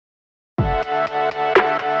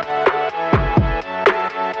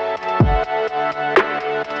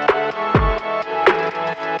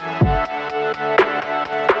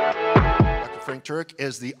Turek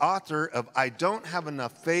is the author of I Don't Have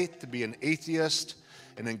Enough Faith to Be an Atheist,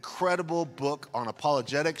 an incredible book on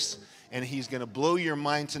apologetics, and he's going to blow your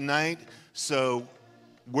mind tonight. So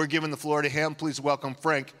we're giving the floor to him. Please welcome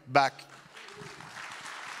Frank back.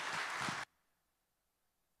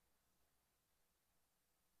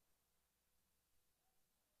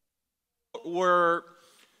 We're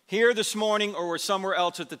here this morning or we're somewhere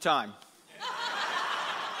else at the time.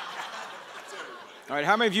 All right,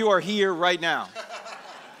 how many of you are here right now?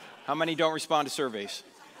 How many don't respond to surveys?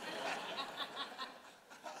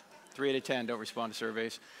 3 out of 10 don't respond to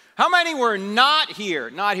surveys. How many were not here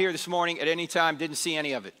this morning at any time, didn't see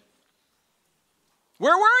any of it?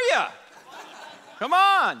 Where were you? Come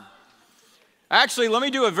on. Actually, let me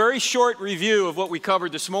do a very short review of what we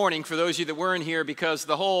covered this morning for those of you that weren't here, because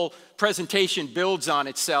the whole presentation builds on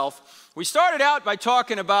itself. We started out by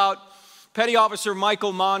talking about Petty Officer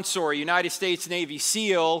Michael Monsoor, United States Navy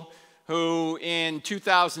SEAL, who in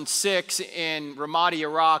 2006 in Ramadi,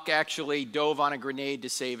 Iraq, actually dove on a grenade to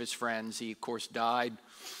save his friends. He, of course, died.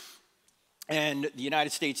 And the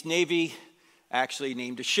United States Navy actually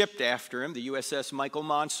named a ship after him, the USS Michael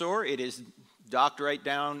Monsoor. It is docked right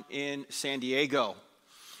down in San Diego.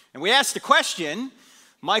 And we asked the question,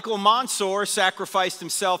 Michael Monsoor sacrificed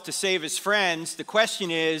himself to save his friends. The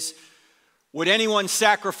question is, would anyone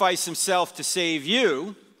sacrifice himself to save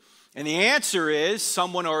you? And the answer is,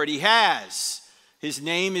 someone already has. His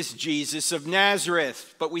name is Jesus of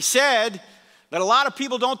Nazareth. But we said that a lot of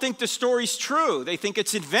people don't think the story's true. They think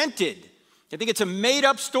it's invented. They think it's a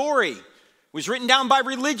made-up story. It was written down by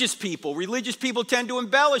religious people. Religious people tend to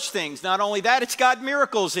embellish things. Not only that, it's got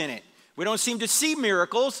miracles in it. We don't seem to see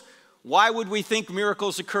miracles. Why would we think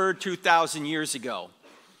miracles occurred 2,000 years ago?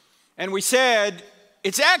 And we said,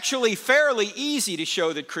 it's actually fairly easy to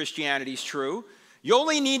show that Christianity is true. You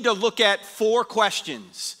only need to look at 4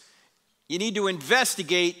 questions. You need to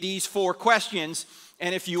investigate these 4 questions.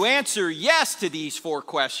 And if you answer yes to these 4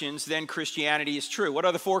 questions, then Christianity is true. What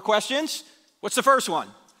are the 4 questions? What's the first one?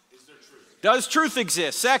 Does truth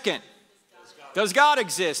exist? Second, does God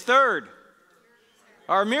exist? Third,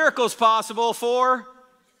 are miracles possible? 4,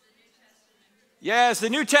 yes, the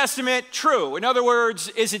New Testament true. In other words,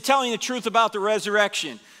 is it telling the truth about the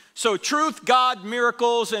resurrection? So truth, God,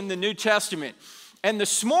 miracles, and the New Testament. And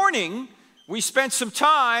this morning, we spent some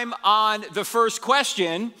time on the first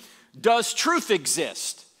question, does truth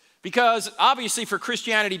exist? Because obviously for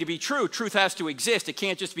Christianity to be true, truth has to exist. It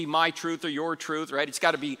can't just be my truth or your truth, right? It's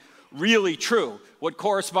got to be really true, what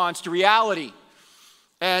corresponds to reality.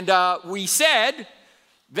 And we said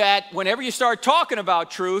that whenever you start talking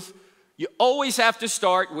about truth, you always have to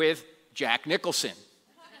start with Jack Nicholson.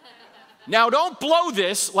 Now, don't blow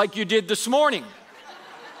this like you did this morning.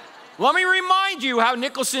 Let me remind you how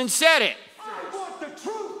Nicholson said it. I want the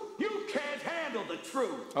truth. You can't handle the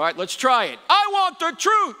truth. All right, let's try it. I want the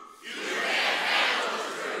truth. You can't handle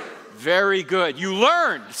the truth. Very good. You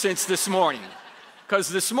learned since this morning. Because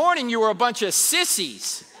this morning you were a bunch of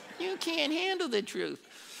sissies. You can't handle the truth.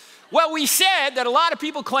 Well, we said that a lot of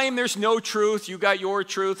people claim there's no truth. You got your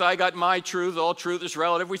truth, I got my truth. All truth is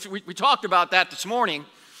relative. We talked about that this morning.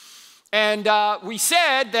 And we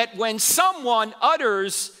said that when someone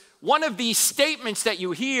utters one of these statements that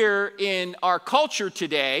you hear in our culture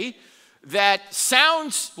today that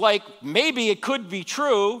sounds like maybe it could be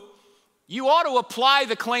true, you ought to apply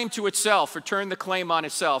the claim to itself or turn the claim on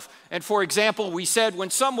itself. And for example, we said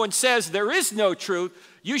when someone says there is no truth,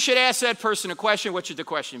 you should ask that person a question. What should the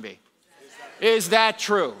question be? Is that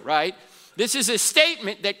true, right? This is a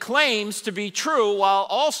statement that claims to be true while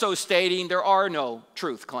also stating there are no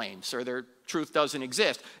truth claims or their truth doesn't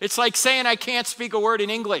exist. It's like saying I can't speak a word in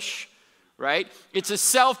English, right? It's a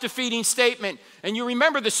self-defeating statement. And you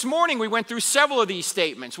remember this morning we went through several of these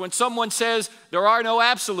statements. When someone says there are no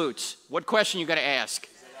absolutes, what question are you going to ask?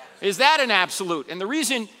 Is that an absolute? And the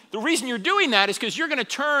reason you're doing that is because you're going to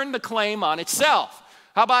turn the claim on itself.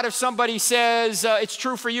 How about if somebody says it's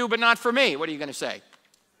true for you but not for me? What are you going to say?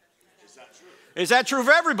 Is that true? Is that true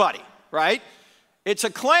for everybody, right? It's a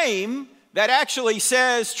claim that actually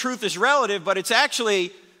says truth is relative, but it's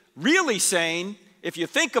actually really saying, if you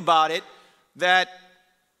think about it, that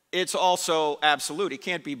it's also absolute. It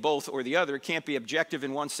can't be both or the other. It can't be objective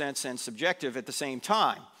in one sense and subjective at the same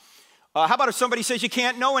time. How about if somebody says you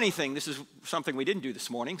can't know anything? This is something we didn't do this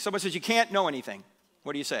morning. Someone says you can't know anything.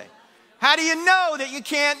 What do you say? How do you know that you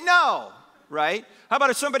can't know, right? How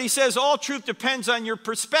about if somebody says all truth depends on your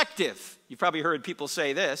perspective? You've probably heard people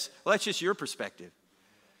say this. Well, that's just your perspective.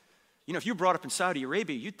 You know, if you were brought up in Saudi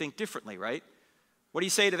Arabia, you'd think differently, right? What do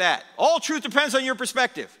you say to that? All truth depends on your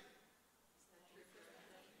perspective.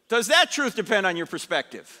 Does that truth depend on your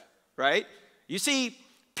perspective, right? You see,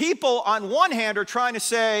 people on one hand are trying to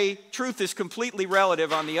say truth is completely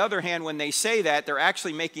relative. On the other hand, when they say that, they're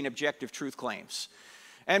actually making objective truth claims.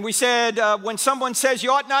 And we said, when someone says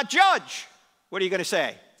you ought not judge, what are you going to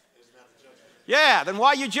say? Yeah, then why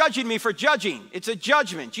are you judging me for judging? It's a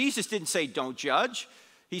judgment. Jesus didn't say don't judge.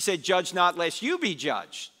 He said judge not lest you be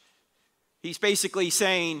judged. He's basically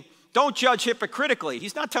saying don't judge hypocritically.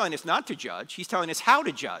 He's not telling us not to judge. He's telling us how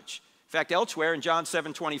to judge. In fact, elsewhere in John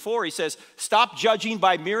 7:24, he says, stop judging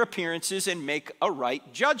by mere appearances and make a right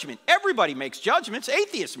judgment. Everybody makes judgments.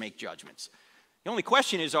 Atheists make judgments. The only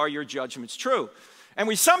question is, are your judgments true? And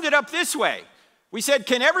we summed it up this way. We said,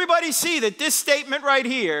 can everybody see that this statement right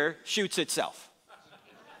here shoots itself?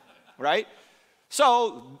 Right?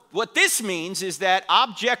 So what this means is that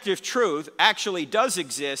objective truth actually does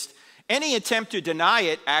exist. Any attempt to deny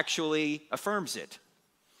it actually affirms it.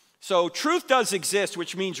 So truth does exist,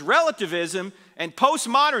 which means relativism and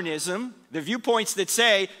postmodernism, the viewpoints that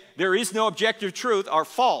say there is no objective truth, are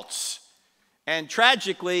false. And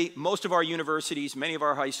tragically, most of our universities, many of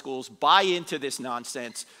our high schools buy into this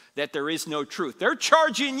nonsense that there is no truth. They're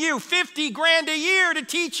charging you 50 grand a year to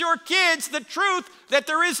teach your kids the truth that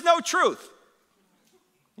there is no truth.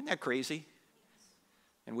 Isn't that crazy?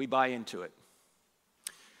 And we buy into it.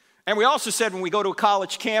 And we also said when we go to a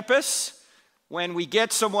college campus, when we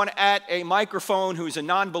get someone at a microphone who's a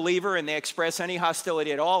non-believer and they express any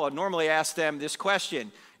hostility at all, I'd normally ask them this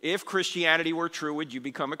question: if Christianity were true, would you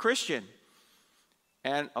become a Christian?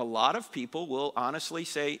 And a lot of people will honestly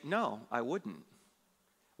say, no, I wouldn't.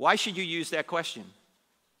 Why should you use that question?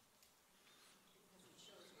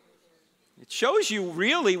 It shows you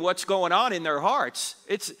really what's going on in their hearts.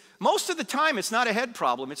 Most of the time, it's not a head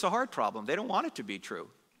problem, it's a heart problem. They don't want it to be true.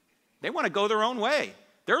 They want to go their own way.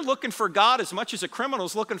 They're looking for God as much as a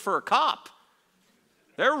criminal's looking for a cop.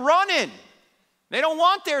 They're running. They don't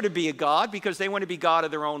want there to be a God because they want to be God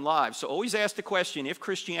of their own lives. So always ask the question, if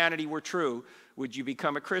Christianity were true, would you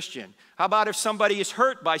become a Christian? How about if somebody is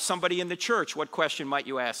hurt by somebody in the church? What question might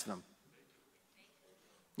you ask them?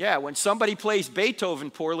 Yeah, when somebody plays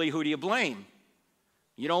Beethoven poorly, who do you blame?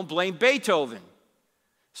 You don't blame Beethoven.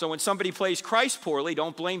 So when somebody plays Christ poorly,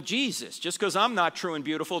 don't blame Jesus. Just because I'm not true and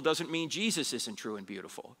beautiful doesn't mean Jesus isn't true and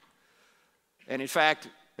beautiful. And in fact,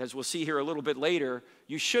 as we'll see here a little bit later,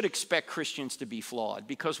 you should expect Christians to be flawed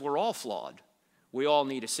because we're all flawed. We all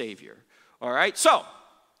need a Savior. All right, so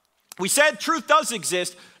we said truth does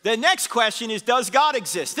exist. The next question is, does God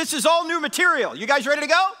exist? This is all new material. You guys ready to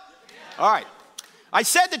go? Yeah. All right. I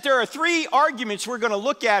said that there are three arguments we're going to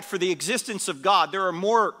look at for the existence of God. There are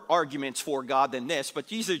more arguments for God than this, but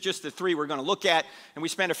these are just the three we're going to look at, and we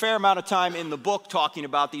spend a fair amount of time in the book talking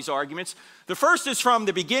about these arguments. The first is from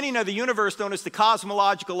the beginning of the universe, known as the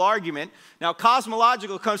cosmological argument. Now,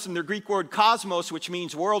 cosmological comes from the Greek word cosmos, which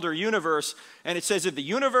means world or universe, and it says if the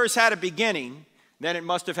universe had a beginning, then it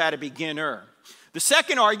must have had a beginner. The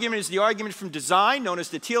second argument is the argument from design, known as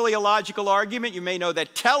the teleological argument. You may know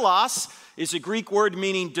that telos is a Greek word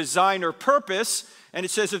meaning design or purpose, and it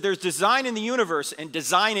says if there's design in the universe and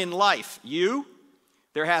design in life,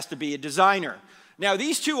 there has to be a designer. Now,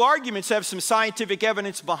 these two arguments have some scientific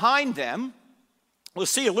evidence behind them. We'll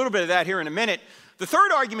see a little bit of that here in a minute. The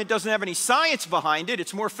third argument doesn't have any science behind it.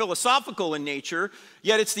 It's more philosophical in nature,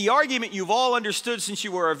 yet it's the argument you've all understood since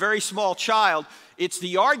you were a very small child. It's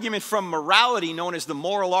the argument from morality known as the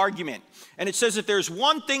moral argument. And it says that there's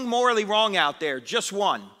one thing morally wrong out there, just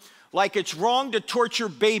one. Like it's wrong to torture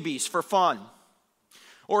babies for fun.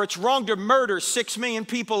 Or it's wrong to murder 6 million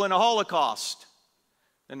people in a Holocaust.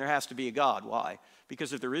 Then there has to be a God. Why?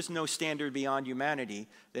 Because if there is no standard beyond humanity,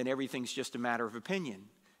 then everything's just a matter of opinion.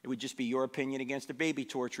 It would just be your opinion against a baby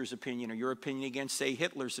torturer's opinion, or your opinion against, say,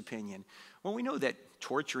 Hitler's opinion. Well, we know that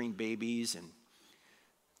torturing babies and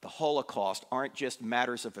the Holocaust aren't just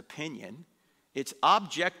matters of opinion. It's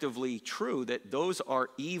objectively true that those are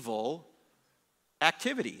evil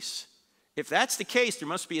activities. If that's the case, there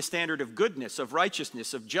must be a standard of goodness, of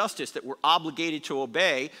righteousness, of justice that we're obligated to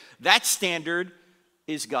obey. That standard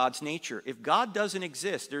is God's nature. If God doesn't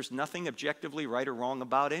exist, there's nothing objectively right or wrong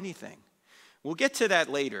about anything. We'll get to that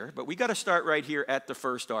later, but we got to start right here at the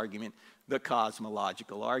first argument, the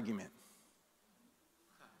cosmological argument.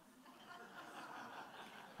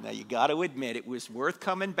 Now, you got to admit, it was worth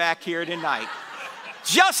coming back here tonight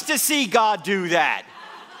just to see God do that.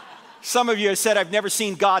 Some of you have said, I've never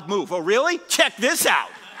seen God move. Oh, really? Check this out.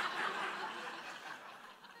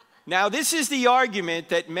 Now, this is the argument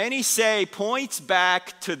that many say points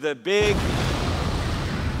back to the big...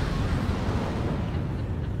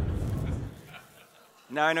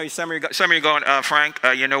 Now, I know some of you are going, Frank,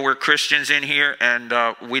 you know we're Christians in here, and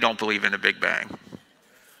we don't believe in the Big Bang.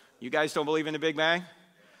 You guys don't believe in the Big Bang?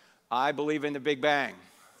 I believe in the Big Bang.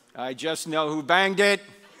 I just know who banged it.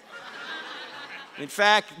 In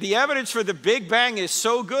fact, the evidence for the Big Bang is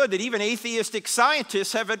so good that even atheistic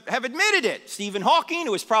scientists have admitted it. Stephen Hawking,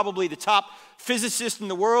 who was probably the top physicist in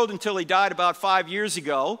the world until he died about 5 years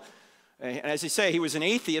ago, and as I say, he was an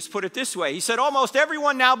atheist, put it this way. He said, almost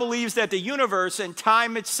everyone now believes that the universe and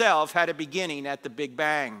time itself had a beginning at the Big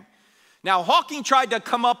Bang. Now, Hawking tried to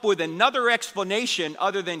come up with another explanation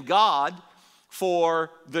other than God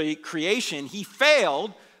for the creation. He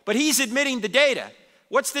failed, but he's admitting the data.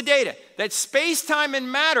 What's the data? That space-time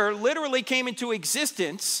and matter literally came into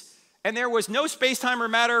existence, and there was no space-time or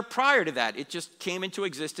matter prior to that. It just came into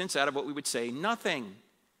existence out of what we would say nothing.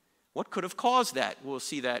 What could have caused that? We'll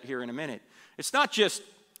see that here in a minute. It's not just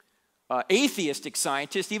atheistic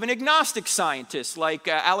scientists, even agnostic scientists like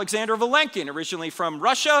Alexander Vilenkin, originally from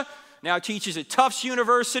Russia, now teaches at Tufts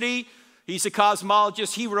University. He's a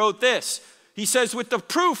cosmologist. He wrote this. He says, with the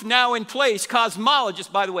proof now in place,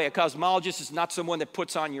 cosmologists, by the way, a cosmologist is not someone that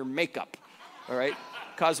puts on your makeup, all right?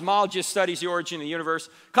 Cosmologist studies the origin of the universe.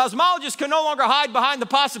 Cosmologists can no longer hide behind the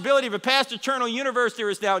possibility of a past eternal universe. There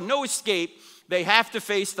is now no escape. They have to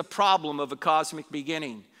face the problem of a cosmic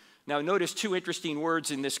beginning. Now, notice two interesting words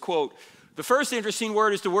in this quote. The first interesting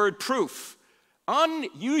word is the word proof.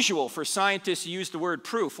 Unusual for scientists to use the word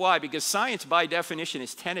proof. Why? Because science, by definition,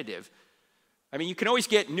 is tentative. I mean, you can always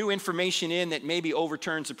get new information in that maybe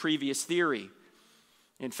overturns a previous theory.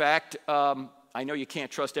 In fact, I know you can't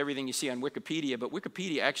trust everything you see on Wikipedia, but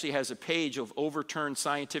Wikipedia actually has a page of overturned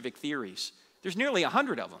scientific theories. There's nearly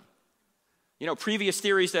 100 of them. You know, previous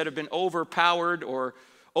theories that have been overpowered or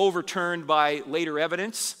overturned by later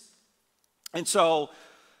evidence. And so,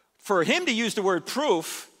 for him to use the word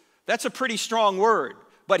proof, that's a pretty strong word.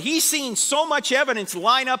 But he's seen so much evidence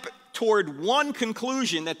line up toward one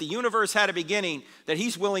conclusion, that the universe had a beginning, that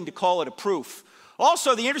he's willing to call it a proof.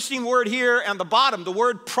 Also, the interesting word here on the bottom, the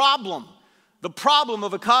word problem. The problem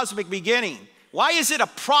of a cosmic beginning. Why is it a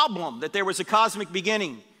problem that there was a cosmic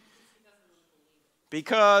beginning?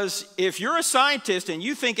 Because if you're a scientist and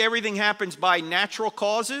you think everything happens by natural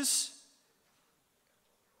causes,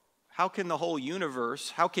 how can the whole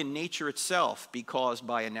universe, how can nature itself be caused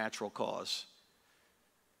by a natural cause?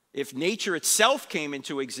 If nature itself came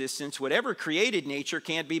into existence, whatever created nature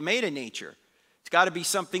can't be made of nature. It's got to be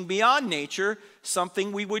something beyond nature,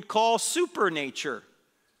 something we would call supernature.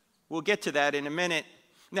 We'll get to that in a minute.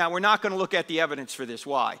 Now, we're not going to look at the evidence for this.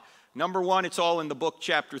 Why? Number one, it's all in the book,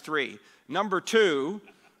 chapter 3. Number two,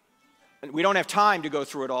 we don't have time to go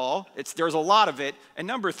through it all. There's a lot of it. And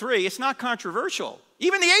number three, it's not controversial.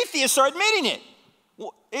 Even the atheists are admitting it.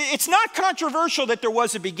 It's not controversial that there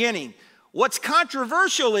was a beginning. What's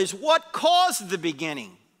controversial is what caused the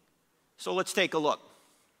beginning. So let's take a look.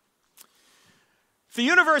 If the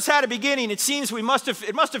universe had a beginning, it seems it must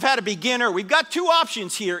have had a beginner. We've got two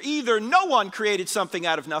options here. Either no one created something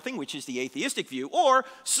out of nothing, which is the atheistic view, or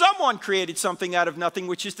someone created something out of nothing,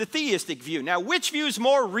 which is the theistic view. Now, which view is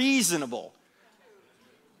more reasonable?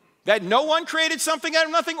 That no one created something out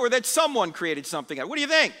of nothing, or that someone created something out of? What do you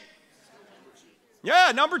think?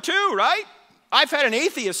 Yeah, number two, right? I've had an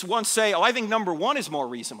atheist once say, oh, I think number one is more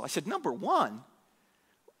reasonable. I said, number one?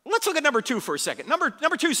 Let's look at number two for a second.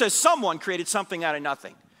 Number two says someone created something out of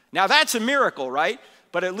nothing. Now, that's a miracle, right?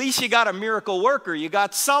 But at least you got a miracle worker. You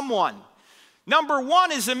got someone. Number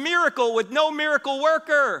one is a miracle with no miracle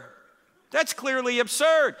worker. That's clearly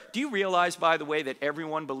absurd. Do you realize, by the way, that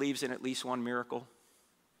everyone believes in at least one miracle?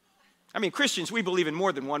 I mean, Christians, we believe in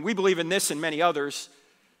more than one. We believe in this and many others.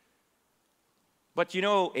 But you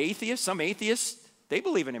know, atheists, some atheists, they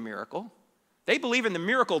believe in a miracle. They believe in the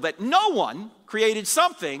miracle that no one created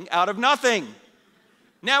something out of nothing.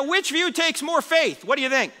 Now, which view takes more faith? What do you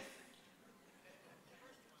think?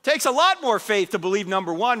 Takes a lot more faith to believe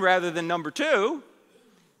number one rather than number two.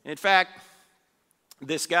 In fact,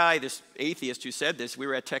 this guy, this atheist who said this, we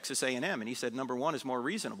were at Texas A&M, and he said number one is more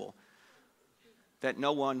reasonable, that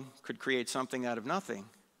no one could create something out of nothing.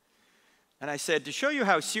 And I said, to show you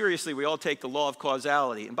how seriously we all take the law of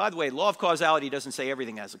causality, and by the way, law of causality doesn't say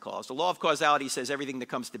everything has a cause. The law of causality says everything that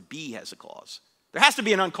comes to be has a cause. There has to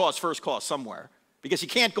be an uncaused first cause somewhere, because you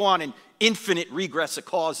can't go on an infinite regress of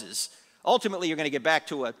causes. Ultimately, you're going to get back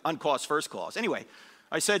to an uncaused first cause. Anyway,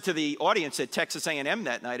 I said to the audience at Texas A&M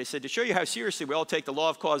that night, I said, to show you how seriously we all take the law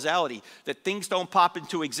of causality, that things don't pop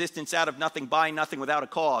into existence out of nothing, by nothing, without a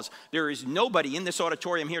cause. There is nobody in this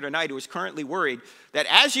auditorium here tonight who is currently worried that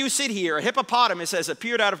as you sit here, a hippopotamus has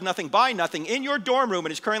appeared out of nothing, by nothing, in your dorm room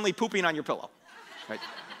and is currently pooping on your pillow. Right?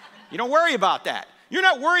 You don't worry about that. You're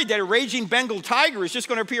not worried that a raging Bengal tiger is just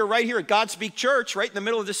going to appear right here at Godspeak Church, right in the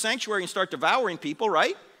middle of this sanctuary and start devouring people,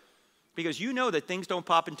 right? Because you know that things don't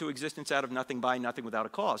pop into existence out of nothing by nothing without a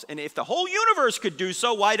cause. And if the whole universe could do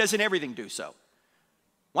so, why doesn't everything do so?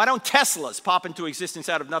 Why don't Teslas pop into existence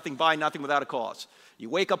out of nothing by nothing without a cause? You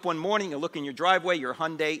wake up one morning, you look in your driveway, your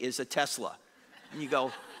Hyundai is a Tesla. And you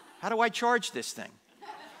go, how do I charge this thing?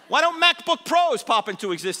 Why don't MacBook Pros pop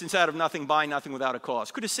into existence out of nothing by nothing without a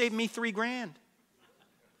cause? Could have saved me $3,000.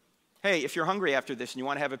 Hey, if you're hungry after this and you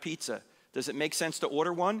want to have a pizza, does it make sense to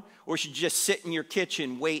order one? Or should you just sit in your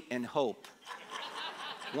kitchen, wait, and hope?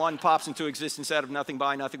 One pops into existence out of nothing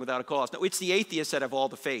by nothing without a cause. No, it's the atheists that have all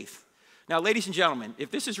the faith. Now, ladies and gentlemen,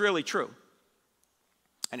 if this is really true,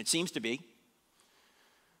 and it seems to be,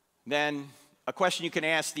 then a question you can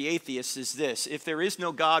ask the atheists is this: if there is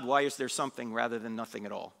no God, why is there something rather than nothing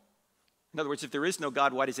at all? In other words, if there is no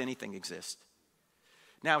God, why does anything exist?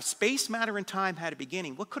 Now, space, matter, and time had a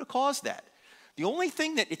beginning. What could have caused that? The only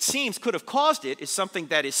thing that it seems could have caused it is something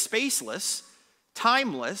that is spaceless,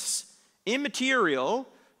 timeless, immaterial,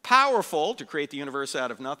 powerful to create the universe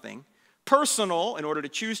out of nothing, personal in order to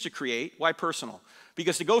choose to create. Why personal?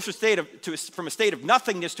 Because to go from a state of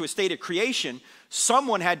nothingness to a state of creation,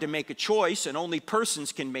 someone had to make a choice, and only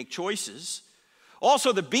persons can make choices.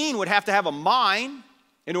 Also, the being would have to have a mind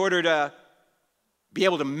in order to be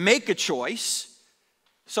able to make a choice.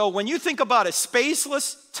 So when you think about a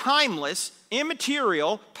spaceless, timeless,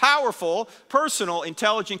 immaterial, powerful, personal,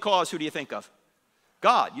 intelligent cause, who do you think of?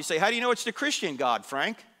 God. You say, how do you know it's the Christian God,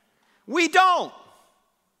 Frank? We don't.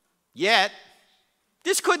 Yet,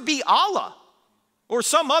 this could be Allah or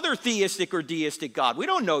some other theistic or deistic God. We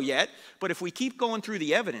don't know yet, but if we keep going through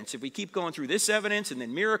the evidence, if we keep going through this evidence and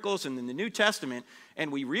then miracles and then the New Testament,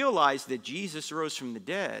 and we realize that Jesus rose from the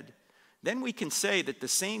dead, then we can say that the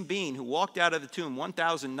same being who walked out of the tomb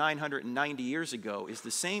 1,990 years ago is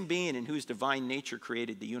the same being in whose divine nature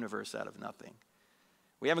created the universe out of nothing.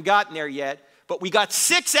 We haven't gotten there yet, but we got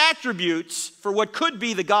 6 attributes for what could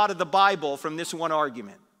be the God of the Bible from this one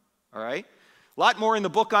argument. All right? A lot more in the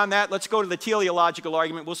book on that. Let's go to the teleological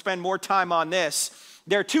argument. We'll spend more time on this.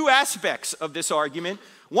 There are 2 aspects of this argument.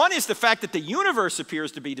 One is the fact that the universe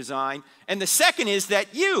appears to be designed, and the second is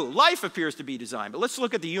that life appears to be designed. But let's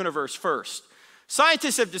look at the universe first.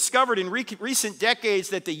 Scientists have discovered in recent decades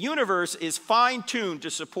that the universe is fine-tuned to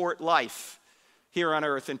support life here on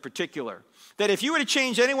Earth in particular. That if you were to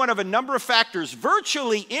change any one of a number of factors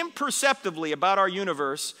virtually imperceptibly about our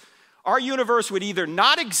universe would either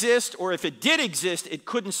not exist, or if it did exist, it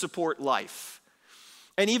couldn't support life.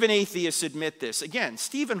 And even atheists admit this. Again,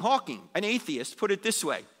 Stephen Hawking, an atheist, put it this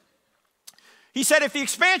way. He said, if the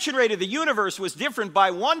expansion rate of the universe was different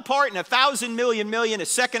by 1 part in 1,000 million a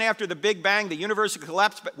second after the Big Bang, the universe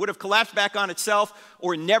would have collapsed back on itself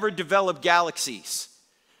or never developed galaxies.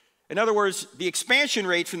 In other words, the expansion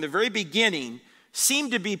rate from the very beginning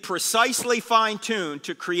seemed to be precisely fine-tuned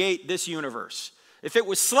to create this universe. If it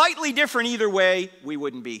was slightly different either way, we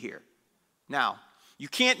wouldn't be here. Now, you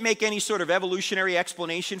can't make any sort of evolutionary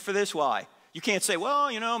explanation for this. Why? You can't say,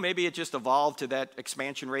 well, maybe it just evolved to that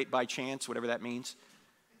expansion rate by chance, whatever that means.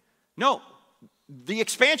 No, the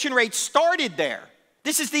expansion rate started there.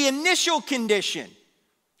 This is the initial condition.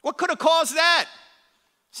 What could have caused that?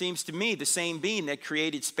 Seems to me the same being that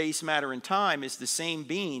created space, matter, and time is the same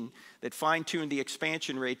being that fine-tuned the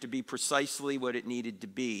expansion rate to be precisely what it needed to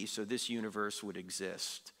be so this universe would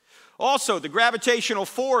exist. Also, the gravitational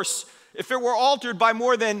force, if it were altered by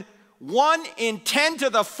more than 1 in 10 to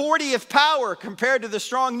the 40th power compared to the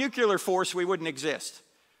strong nuclear force, we wouldn't exist.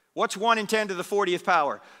 What's 1 in 10 to the 40th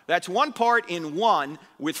power? That's 1 part in 1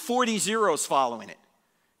 with 40 zeros following it.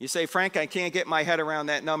 You say, Frank, I can't get my head around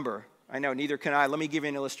that number. I know, neither can I. Let me give you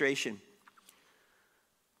an illustration.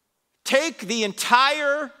 Take the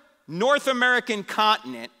entire North American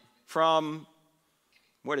continent from,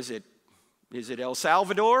 what is it? Is it El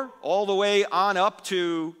Salvador? All the way on up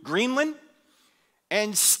to Greenland,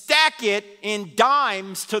 and stack it in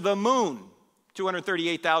dimes to the moon,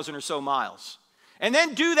 238,000 or so miles. And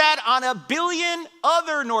then do that on 1 billion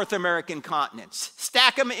other North American continents.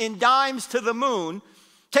 Stack them in dimes to the moon.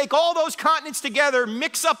 Take all those continents together,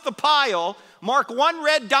 mix up the pile, mark 1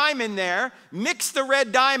 red dime in there, mix the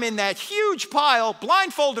red dime in that huge pile,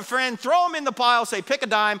 blindfold a friend, throw him in the pile, say, pick a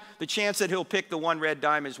dime. The chance that he'll pick the 1 red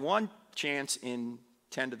dime is 1 chance in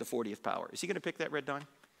 10 to the 40th power. Is he going to pick that red dime?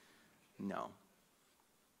 No.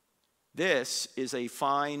 This is a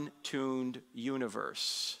fine-tuned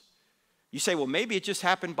universe. You say, well, maybe it just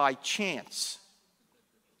happened by chance.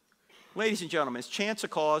 Ladies and gentlemen, is chance a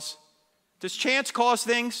cause? Does chance cause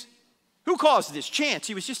things? Who caused this? Chance.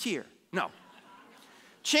 He was just here. No.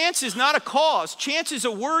 Chance is not a cause. Chance is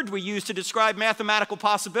a word we use to describe mathematical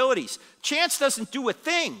possibilities. Chance doesn't do a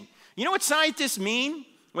thing. You know what scientists mean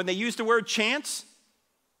when they use the word chance?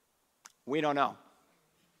 We don't know.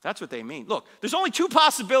 That's what they mean. Look, there's only two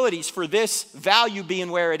possibilities for this value being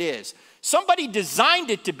where it is. Somebody designed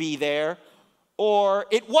it to be there, or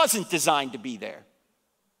it wasn't designed to be there.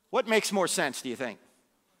 What makes more sense, do you think?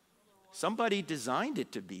 Somebody designed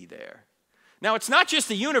it to be there. Now, it's not just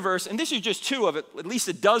the universe, and this is just two of it, at least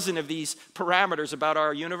a dozen of these parameters about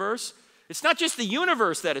our universe. It's not just the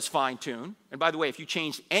universe that is fine-tuned. And by the way, if you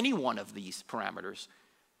changed any one of these parameters,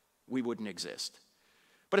 we wouldn't exist.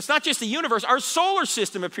 But it's not just the universe. Our solar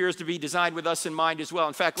system appears to be designed with us in mind as well.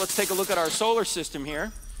 In fact, let's take a look at our solar system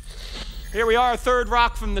here. Here we are, a third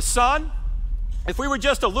rock from the sun. If we were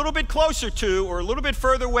just a little bit closer to or a little bit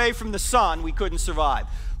further away from the sun, we couldn't survive.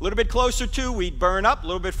 A little bit closer to, we'd burn up. A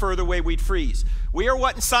little bit further away, we'd freeze. We are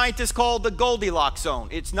what scientists call the Goldilocks zone.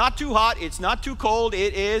 It's not too hot. It's not too cold.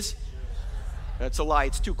 It is. That's a lie.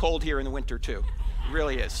 It's too cold here in the winter, too. It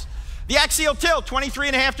really is. The axial tilt,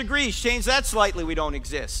 23.5 degrees. Change that slightly, we don't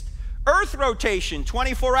exist. Earth rotation,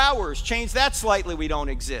 24 hours. Change that slightly, we don't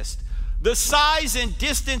exist. The size and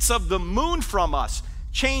distance of the moon from us,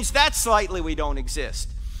 change that slightly, we don't exist.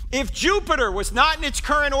 If Jupiter was not in its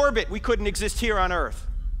current orbit, we couldn't exist here on Earth.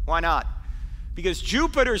 Why not? Because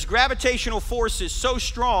Jupiter's gravitational force is so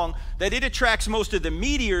strong that it attracts most of the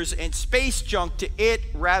meteors and space junk to it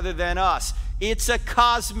rather than us. It's a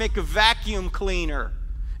cosmic vacuum cleaner.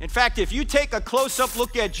 In fact, if you take a close-up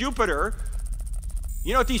look at Jupiter,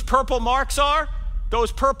 you know what these purple marks are?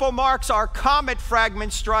 Those purple marks are comet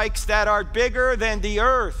fragment strikes that are bigger than the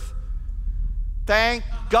Earth. Thank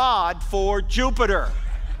God for Jupiter.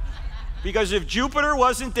 Because if Jupiter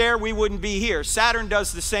wasn't there, we wouldn't be here. Saturn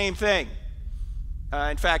does the same thing.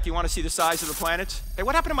 In fact, you want to see the size of the planets? Hey,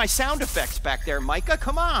 what happened to my sound effects back there, Micah?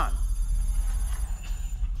 Come on.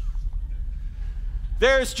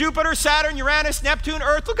 There's Jupiter, Saturn, Uranus, Neptune,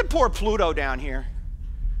 Earth. Look at poor Pluto down here.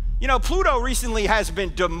 You know, Pluto recently has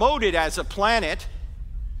been demoted as a planet.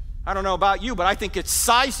 I don't know about you, but I think it's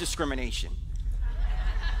size discrimination.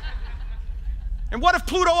 And what if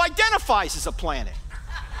Pluto identifies as a planet?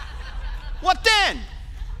 What then?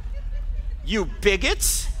 You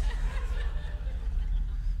bigots?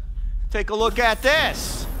 Take a look at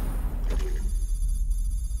this.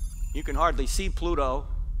 You can hardly see Pluto.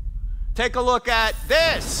 Take a look at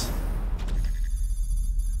this.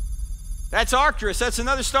 That's Arcturus. That's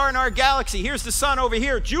another star in our galaxy. Here's the sun over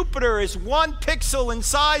here. Jupiter is 1 pixel in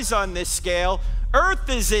size on this scale. Earth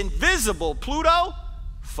is invisible. Pluto,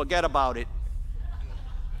 forget about it.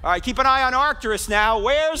 All right, keep an eye on Arcturus now.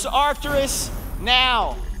 Where's Arcturus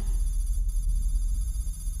now?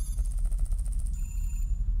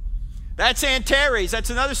 That's Antares. That's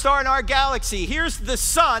another star in our galaxy. Here's the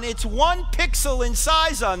sun. It's 1 pixel in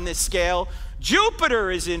size on this scale.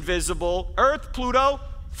 Jupiter is invisible. Earth, Pluto,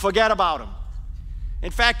 forget about them.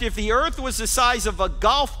 In fact, if the Earth was the size of a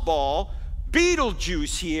golf ball,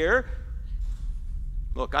 Betelgeuse here,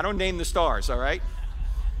 look, I don't name the stars, all right?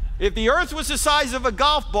 If the Earth was the size of a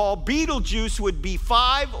golf ball, Betelgeuse would be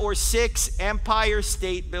 5 or 6 Empire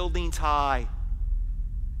State Buildings high.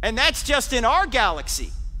 And that's just in our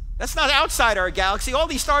galaxy. That's not outside our galaxy. All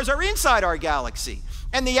these stars are inside our galaxy.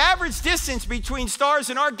 And the average distance between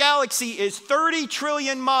stars in our galaxy is 30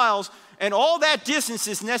 trillion miles, and all that distance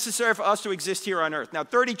is necessary for us to exist here on Earth. Now,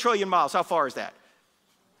 30 trillion miles, how far is that?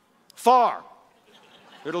 Far.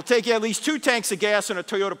 It'll take you at least 2 tanks of gas on a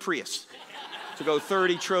Toyota Prius to go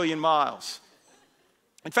 30 trillion miles.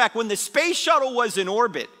 In fact, when the space shuttle was in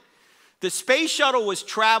orbit, the space shuttle was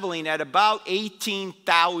traveling at about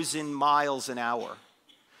 18,000 miles an hour.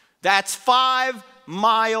 That's 5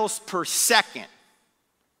 miles per second.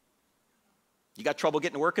 You got trouble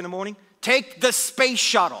getting to work in the morning? Take the space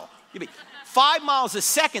shuttle. 5 miles a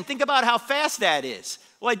second. Think about how fast that is.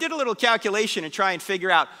 Well, I did a little calculation and try and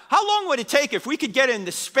figure out how long would it take if we could get in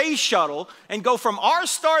the space shuttle and go from our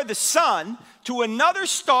star, the sun, to another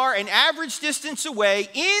star an average distance away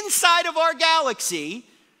inside of our galaxy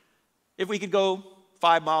if we could go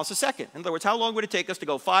 5 miles a second. In other words, how long would it take us to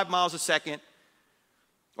go 5 miles a second?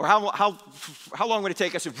 Or how long would it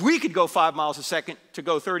take us if we could go 5 miles a second to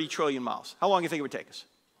go 30 trillion miles? How long do you think it would take us?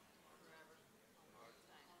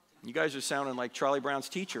 You guys are sounding like Charlie Brown's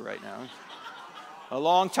teacher right now. A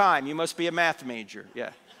long time. You must be a math major.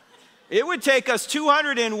 Yeah. It would take us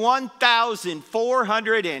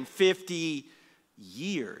 201,450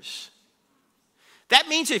 years. That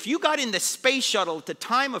means if you got in the space shuttle at the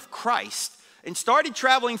time of Christ and started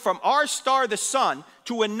traveling from our star, the sun,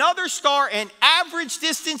 to another star an average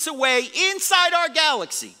distance away inside our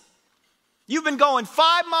galaxy, you've been going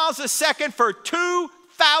 5 miles a second for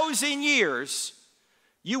 2,000 years,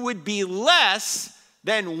 you would be less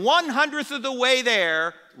than 1/100th of the way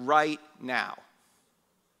there right now.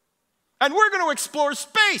 And we're going to explore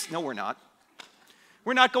space. No, we're not.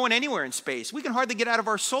 We're not going anywhere in space. We can hardly get out of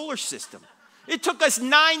our solar system. It took us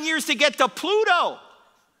 9 years to get to Pluto.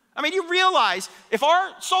 I mean, you realize if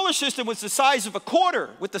our solar system was the size of a quarter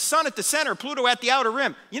with the sun at the center, Pluto at the outer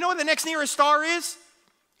rim, you know what the next nearest star is?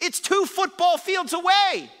 It's 2 football fields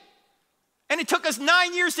away. And it took us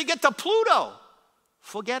 9 years to get to Pluto.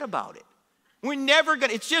 Forget about it. We're never going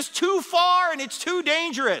to, it's just too far and it's too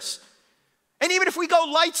dangerous. And even if we go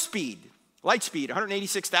light speed,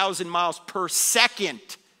 186,000 miles per second,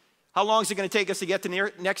 how long is it going to take us to get to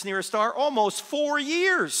the next nearest star? Almost 4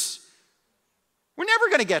 years. We're never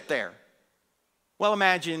going to get there. Well,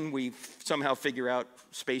 imagine we somehow figure out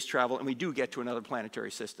space travel and we do get to another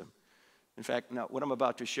planetary system. In fact, no, what I'm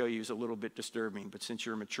about to show you is a little bit disturbing, but since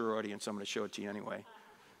you're a mature audience, I'm going to show it to you anyway.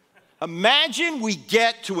 Imagine we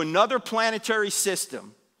get to another planetary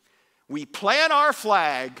system, we plant our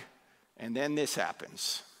flag, and then this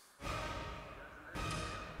happens.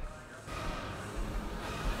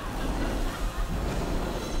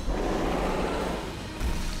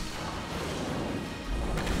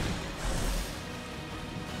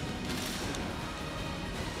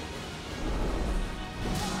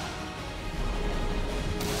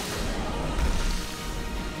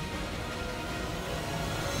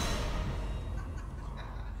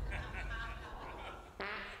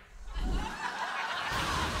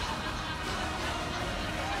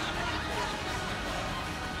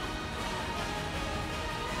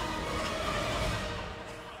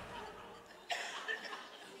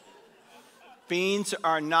 Beans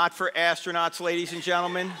are not for astronauts, ladies and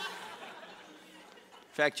gentlemen. In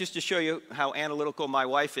fact, just to show you how analytical my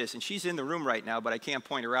wife is, and she's in the room right now, but I can't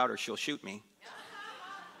point her out or she'll shoot me.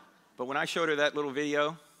 But when I showed her that little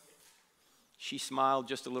video, she smiled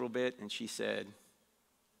just a little bit and she said,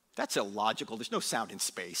 "That's illogical. There's no sound in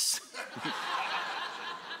space."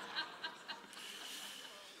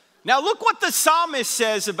 Now look what the psalmist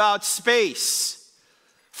says about space.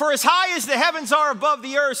 For as high as the heavens are above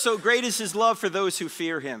the earth, so great is his love for those who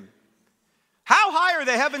fear him. How high are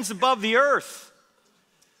the heavens above the earth?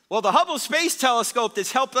 Well, the Hubble Space Telescope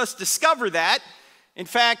has helped us discover that. In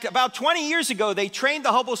fact, about 20 years ago, they trained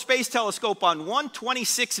the Hubble Space Telescope on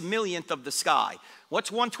 1/26 millionth of the sky. What's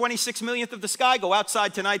 1/26 millionth of the sky? Go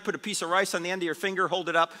outside tonight, put a piece of rice on the end of your finger, hold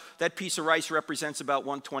it up. That piece of rice represents about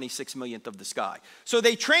 1/26 millionth of the sky. So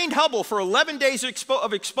they trained Hubble for 11 days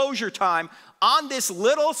of exposure time on this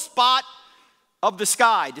little spot of the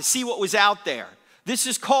sky to see what was out there. This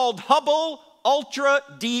is called Hubble Ultra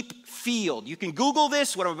Deep Field. You can Google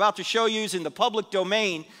this. What I'm about to show you is in the public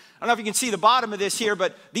domain. I don't know if you can see the bottom of this here,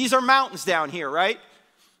 but these are mountains down here, right?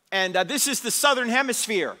 And this is the southern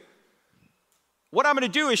hemisphere. What I'm going to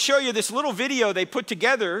do is show you this little video they put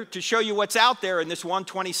together to show you what's out there in this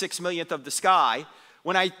 1/26 millionth of the sky.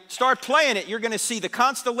 When I start playing it, you're going to see the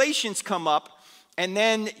constellations come up, and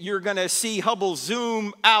then you're going to see Hubble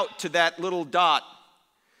zoom out to that little dot.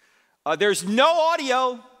 There's no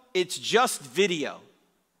audio, it's just video.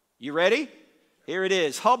 You ready? Here it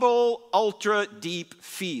is, Hubble Ultra Deep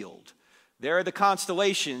Field. There are the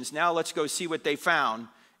constellations. Now let's go see what they found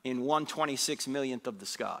in 1/26 millionth of the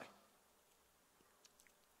sky.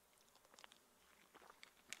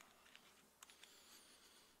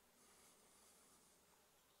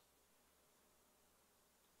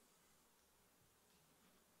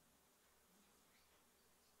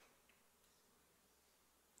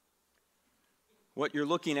 What you're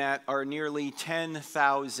looking at are nearly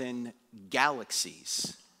 10,000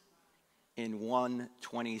 galaxies in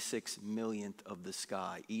 1/26 millionth of the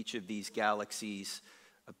sky. Each of these galaxies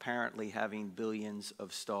apparently having billions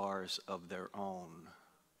of stars of their own.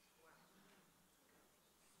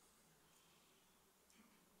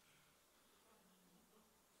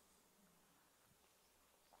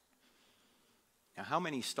 Now, how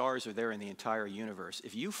many stars are there in the entire universe?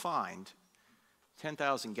 If you find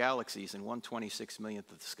 10,000 galaxies in 1/26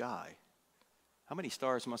 millionth of the sky, how many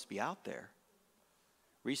stars must be out there?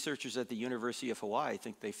 Researchers at the University of Hawaii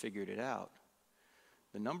think they figured it out.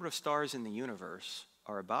 The number of stars in the universe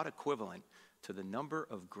are about equivalent to the number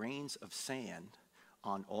of grains of sand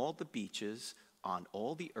on all the beaches, on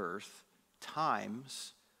all the earth,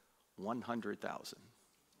 times 100,000.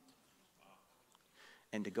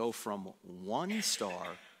 And to go from one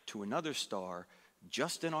star to another star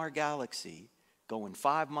just in our galaxy, going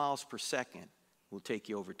 5 miles per second, will take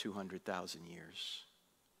you over 200,000 years.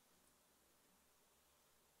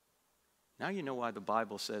 Now you know why the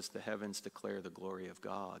Bible says the heavens declare the glory of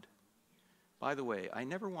God. By the way, I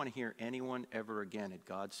never want to hear anyone ever again at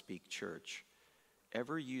Godspeak Church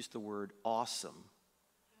ever use the word awesome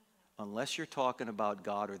unless you're talking about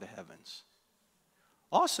God or the heavens.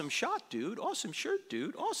 Awesome shot, dude. Awesome shirt,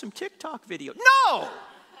 dude. Awesome TikTok video. No!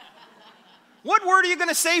 What word are you going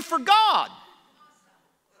to say for God?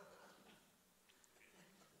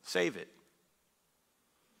 Save it.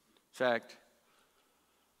 In fact,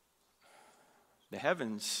 the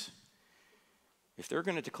heavens, if they're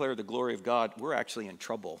going to declare the glory of God, we're actually in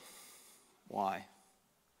trouble. Why?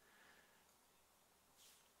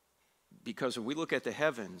 Because when we look at the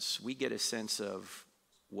heavens, we get a sense of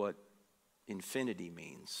what infinity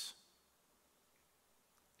means.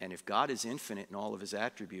 And if God is infinite in all of his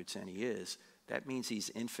attributes, and he is, that means he's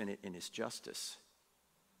infinite in his justice,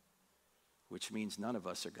 which means none of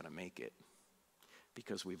us are going to make it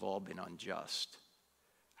because we've all been unjust.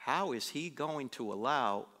 How is he going to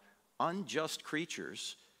allow unjust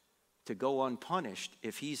creatures to go unpunished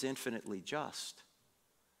if he's infinitely just?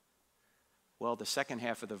 Well, the second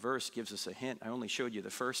half of the verse gives us a hint. I only showed you the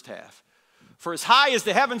first half. For as high as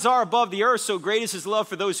the heavens are above the earth, so great is his love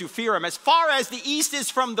for those who fear him. As far as the east is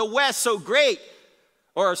from the west, so great,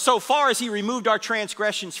 or so far as he removed our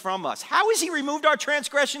transgressions from us. How has he removed our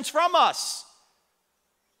transgressions from us?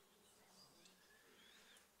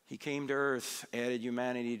 He came to earth, added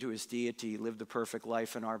humanity to his deity, lived a perfect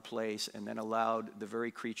life in our place, and then allowed the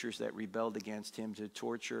very creatures that rebelled against him to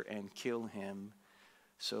torture and kill him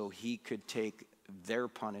so he could take their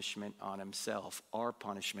punishment on himself, our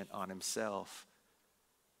punishment on himself.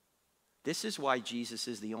 This is why Jesus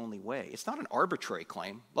is the only way. It's not an arbitrary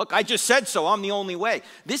claim. Look, I just said so, I'm the only way.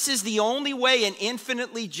 This is the only way an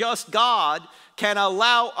infinitely just God can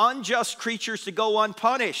allow unjust creatures to go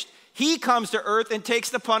unpunished. He comes to earth and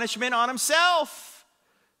takes the punishment on himself.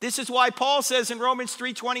 This is why Paul says in Romans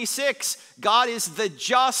 3:26, God is the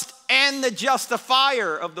just and the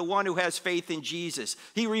justifier of the one who has faith in Jesus.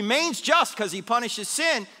 He remains just because he punishes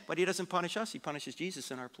sin, but he doesn't punish us. He punishes Jesus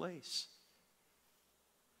in our place.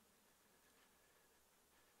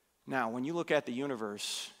 Now, when you look at the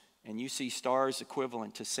universe and you see stars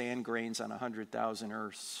equivalent to sand grains on 100,000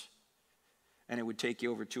 Earths, and it would take you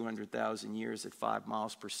over 200,000 years at 5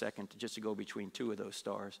 miles per second just to go between two of those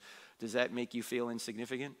stars, does that make you feel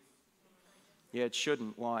insignificant? Yeah, it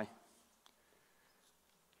shouldn't. Why?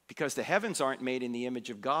 Because the heavens aren't made in the image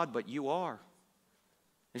of God, but you are.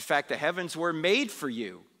 In fact, the heavens were made for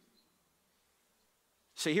you.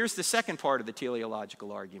 So here's the second part of the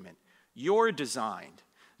teleological argument. You're designed.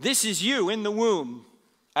 This is you in the womb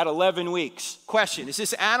at 11 weeks. Question, is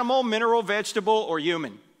this animal, mineral, vegetable, or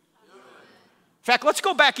human? In fact, let's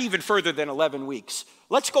go back even further than 11 weeks.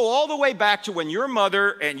 Let's go all the way back to when your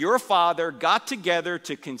mother and your father got together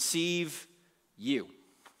to conceive you.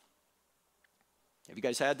 Have you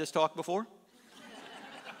guys had this talk before?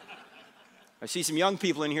 I see some young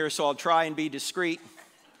people in here, so I'll try and be discreet.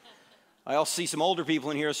 I also see some older people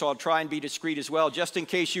in here, so I'll try and be discreet as well, just in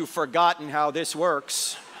case you've forgotten how this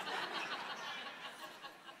works.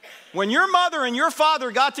 When your mother and your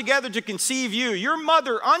father got together to conceive you, your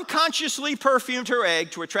mother unconsciously perfumed her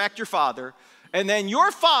egg to attract your father, and then your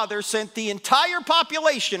father sent the entire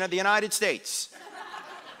population of the United States,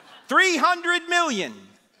 300 million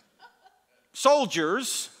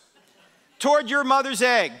soldiers, toward your mother's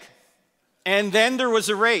egg. And then there was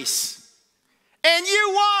a race. And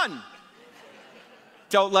you won!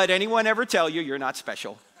 Don't let anyone ever tell you you're not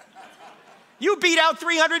special. You beat out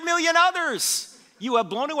 300 million others. You have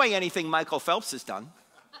blown away anything Michael Phelps has done.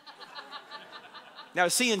 Now,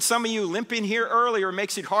 seeing some of you limp in here earlier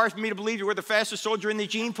makes it hard for me to believe you were the fastest soldier in the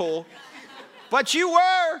gene pool. But you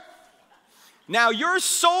were. Now, your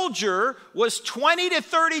soldier was 20 to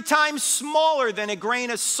 30 times smaller than a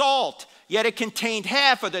grain of salt, yet it contained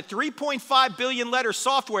half of the 3.5 billion letter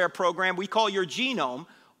software program we call your genome.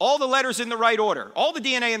 All the letters in the right order, all the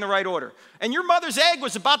DNA in the right order. And your mother's egg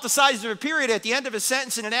was about the size of a period at the end of a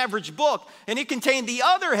sentence in an average book, and it contained the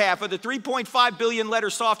other half of the 3.5 billion letter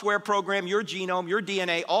software program, your genome, your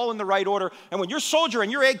DNA, all in the right order. And when your soldier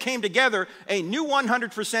and your egg came together, a new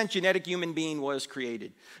 100% genetic human being was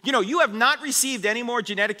created. You know, you have not received any more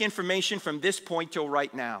genetic information from this point till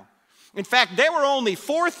right now. In fact, there were only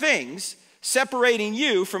 4 things separating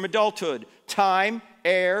you from adulthood: time,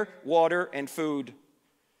 air, water, and food.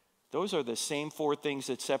 Those are the same 4 things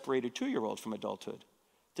that separate a 2-year-old from adulthood.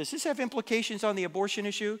 Does this have implications on the abortion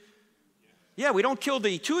issue? Yeah, we don't kill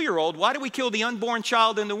the 2-year-old. Why do we kill the unborn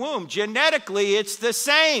child in the womb? Genetically, it's the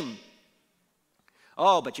same.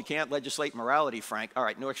 Oh, but you can't legislate morality, Frank. All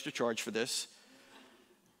right, no extra charge for this.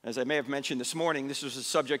 As I may have mentioned this morning, this was the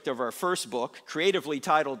subject of our first book, creatively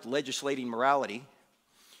titled Legislating Morality.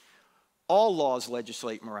 All laws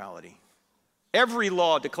legislate morality. Every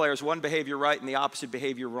law declares one behavior right and the opposite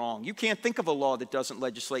behavior wrong. You can't think of a law that doesn't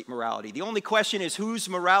legislate morality. The only question is, whose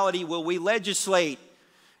morality will we legislate?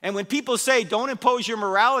 And when people say, don't impose your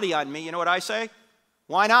morality on me, you know what I say?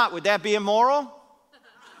 Why not? Would that be immoral?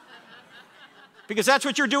 Because that's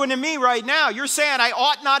what you're doing to me right now. You're saying I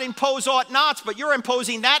ought not impose ought nots, but you're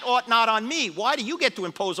imposing that ought not on me. Why do you get to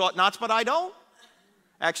impose ought nots, but I don't?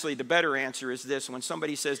 Actually, the better answer is this. When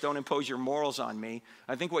somebody says, don't impose your morals on me,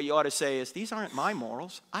 I think what you ought to say is, these aren't my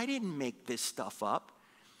morals. I didn't make this stuff up.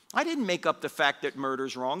 I didn't make up the fact that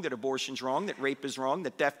murder's wrong, that abortion's wrong, that rape is wrong,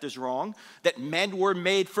 that theft is wrong, that men were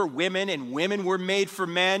made for women and women were made for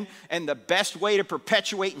men, and the best way to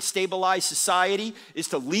perpetuate and stabilize society is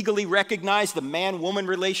to legally recognize the man-woman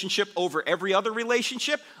relationship over every other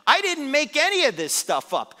relationship. I didn't make any of this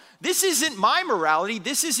stuff up. This isn't my morality.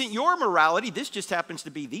 This isn't your morality. This just happens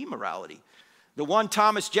to be the morality. The one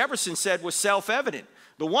Thomas Jefferson said was self-evident.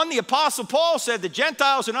 The one the Apostle Paul said, the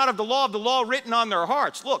Gentiles are not of the law written on their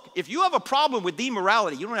hearts. Look, if you have a problem with the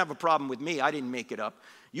morality, you don't have a problem with me. I didn't make it up.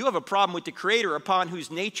 You have a problem with the Creator upon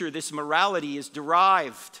whose nature this morality is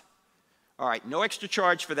derived. All right, no extra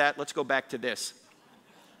charge for that. Let's go back to this.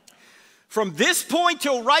 From this point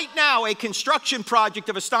till right now, a construction project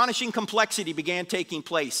of astonishing complexity began taking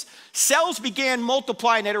place. Cells began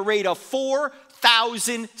multiplying at a rate of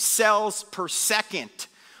 4,000 cells per second.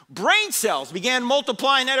 Brain cells began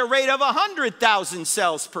multiplying at a rate of 100,000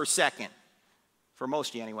 cells per second. For most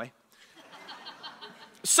of you anyway.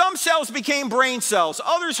 Some cells became brain cells,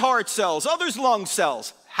 others heart cells, others lung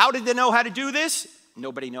cells. How did they know how to do this?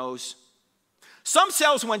 Nobody knows. Some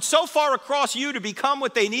cells went so far across you to become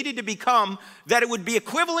what they needed to become that it would be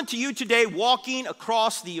equivalent to you today walking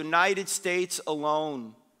across the United States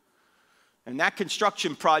alone. And that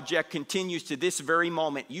construction project continues to this very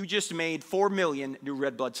moment. You just made 4 million new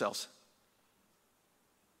red blood cells.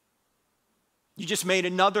 You just made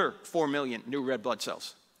another 4 million new red blood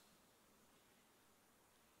cells.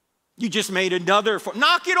 You just made another 4.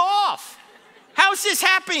 Knock it off. How is this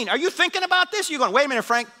happening? Are you thinking about this? You're going, wait a minute,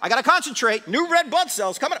 Frank. I got to concentrate. New red blood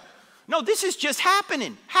cells coming up. No, this is just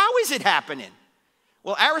happening. How is it happening?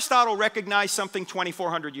 Well, Aristotle recognized something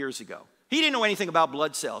 2,400 years ago. He didn't know anything about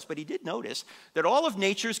blood cells, but he did notice that all of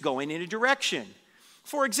nature is going in a direction.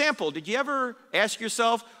 For example, did you ever ask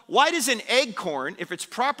yourself, why does an acorn, if it's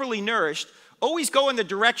properly nourished, always go in the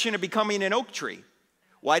direction of becoming an oak tree?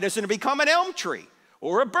 Why doesn't it become an elm tree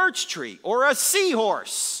or a birch tree or a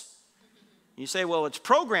seahorse? You say, well, it's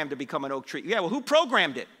programmed to become an oak tree. Yeah, well, who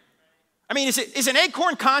programmed it? I mean, is an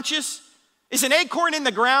acorn conscious? Is an acorn in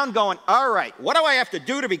the ground going, all right, what do I have to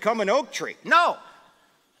do to become an oak tree? No.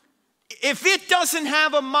 If it doesn't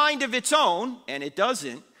have a mind of its own, and it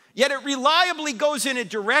doesn't, yet it reliably goes in a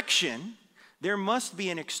direction, there must be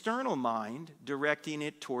an external mind directing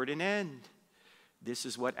it toward an end. This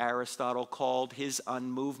is what Aristotle called his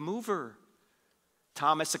unmoved mover.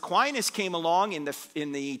 Thomas Aquinas came along in the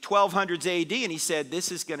 1200s AD, and he said,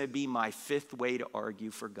 this is going to be my fifth way to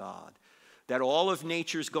argue for God. That all of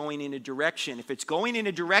nature is going in a direction. If it's going in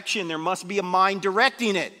a direction, there must be a mind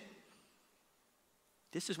directing it.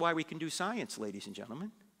 This is why we can do science, ladies and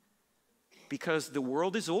gentlemen. Because the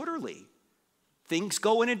world is orderly. Things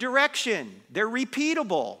go in a direction. They're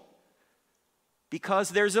repeatable. Because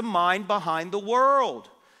there's a mind behind the world.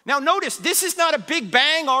 Now notice, this is not a Big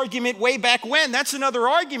Bang argument way back when. That's another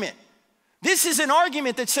argument. This is an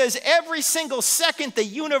argument that says every single second the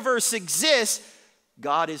universe exists,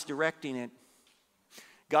 God is directing it.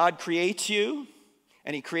 God creates you,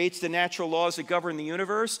 and he creates the natural laws that govern the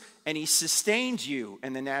universe, and he sustains you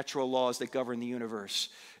in the natural laws that govern the universe.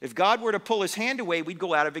 If God were to pull his hand away, we'd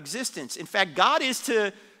go out of existence. In fact, God is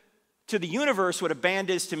to the universe what a band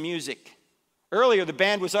is to music. Earlier, the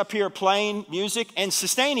band was up here playing music and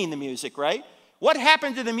sustaining the music, right? What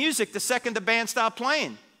happened to the music the second the band stopped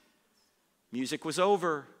playing? Music was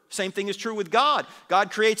over. Same thing is true with God. God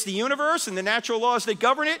creates the universe and the natural laws that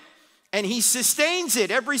govern it, and he sustains it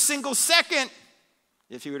every single second.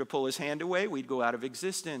 If he were to pull his hand away, we'd go out of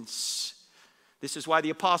existence. This is why the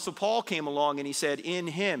Apostle Paul came along and he said, in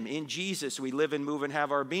him, in Jesus, we live and move and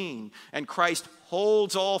have our being. And Christ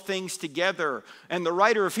holds all things together. And the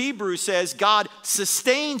writer of Hebrews says, God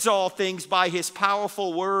sustains all things by his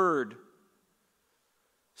powerful word.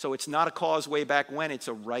 So it's not a cause way back when, it's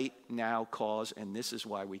a right now cause, and this is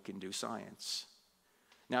why we can do science.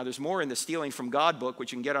 Now, there's more in the Stealing from God book,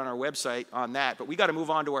 which you can get on our website on that, but we got to move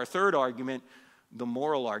on to our third argument, the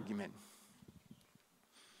moral argument.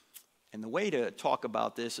 And the way to talk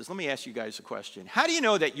about this is, let me ask you guys a question. How do you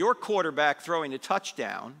know that your quarterback throwing a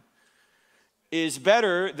touchdown is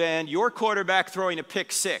better than your quarterback throwing a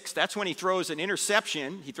pick six. That's when he throws an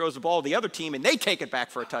interception. He throws the ball to the other team, and they take it back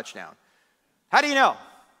for a touchdown. How do you know?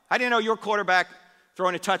 How do you know your quarterback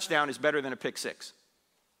throwing a touchdown is better than a pick six?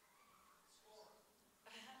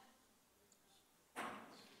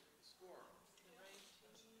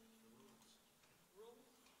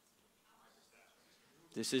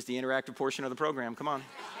 This is the interactive portion of the program. Come on.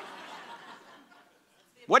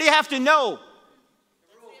 What do you have to know?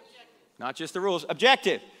 Not just the rules.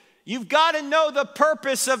 Objective. You've got to know the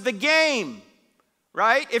purpose of the game,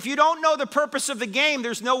 right? If you don't know the purpose of the game,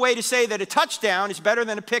 there's no way to say that a touchdown is better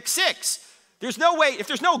than a pick six. There's no way. If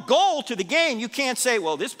there's no goal to the game, you can't say,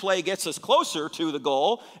 well, this play gets us closer to the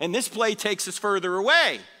goal, and this play takes us further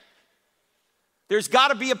away. There's got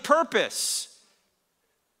to be a purpose.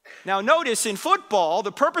 Now, notice in football,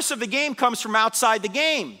 the purpose of the game comes from outside the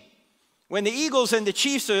game. When the Eagles and the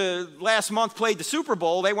Chiefs last month played the Super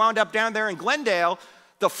Bowl, they wound up down there in Glendale.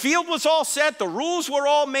 The field was all set. The rules were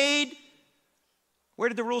all made. Where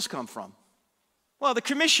did the rules come from? Well, the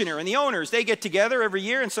commissioner and the owners, they get together every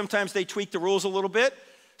year, and sometimes they tweak the rules a little bit.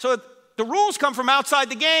 So the rules come from outside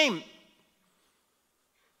the game.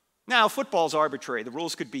 Now, football's arbitrary. The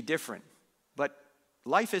rules could be different. But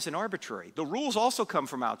life isn't arbitrary. The rules also come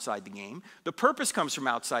from outside the game. The purpose comes from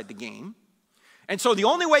outside the game. And so the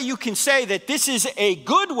only way you can say that this is a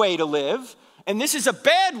good way to live and this is a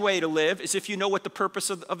bad way to live is if you know what the purpose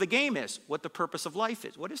of the game is, what the purpose of life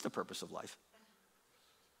is. What is the purpose of life?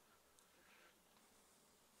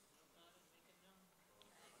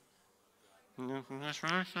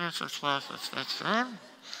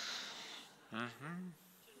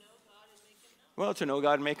 Well, to know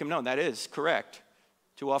God and make him known. That is correct.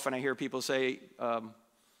 Too often I hear people say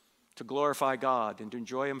to glorify God and to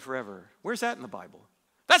enjoy him forever. Where's that in the Bible?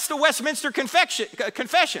 That's the Westminster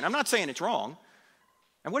Confession. I'm not saying it's wrong.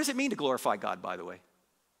 And what does it mean to glorify God, by the way?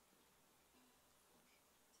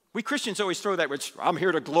 We Christians always throw that word, I'm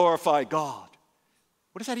here to glorify God.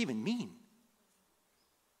 What does that even mean?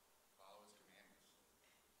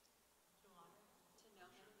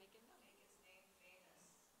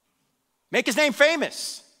 Make his name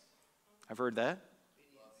famous. I've heard that.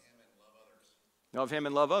 Love him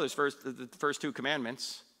and love others. The first two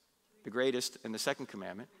commandments, the greatest and the second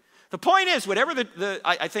commandment. The point is, whatever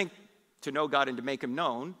I think to know God and to make him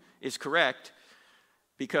known is correct,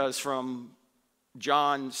 because from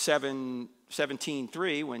John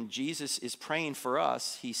 17:3, when Jesus is praying for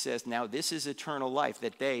us, he says, now this is eternal life,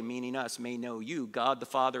 that they, meaning us, may know you, God the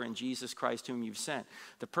Father, and Jesus Christ whom you've sent.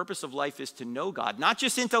 The purpose of life is to know God, not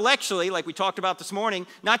just intellectually, like we talked about this morning,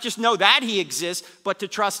 not just know that he exists, but to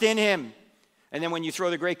trust in him. And then when you throw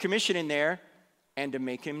the Great Commission in there, and to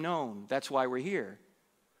make him known. That's why we're here.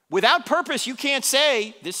 Without purpose, you can't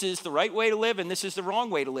say this is the right way to live and this is the wrong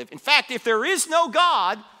way to live. In fact, if there is no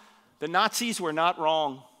God, the Nazis were not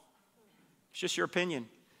wrong. It's just your opinion.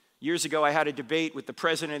 Years ago, I had a debate with the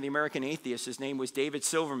president of the American Atheists. His name was David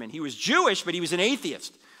Silverman. He was Jewish, but he was an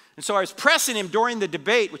atheist. And so I was pressing him during the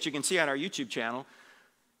debate, which you can see on our YouTube channel.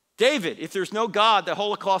 David, if there's no God, the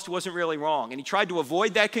Holocaust wasn't really wrong. And he tried to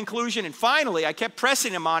avoid that conclusion. And finally, I kept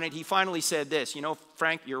pressing him on it. He finally said this, you know,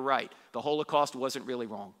 Frank, you're right. The Holocaust wasn't really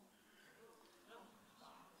wrong.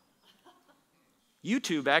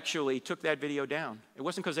 YouTube actually took that video down. It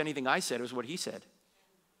wasn't because anything I said, it was what he said,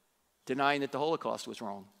 denying that the Holocaust was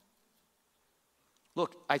wrong.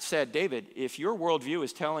 Look, I said, David, if your worldview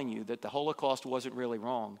is telling you that the Holocaust wasn't really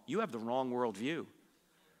wrong, you have the wrong worldview.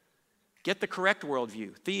 Get the correct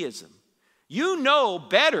worldview, theism. You know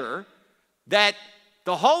better that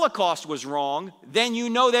the Holocaust was wrong than you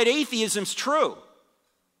know that atheism's true.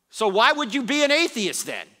 So why would you be an atheist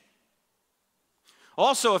then?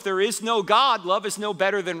 Also, if there is no God, love is no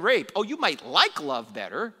better than rape. Oh, you might like love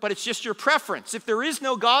better, but it's just your preference. If there is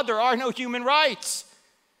no God, there are no human rights.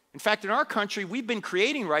 In fact, in our country, we've been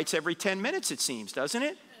creating rights every 10 minutes, it seems, doesn't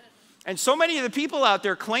it? And so many of the people out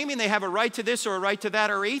there claiming they have a right to this or a right to that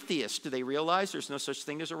are atheists. Do they realize there's no such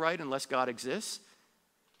thing as a right unless God exists?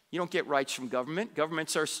 You don't get rights from government.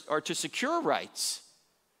 Governments are to secure rights.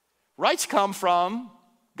 Rights come from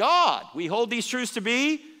God. We hold these truths to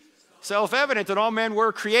be self-evident, that all men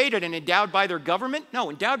were created and endowed by their government. No,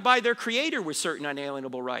 endowed by their creator with certain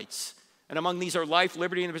unalienable rights. And among these are life,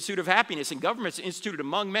 liberty, and the pursuit of happiness. And governments instituted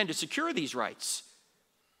among men to secure these rights.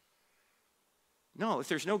 No, if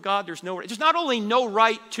there's no God, there's no right. There's not only no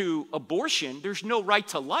right to abortion, there's no right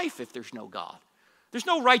to life if there's no God. There's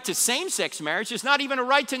no right to same-sex marriage. There's not even a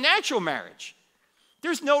right to natural marriage.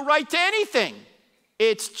 There's no right to anything.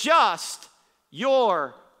 It's just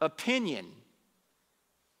your opinion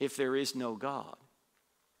if there is no God.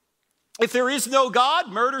 If there is no God,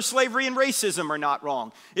 murder, slavery, and racism are not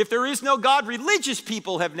wrong. If there is no God, religious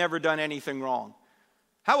people have never done anything wrong.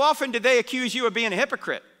 How often do they accuse you of being a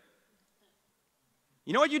hypocrite?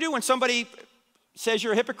 You know what you do when somebody says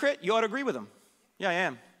you're a hypocrite? You ought to agree with them. Yeah, I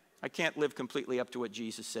am. I can't live completely up to what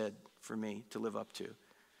Jesus said for me to live up to.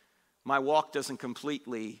 My walk doesn't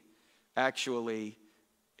completely actually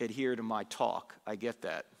adhere to my talk. I get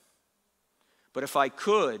that. But if I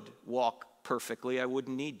could walk perfectly, I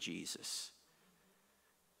wouldn't need Jesus.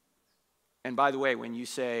 And by the way, when you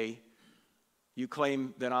say you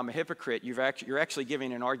claim that I'm a hypocrite, you're actually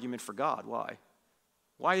giving an argument for God. Why?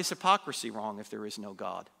 Why is hypocrisy wrong if there is no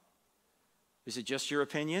God? Is it just your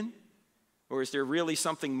opinion? Or is there really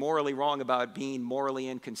something morally wrong about being morally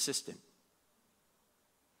inconsistent?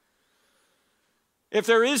 If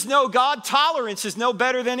there is no God, tolerance is no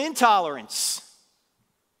better than intolerance.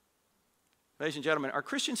 Ladies and gentlemen, are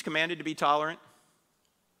Christians commanded to be tolerant?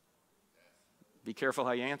 Be careful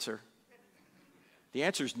how you answer. The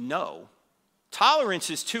answer is no.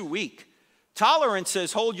 Tolerance is too weak. Tolerance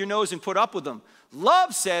says hold your nose and put up with them.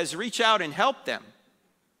 Love says reach out and help them.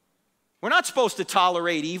 We're not supposed to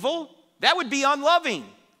tolerate evil. That would be unloving.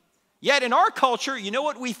 Yet in our culture, you know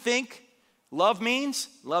what we think love means?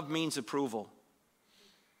 Love means approval.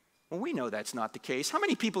 Well, we know that's not the case. How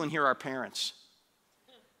many people in here are parents?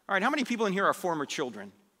 All right, how many people in here are former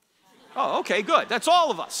children? Oh, okay, good. That's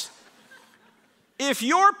all of us. If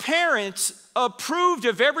your parents approved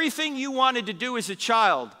of everything you wanted to do as a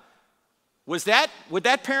child, would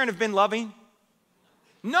that parent have been loving?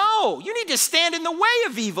 No, you need to stand in the way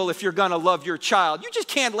of evil if you're going to love your child. You just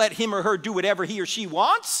can't let him or her do whatever he or she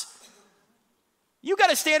wants. You got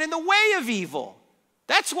to stand in the way of evil.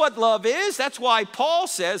 That's what love is. That's why Paul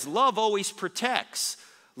says love always protects.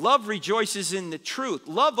 Love rejoices in the truth.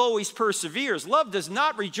 Love always perseveres. Love does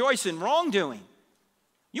not rejoice in wrongdoing.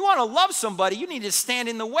 You want to love somebody, you need to stand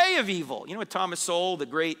in the way of evil. You know what Thomas Sowell, the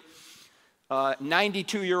great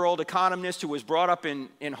 92-year-old economist who was brought up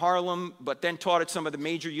in Harlem but then taught at some of the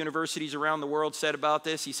major universities around the world, said about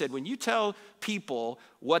this? He said, when you tell people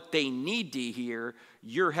what they need to hear,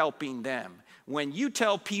 you're helping them. When you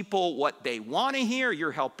tell people what they want to hear,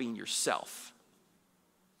 you're helping yourself.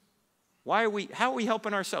 How are we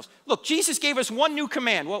helping ourselves? Look, Jesus gave us one new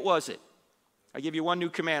command. What was it? I give you one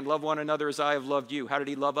new command. Love one another as I have loved you. How did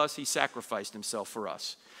he love us? He sacrificed himself for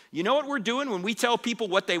us. You know what we're doing when we tell people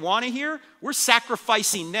what they want to hear? We're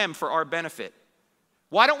sacrificing them for our benefit.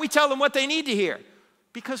 Why don't we tell them what they need to hear?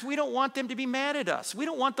 Because we don't want them to be mad at us. We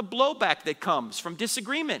don't want the blowback that comes from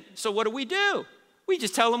disagreement. So what do? We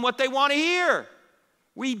just tell them what they want to hear.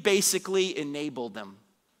 We basically enable them.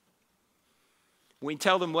 When we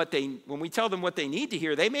tell them what they need to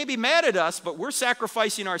hear, they may be mad at us, but we're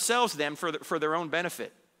sacrificing ourselves then for their own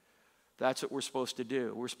benefit. That's what we're supposed to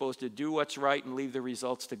do. We're supposed to do what's right and leave the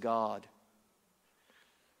results to God.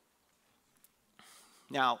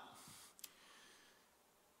 Now,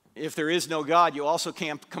 if there is no God, you also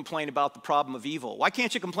can't complain about the problem of evil. Why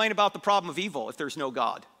can't you complain about the problem of evil if there's no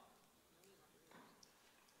God?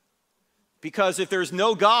 Because if there's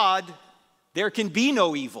no God, there can be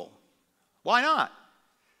no evil. Why not?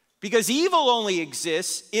 Because evil only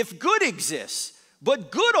exists if good exists. But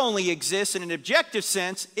good only exists in an objective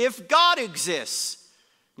sense if God exists.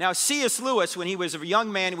 Now, C.S. Lewis, when he was a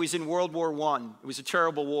young man, he was in World War I. It was a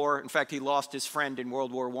terrible war. In fact, he lost his friend in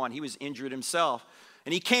World War I. He was injured himself.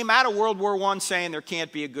 And he came out of World War I saying there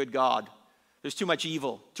can't be a good God. There's too much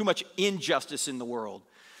evil, too much injustice in the world.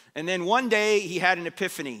 And then one day he had an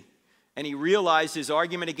epiphany. And he realized his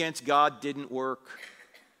argument against God didn't work.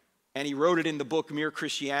 And he wrote it in the book, Mere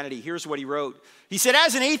Christianity. Here's what he wrote. He said,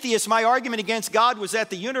 as an atheist, my argument against God was that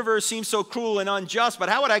the universe seems so cruel and unjust. But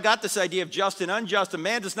how would I got this idea of just and unjust? A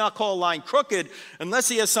man does not call a line crooked unless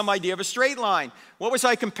he has some idea of a straight line. What was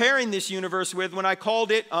I comparing this universe with when I called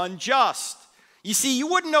it unjust? You see, you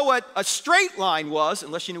wouldn't know what a straight line was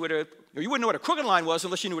unless you knew what you wouldn't know what a crooked line was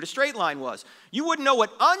unless you knew what a straight line was. You wouldn't know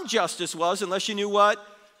what injustice was unless you knew what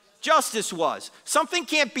justice was. Something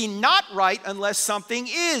can't be not right unless something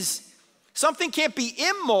is. Something can't be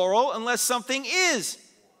immoral unless something is.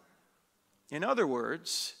 In other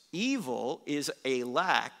words, evil is a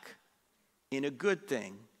lack in a good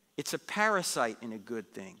thing. It's a parasite in a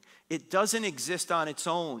good thing. It doesn't exist on its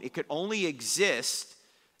own. It could only exist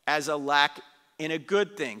as a lack in a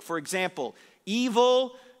good thing. For example,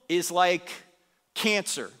 evil is like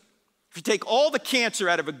cancer. If you take all the cancer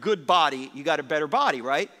out of a good body, you got a better body,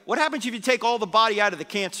 right? What happens if you take all the body out of the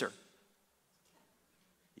cancer?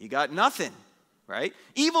 You got nothing, right?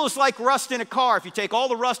 Evil is like rust in a car. If you take all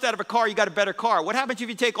the rust out of a car, you got a better car. What happens if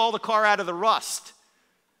you take all the car out of the rust?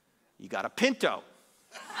 You got a Pinto,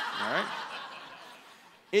 All right?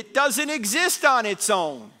 It doesn't exist on its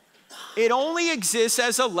own. It only exists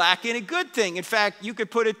as a lack in a good thing. In fact, you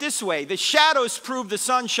could put it this way. The shadows prove the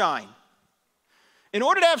sunshine. In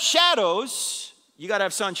order to have shadows, you got to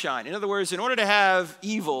have sunshine. In other words, in order to have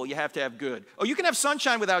evil, you have to have good. Oh, you can have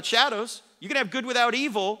sunshine without shadows. You can have good without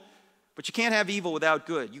evil, but you can't have evil without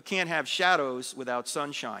good. You can't have shadows without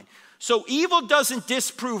sunshine. So evil doesn't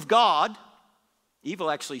disprove God. Evil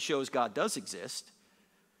actually shows God does exist.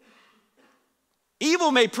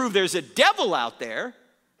 Evil may prove there's a devil out there,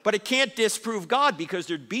 but it can't disprove God, because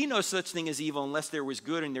there'd be no such thing as evil unless there was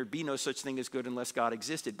good, and there'd be no such thing as good unless God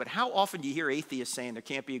existed. But how often do you hear atheists saying there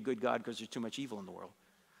can't be a good God because there's too much evil in the world?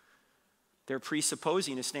 They're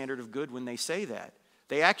presupposing a standard of good when they say that.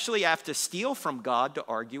 They actually have to steal from God to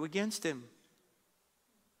argue against him.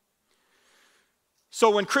 So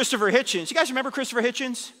when Christopher Hitchens, you guys remember Christopher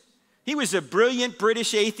Hitchens? He was a brilliant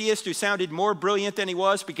British atheist who sounded more brilliant than he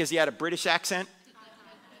was because he had a British accent.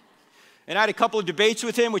 And I had a couple of debates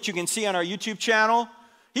with him, which you can see on our YouTube channel.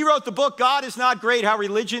 He wrote the book, God is Not Great, How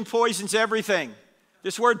Religion Poisons Everything.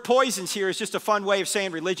 This word poisons here is just a fun way of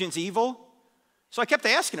saying religion's evil. So I kept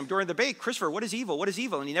asking him during the debate, Christopher, what is evil? What is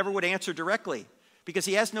evil? And he never would answer directly, because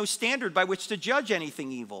he has no standard by which to judge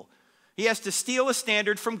anything evil. He has to steal a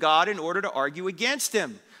standard from God in order to argue against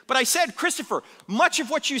him. But I said, Christopher, much of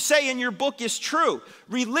what you say in your book is true.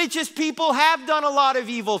 Religious people have done a lot of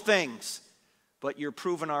evil things. But you're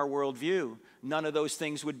proving our worldview. None of those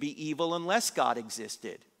things would be evil unless God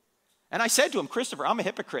existed. And I said to him, Christopher, I'm a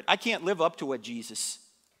hypocrite. I can't live up to what Jesus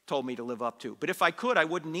told me to live up to. But if I could, I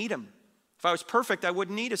wouldn't need him. If I was perfect, I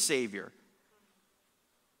wouldn't need a Savior.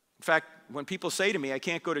 In fact, when people say to me, I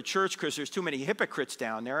can't go to church because there's too many hypocrites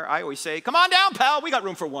down there, I always say, come on down, pal. We got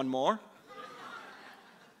room for one more.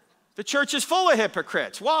 The church is full of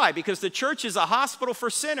hypocrites. Why? Because the church is a hospital for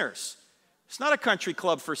sinners. It's not a country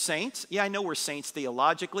club for saints. Yeah, I know we're saints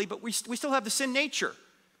theologically, but we still have the sin nature.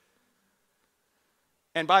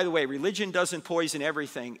 And by the way, religion doesn't poison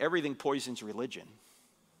everything. Everything poisons religion.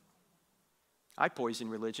 I poison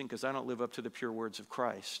religion because I don't live up to the pure words of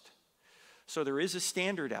Christ. So there is a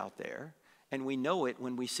standard out there, and we know it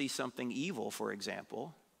when we see something evil, for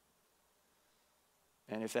example.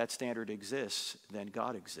 And if that standard exists, then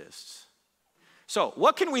God exists. So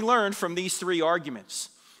what can we learn from these three arguments?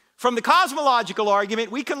 From the cosmological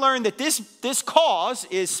argument, we can learn that this cause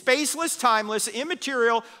is spaceless, timeless,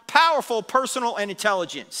 immaterial, powerful, personal, and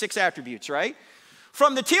intelligent. 6 attributes, right?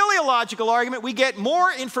 From the teleological argument, we get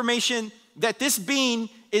more information that this being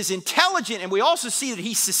is intelligent, and we also see that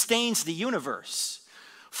he sustains the universe.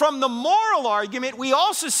 From the moral argument, we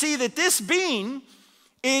also see that this being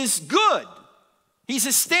is good. He's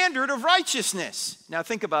a standard of righteousness. Now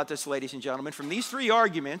think about this, ladies and gentlemen. From these three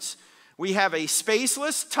arguments, we have a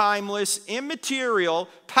spaceless, timeless, immaterial,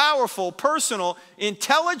 powerful, personal,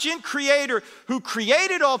 intelligent creator who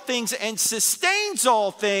created all things and sustains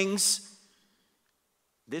all things.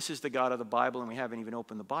 This is the God of the Bible, and we haven't even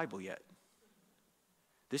opened the Bible yet.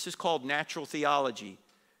 This is called natural theology.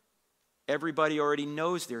 Everybody already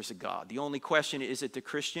knows there's a God. The only question is it the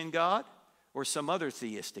Christian God or some other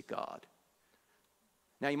theistic God?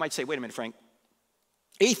 Now you might say, wait a minute, Frank.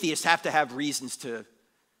 Atheists have to have reasons to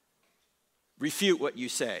refute what you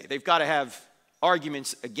say. They've got to have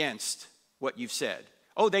arguments against what you've said.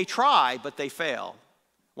 Oh, they try, but they fail.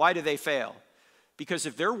 Why do they fail? Because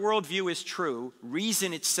if their worldview is true,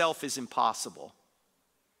 reason itself is impossible.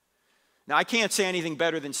 Now, I can't say anything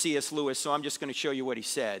better than C.S. Lewis, so I'm just going to show you what he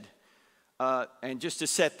said. And just to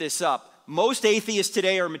set this up, most atheists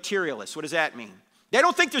today are materialists. What does that mean? They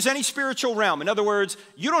don't think there's any spiritual realm. In other words,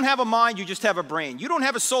 you don't have a mind, you just have a brain. You don't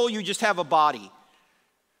have a soul, you just have a body.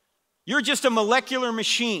 You're just a molecular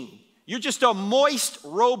machine. You're just a moist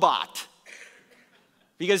robot.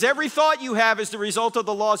 Because every thought you have is the result of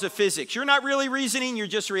the laws of physics. You're not really reasoning, you're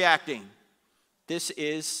just reacting. This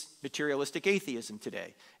is materialistic atheism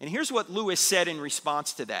today. And here's what Lewis said in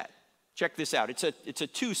response to that. Check this out. It's a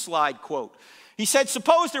 2-slide quote. He said,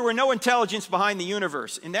 suppose there were no intelligence behind the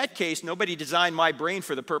universe. In that case, nobody designed my brain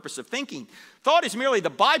for the purpose of thinking. Thought is merely the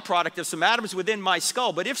byproduct of some atoms within my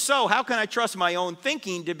skull. But if so, how can I trust my own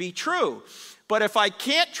thinking to be true? But if I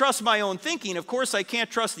can't trust my own thinking, of course I can't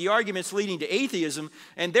trust the arguments leading to atheism,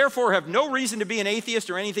 and therefore have no reason to be an atheist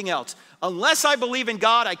or anything else. Unless I believe in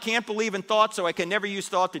God, I can't believe in thought, so I can never use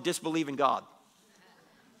thought to disbelieve in God.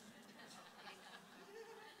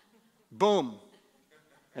 Boom.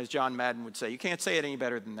 As John Madden would say. You can't say it any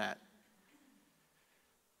better than that.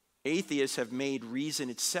 Atheists have made reason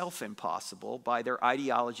itself impossible by their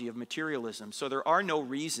ideology of materialism. So there are no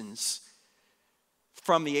reasons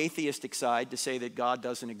from the atheistic side to say that God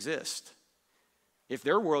doesn't exist. If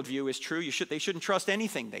their worldview is true, they shouldn't trust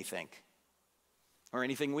anything they think or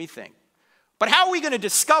anything we think. But how are we going to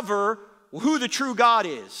discover who the true God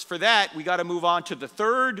is? For that, we got to move on to the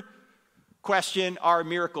third question: are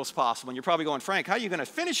miracles possible? And you're probably going, Frank, how are you going to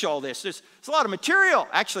finish all this? There's a lot of material.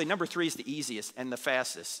 Actually, number 3 is the easiest and the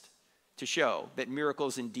fastest to show that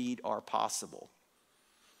miracles indeed are possible.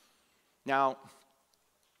 Now,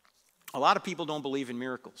 a lot of people don't believe in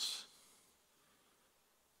miracles.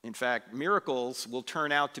 In fact, miracles will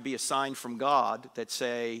turn out to be a sign from God that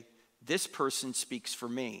say, this person speaks for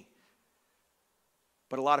me.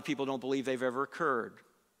 But a lot of people don't believe they've ever occurred.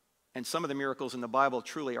 And some of the miracles in the Bible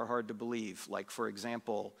truly are hard to believe. Like, for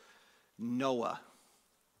example, Noah.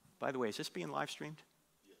 By the way, is this being live streamed?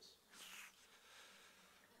 Yes.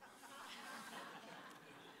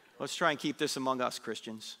 Let's try and keep this among us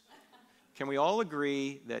Christians. Can we all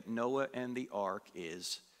agree that Noah and the ark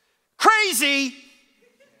is crazy?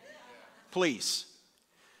 Please.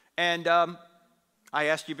 And I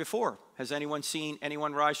asked you before, has anyone seen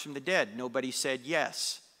anyone rise from the dead? Nobody said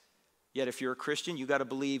yes. Yet if you're a Christian, you got to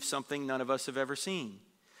believe something none of us have ever seen.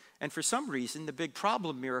 And for some reason, the big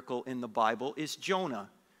problem miracle in the Bible is Jonah.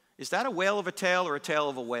 Is that a whale of a tale or a tale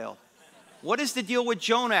of a whale? What is the deal with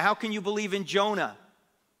Jonah? How can you believe in Jonah?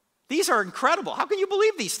 These are incredible. How can you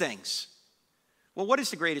believe these things? Well, what is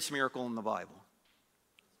the greatest miracle in the Bible?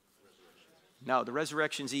 No, the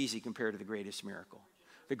resurrection's easy compared to the greatest miracle.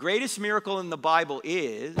 The greatest miracle in the Bible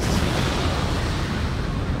is...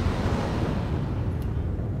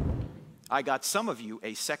 I got some of you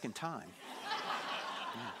a second time.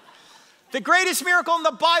 Yeah. The greatest miracle in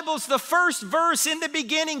the Bible is the first verse. In the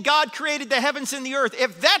beginning, God created the heavens and the earth.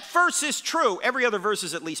 If that verse is true, every other verse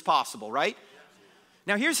is at least possible, right?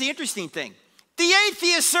 Now, here's the interesting thing. The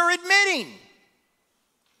atheists are admitting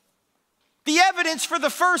the evidence for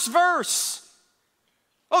the first verse.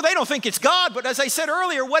 Oh, they don't think it's God, but as I said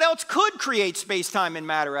earlier, what else could create space, time, and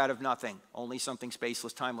matter out of nothing? Only something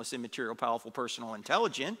spaceless, timeless, immaterial, powerful, personal,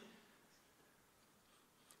 intelligent.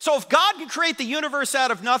 So if God can create the universe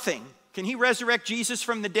out of nothing, can he resurrect Jesus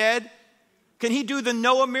from the dead? Can he do the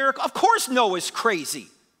Noah miracle? Of course Noah's crazy,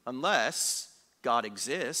 unless God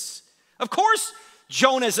exists. Of course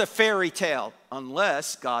Jonah's a fairy tale,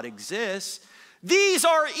 unless God exists. These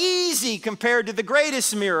are easy compared to the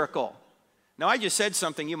greatest miracle. Now, I just said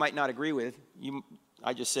something you might not agree with.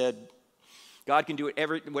 I just said God can do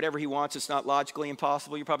whatever he wants. It's not logically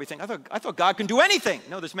impossible. You probably think, I thought God can do anything.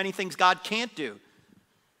 No, there's many things God can't do.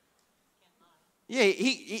 Yeah,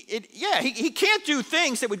 he can't do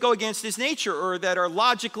things that would go against his nature or that are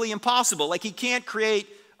logically impossible. Like he can't create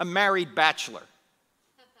a married bachelor.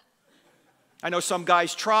 I know some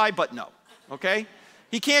guys try, but no, okay?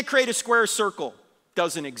 He can't create a square circle.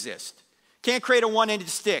 Doesn't exist. Can't create a one-ended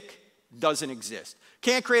stick. Doesn't exist.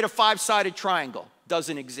 Can't create a five-sided triangle.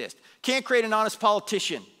 Doesn't exist. Can't create an honest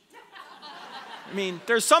politician. I mean,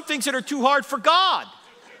 there's some things that are too hard for God.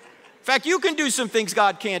 In fact, you can do some things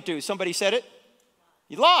God can't do. Somebody said it.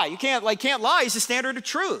 You lie. You can't lie. He's the standard of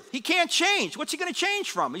truth. He can't change. What's he going to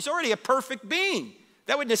change from? He's already a perfect being.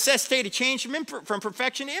 That would necessitate a change from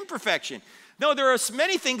perfection to imperfection. No, there are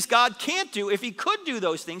many things God can't do. If he could do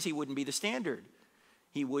those things, he wouldn't be the standard.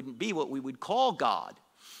 He wouldn't be what we would call God.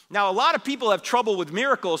 Now, a lot of people have trouble with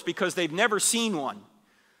miracles because they've never seen one.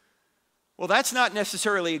 Well, that's not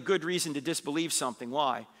necessarily a good reason to disbelieve something.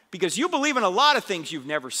 Why? Because you believe in a lot of things you've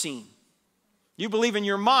never seen. You believe in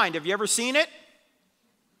your mind. Have you ever seen it?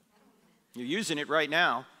 You're using it right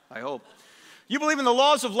now, I hope. You believe in the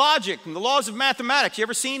laws of logic and the laws of mathematics. You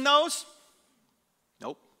ever seen those?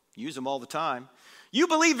 Nope. Use them all the time. You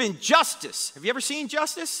believe in justice. Have you ever seen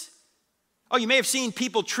justice? Oh, you may have seen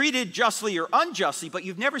people treated justly or unjustly, but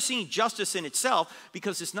you've never seen justice in itself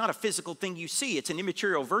because it's not a physical thing you see. It's an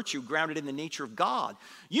immaterial virtue grounded in the nature of God.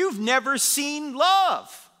 You've never seen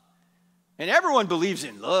love. And everyone believes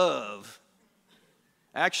in love.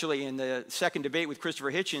 Actually, in the second debate with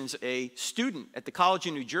Christopher Hitchens, a student at the college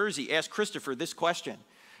in New Jersey asked Christopher this question.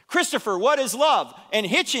 Christopher, what is love? And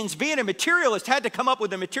Hitchens, being a materialist, had to come up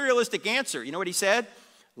with a materialistic answer. You know what he said?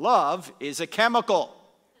 Love is a chemical.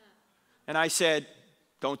 And I said,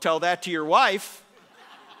 don't tell that to your wife.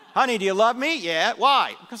 Honey, do you love me? Yeah.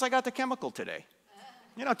 Why? Because I got the chemical today.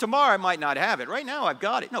 You know, tomorrow I might not have it. Right now I've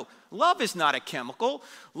got it. No, love is not a chemical.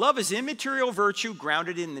 Love is immaterial virtue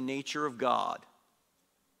grounded in the nature of God.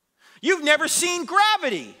 You've never seen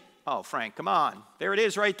gravity. Oh, Frank, come on. There it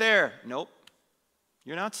is right there. Nope.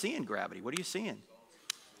 You're not seeing gravity. What are you seeing?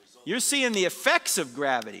 You're seeing the effects of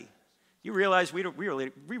gravity. You realize we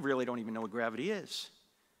really don't even know what gravity is.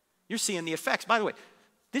 You're seeing the effects. By the way,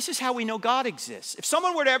 this is how we know God exists. If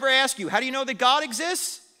someone were to ever ask you, how do you know that God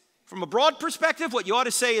exists? From a broad perspective, what you ought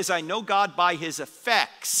to say is, I know God by his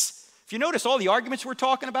effects. If you notice, all the arguments we're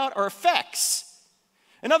talking about are effects.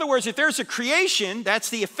 In other words, if there's a creation, that's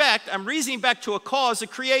the effect. I'm reasoning back to a cause, a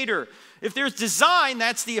creator. If there's design,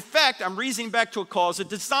 that's the effect. I'm reasoning back to a cause, a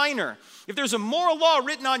designer. If there's a moral law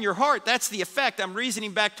written on your heart, that's the effect. I'm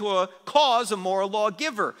reasoning back to a cause, a moral law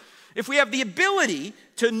giver. If we have the ability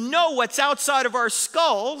to know what's outside of our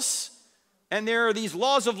skulls, and there are these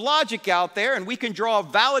laws of logic out there, and we can draw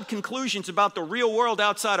valid conclusions about the real world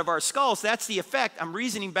outside of our skulls, that's the effect. I'm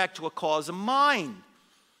reasoning back to a cause, a mind.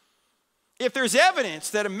 If there's evidence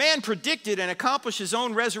that a man predicted and accomplished his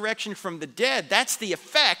own resurrection from the dead, that's the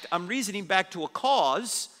effect. I'm reasoning back to a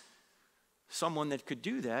cause, someone that could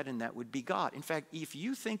do that, and that would be God. In fact, if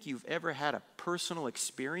you think you've ever had a personal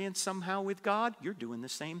experience somehow with God, you're doing the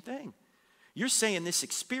same thing. You're saying this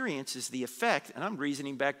experience is the effect, and I'm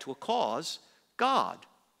reasoning back to a cause, God.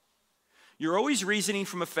 You're always reasoning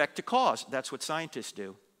from effect to cause. That's what scientists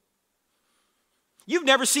do. You've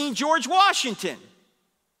never seen George Washington,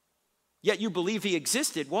 yet you believe he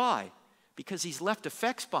existed. Why? Because he's left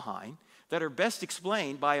effects behind that are best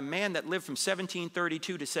explained by a man that lived from 1732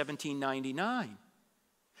 to 1799.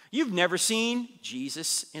 You've never seen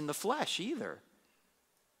Jesus in the flesh either,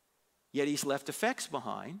 yet he's left effects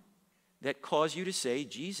behind that cause you to say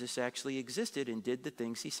Jesus actually existed and did the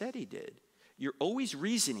things he said he did. You're always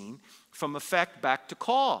reasoning from effect back to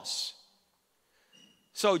cause.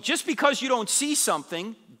 So just because you don't see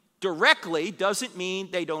something directly doesn't mean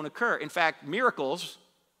they don't occur. In fact, miracles,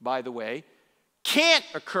 by the way, can't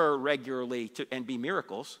occur regularly and be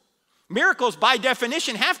miracles. Miracles, by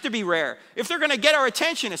definition, have to be rare. If they're going to get our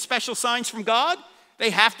attention as special signs from God,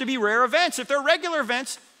 they have to be rare events. If they're regular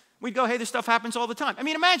events, we'd go, hey, this stuff happens all the time. I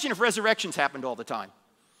mean, imagine if resurrections happened all the time.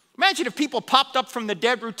 Imagine if people popped up from the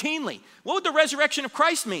dead routinely. What would the resurrection of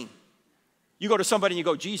Christ mean? You go to somebody and you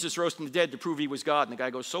go, Jesus rose from the dead to prove he was God. And the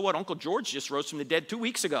guy goes, so what? Uncle George just rose from the dead 2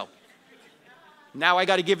 weeks ago. Now I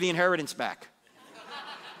got to give the inheritance back.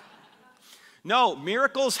 No,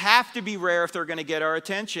 miracles have to be rare if they're going to get our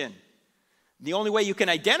attention. The only way you can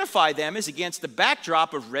identify them is against the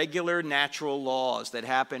backdrop of regular natural laws that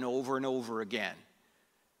happen over and over again.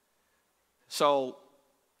 So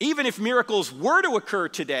even if miracles were to occur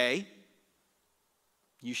today,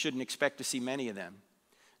 you shouldn't expect to see many of them.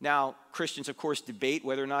 Now, Christians, of course, debate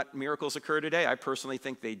whether or not miracles occur today. I personally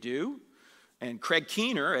think they do. And Craig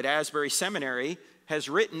Keener at Asbury Seminary has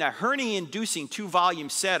written a hernia-inducing 2-volume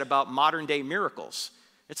set about modern-day miracles.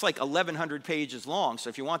 It's like 1,100 pages long, so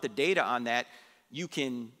if you want the data on that, you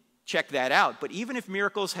can check that out. But even if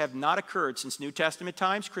miracles have not occurred since New Testament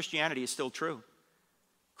times, Christianity is still true.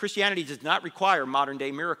 Christianity does not require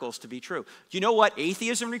modern-day miracles to be true. Do you know what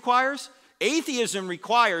atheism requires? Atheism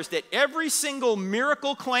requires that every single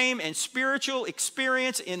miracle claim and spiritual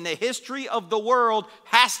experience in the history of the world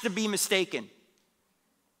has to be mistaken.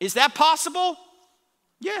 Is that possible?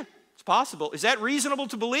 Yeah, it's possible. Is that reasonable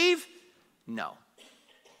to believe? No.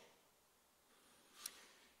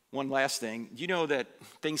 One last thing. Do you know that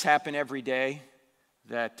things happen every day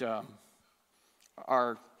that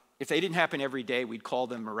are, if they didn't happen every day, we'd call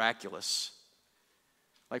them miraculous?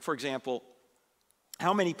 Like, for example,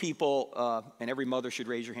 how many people, and every mother should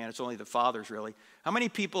raise your hand, it's only the fathers really, how many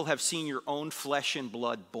people have seen your own flesh and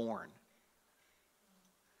blood born?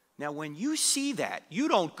 Now, when you see that, you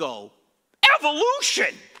don't go,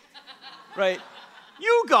 evolution, right?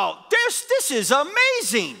 You go, this is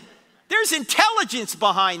amazing. There's intelligence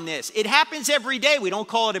behind this. It happens every day. We don't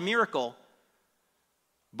call it a miracle,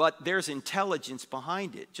 but there's intelligence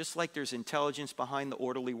behind it, just like there's intelligence behind the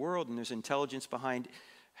orderly world, and there's intelligence behind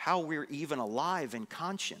how we're even alive in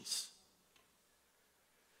conscience.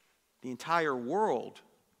 The entire world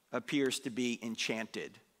appears to be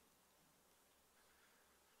enchanted.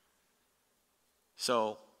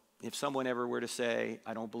 So if someone ever were to say,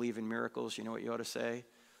 I don't believe in miracles, you know what you ought to say?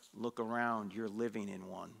 Look around, you're living in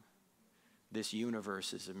one. This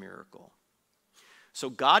universe is a miracle. So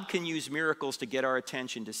God can use miracles to get our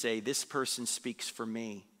attention, to say, this person speaks for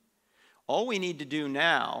me. All we need to do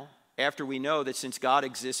now, after we know that since God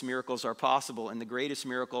exists, miracles are possible, and the greatest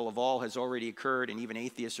miracle of all has already occurred, and even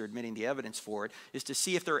atheists are admitting the evidence for it, is to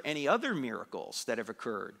see if there are any other miracles that have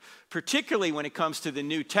occurred, particularly when it comes to the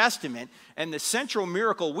New Testament. And the central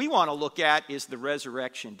miracle we want to look at is the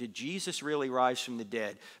resurrection. Did Jesus really rise from the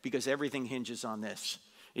dead? Because everything hinges on this.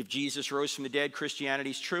 If Jesus rose from the dead,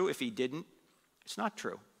 Christianity's true. If he didn't, it's not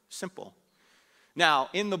true. Simple. Now,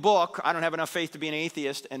 in the book, I Don't Have Enough Faith to Be an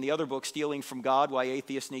Atheist, and the other book, Stealing from God, Why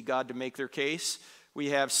Atheists Need God to Make Their Case,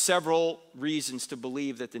 we have several reasons to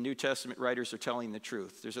believe that the New Testament writers are telling the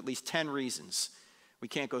truth. There's at least 10 reasons We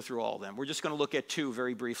can't go through all of them. We're just going to look at two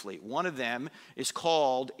very briefly. One of them is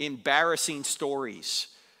called embarrassing stories.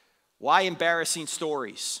 Why embarrassing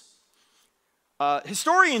stories?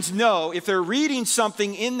 Historians know if they're reading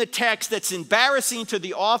something in the text that's embarrassing to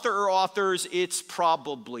the author or authors, it's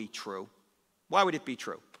probably true. Why would it be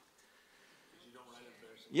true?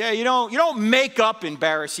 Yeah, you don't make up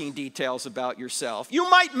embarrassing details about yourself. You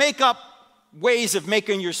might make up ways of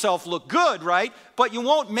making yourself look good, right? But you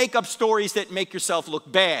won't make up stories that make yourself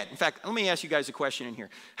look bad. In fact, let me ask you guys a question in here.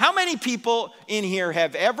 How many people in here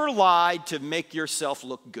have ever lied to make yourself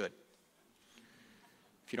look good?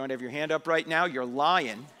 If you don't have your hand up right now, you're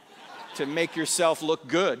lying to make yourself look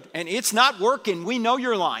good. And it's not working. We know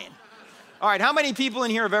you're lying. All right, how many people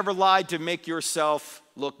in here have ever lied to make yourself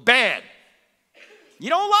look bad? You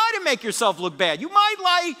don't lie to make yourself look bad. You might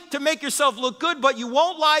lie to make yourself look good, but you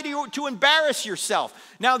won't lie to embarrass yourself.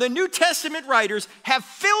 Now, the New Testament writers have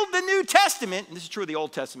filled the New Testament, and this is true of the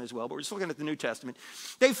Old Testament as well, but we're just looking at the New Testament.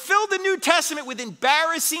 They filled the New Testament with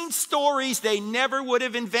embarrassing stories they never would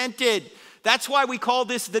have invented. That's why we call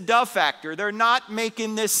this the dove factor. They're not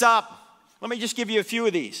making this up. Let me just give you a few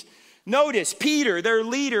of these. Notice, Peter, their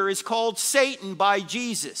leader, is called Satan by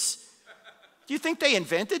Jesus. Do you think they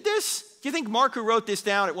invented this? Do you think Mark, who wrote this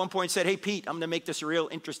down at one point, said, hey, Pete, I'm going to make this a real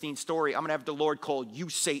interesting story. I'm going to have the Lord call you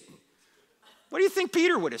Satan. What do you think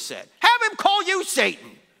Peter would have said? Have him call you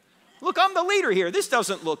Satan. Look, I'm the leader here. This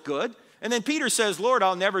doesn't look good. And then Peter says, Lord,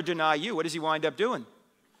 I'll never deny you. What does he wind up doing?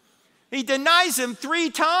 He denies him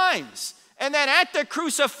 3 times. And then at the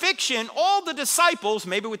crucifixion, all the disciples,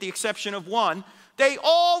 maybe with the exception of one, they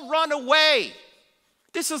all run away.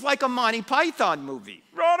 This is like a Monty Python movie.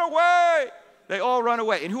 Run away. They all run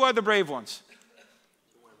away. And who are the brave ones?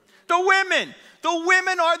 The women. The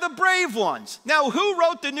women are the brave ones. Now, who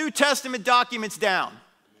wrote the New Testament documents down?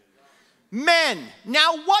 Men.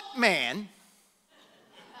 Now, what man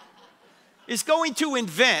is going to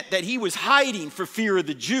invent that he was hiding for fear of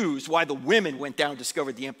the Jews while the women went down and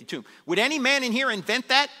discovered the empty tomb? Would any man in here invent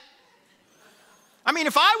that? I mean,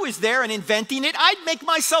 if I was there and inventing it, I'd make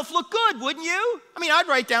myself look good, wouldn't you? I mean, I'd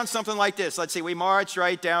write down something like this. Let's see, we marched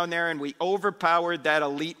right down there and we overpowered that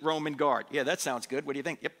elite Roman guard. Yeah, that sounds good. What do you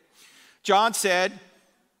think? Yep. John said,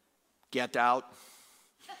 get out.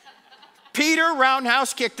 Peter,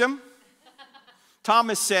 roundhouse kicked him.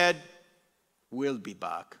 Thomas said, we'll be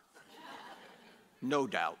back. No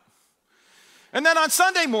doubt. And then on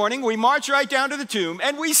Sunday morning, we marched right down to the tomb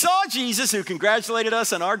and we saw Jesus, who congratulated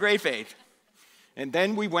us on our great faith. And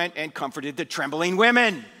then we went and comforted the trembling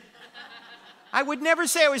women. I would never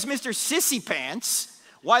say I was Mr. Sissy Pants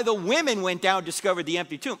why the women went down and discovered the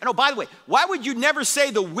empty tomb. And oh, by the way, why would you never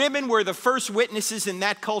say the women were the first witnesses in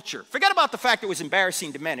that culture? Forget about the fact it was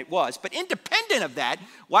embarrassing to men. It was. But independent of that,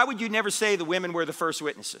 why would you never say the women were the first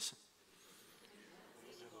witnesses?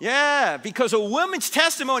 Yeah, because a woman's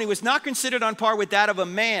testimony was not considered on par with that of a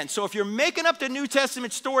man. So if you're making up the New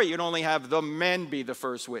Testament story, you'd only have the men be the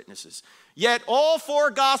first witnesses. Yet all 4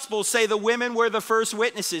 Gospels say the women were the first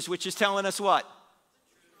witnesses, which is telling us what?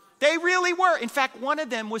 They really were. In fact, one of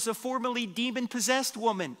them was a formerly demon-possessed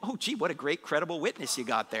woman. Oh, gee, what a great credible witness you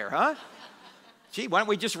got there, huh? Gee, why don't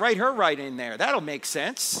we just write her right in there? That'll make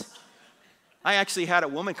sense. I actually had a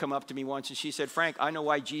woman come up to me once and she said, Frank, I know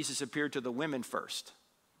why Jesus appeared to the women first.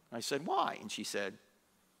 I said, why? And she said,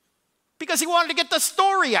 because he wanted to get the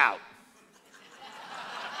story out.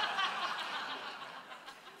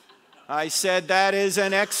 I said, that is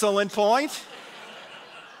an excellent point.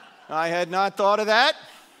 I had not thought of that.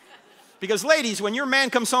 Because ladies, when your man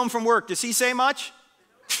comes home from work, does he say much?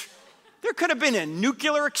 There could have been a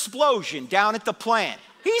nuclear explosion down at the plant.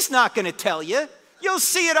 He's not going to tell you. You'll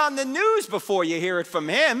see it on the news before you hear it from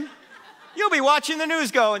him. You'll be watching the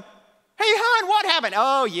news going, hey, hon, what happened?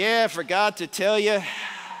 Oh, yeah, forgot to tell you.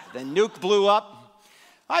 The nuke blew up.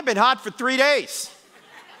 I've been hot for 3 days.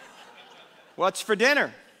 What's for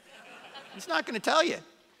dinner? He's not going to tell you.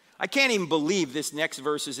 I can't even believe this next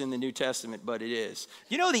verse is in the New Testament, but it is.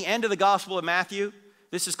 You know the end of the Gospel of Matthew?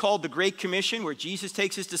 This is called the Great Commission, where Jesus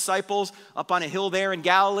takes his disciples up on a hill there in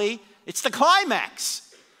Galilee. It's the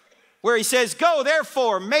climax, where he says, go,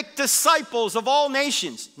 therefore, make disciples of all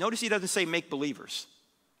nations. Notice he doesn't say make believers.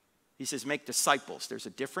 He says, make disciples. There's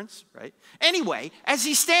a difference, right? Anyway, as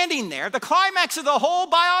he's standing there, the climax of the whole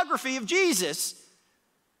biography of Jesus,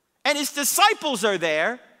 and his disciples are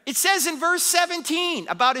there, it says in verse 17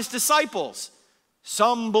 about his disciples,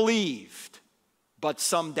 some believed, but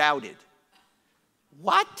some doubted.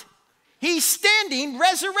 What? He's standing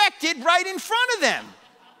resurrected right in front of them.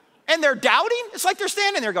 And they're doubting? It's like they're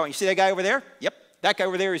standing there going, you see that guy over there? Yep, that guy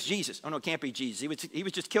over there is Jesus. Oh, no, it can't be Jesus. He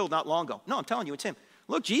was just killed not long ago. No, I'm telling you, it's him.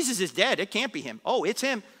 Look, Jesus is dead. It can't be him. Oh, it's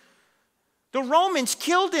him. The Romans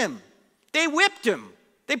killed him. They whipped him.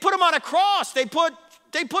 They put him on a cross. They put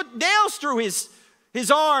nails through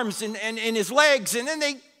his arms and his legs, and then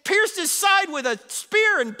they pierced his side with a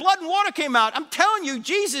spear, and blood and water came out. I'm telling you,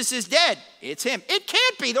 Jesus is dead. It's him. It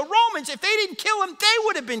can't be. The Romans, if they didn't kill him, they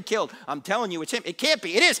would have been killed. I'm telling you, it's him. It can't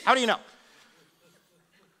be. It is. How do you know?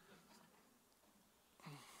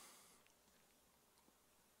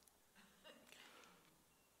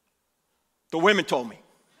 The women told me.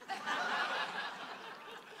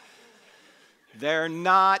 They're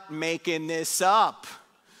not making this up.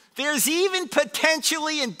 There's even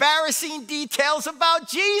potentially embarrassing details about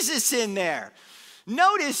Jesus in there.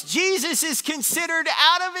 Notice Jesus is considered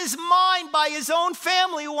out of his mind by his own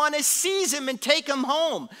family who want to seize him and take him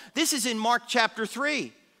home. This is in Mark chapter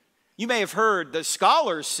 3. You may have heard the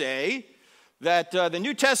scholars say that the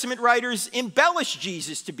New Testament writers embellish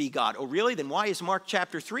Jesus to be God. Oh, really? Then why is Mark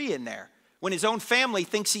chapter 3 in there when his own family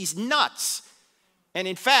thinks he's nuts? And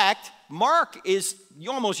in fact, Mark is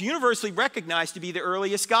almost universally recognized to be the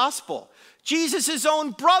earliest gospel. Jesus'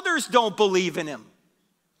 own brothers don't believe in him.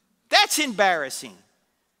 That's embarrassing.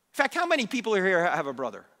 In fact, how many people here have a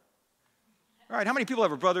brother? All right, how many people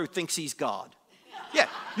have a brother who thinks he's God? Yeah,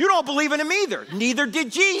 you don't believe in him either. Neither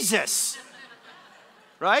did Jesus.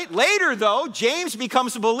 Right? Later, though, James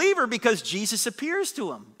becomes a believer because Jesus appears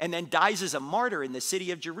to him and then dies as a martyr in the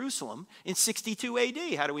city of Jerusalem in 62 AD.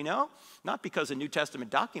 How do we know? Not because a New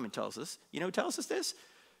Testament document tells us. You know who tells us this?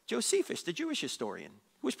 Josephus, the Jewish historian,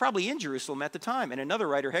 who was probably in Jerusalem at the time, and another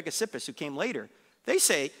writer, Hegesippus, who came later. They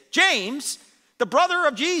say, James, the brother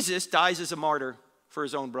of Jesus, dies as a martyr for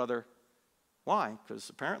his own brother. Why? Because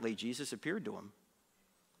apparently Jesus appeared to him.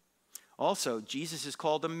 Also, Jesus is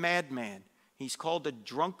called a madman. He's called a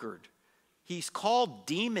drunkard. He's called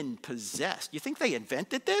demon-possessed. You think they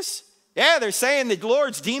invented this? Yeah, they're saying the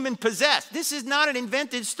Lord's demon-possessed. This is not an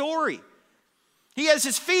invented story. He has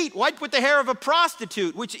his feet wiped with the hair of a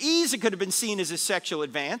prostitute, which easily could have been seen as a sexual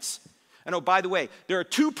advance. And oh, by the way, there are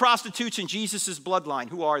two prostitutes in Jesus' bloodline.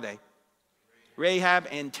 Who are they? Rahab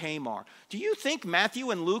and Tamar. Do you think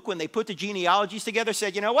Matthew and Luke, when they put the genealogies together,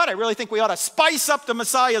 said, you know what, I really think we ought to spice up the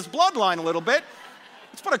Messiah's bloodline a little bit?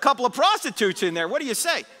 Let's put a couple of prostitutes in there. What do you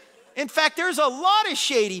say? In fact, there's a lot of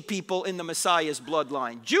shady people in the Messiah's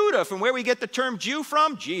bloodline. Judah, from where we get the term Jew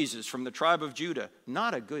from? Jesus, from the tribe of Judah.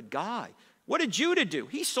 Not a good guy. What did Judah do?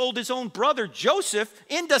 He sold his own brother Joseph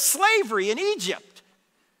into slavery in Egypt.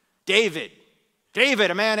 David,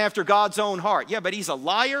 a man after God's own heart. Yeah, but he's a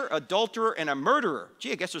liar, adulterer, and a murderer.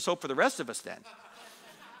 Gee, I guess there's hope for the rest of us then.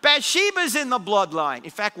 Bathsheba's in the bloodline. In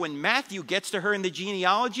fact, when Matthew gets to her in the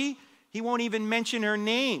genealogy, he won't even mention her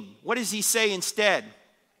name. What does he say instead?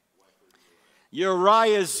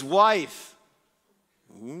 Uriah's wife.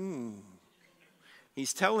 Ooh.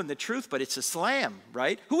 He's telling the truth, but it's a slam,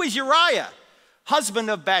 right? Who is Uriah? Husband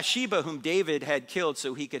of Bathsheba, whom David had killed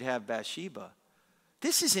so he could have Bathsheba.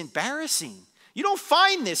 This is embarrassing. You don't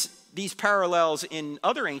find these parallels in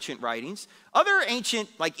other ancient writings. Other ancient,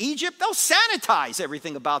 like Egypt, they'll sanitize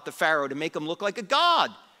everything about the Pharaoh to make him look like a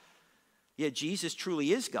god. Yet Jesus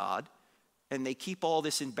truly is God, and they keep all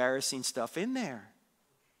this embarrassing stuff in there.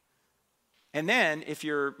 And then, if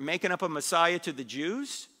you're making up a Messiah to the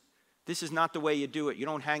Jews, this is not the way you do it. You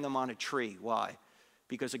don't hang them on a tree. Why?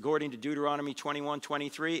 Because according to Deuteronomy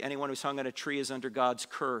 21:23, anyone who's hung on a tree is under God's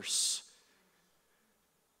curse.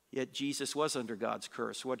 Yet Jesus was under God's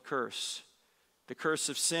curse. What curse? The curse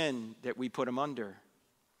of sin that we put him under.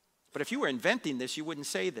 But if you were inventing this, you wouldn't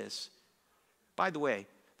say this. By the way,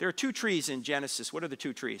 there are two trees in Genesis. What are the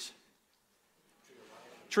two trees?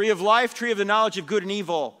 Tree of life, tree of the knowledge of good and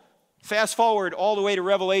evil. Fast forward all the way to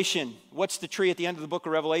Revelation. What's the tree at the end of the book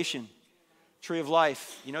of Revelation? Tree of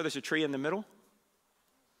life. You know there's a tree in the middle?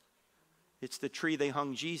 It's the tree they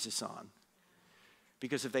hung Jesus on.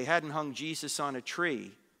 Because if they hadn't hung Jesus on a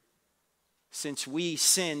tree, since we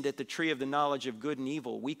sinned at the tree of the knowledge of good and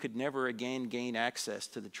evil, we could never again gain access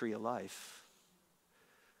to the tree of life.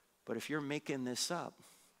 But if you're making this up,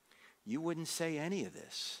 you wouldn't say any of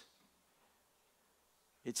this.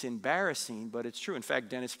 It's embarrassing, but it's true. In fact,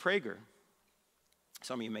 Dennis Prager,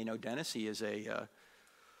 some of you may know Dennis. He is a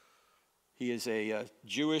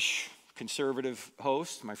Jewish conservative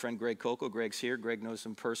host. My friend Greg Coco, Greg's here. Greg knows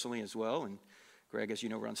him personally as well. And Greg, as you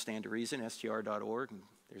know, runs Stand to Reason, str.org. And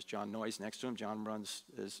there's John Noyes next to him. John runs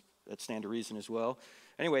at Stand to Reason as well.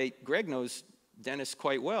 Anyway, Greg knows Dennis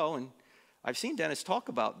quite well, and I've seen Dennis talk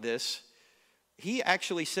about this. He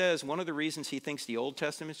actually says one of the reasons he thinks the Old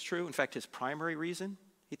Testament is true, in fact, his primary reason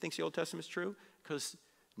he thinks the Old Testament is true, because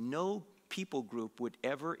no people group would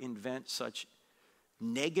ever invent such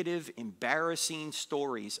negative, embarrassing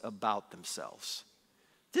stories about themselves.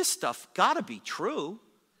 This stuff got to be true.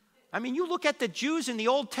 I mean, you look at the Jews in the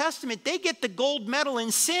Old Testament, they get the gold medal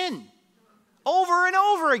in sin over and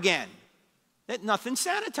over again. Nothing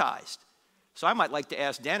sanitized. So I might like to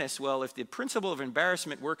ask Dennis, well, if the principle of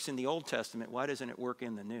embarrassment works in the Old Testament, why doesn't it work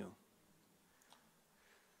in the New?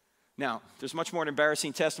 Now, there's much more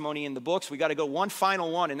embarrassing testimony in the books. We got to go one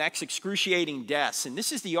final one, and that's excruciating deaths. And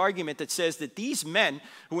this is the argument that says that these men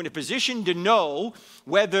who are in a position to know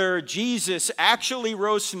whether Jesus actually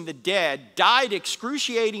rose from the dead died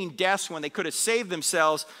excruciating deaths when they could have saved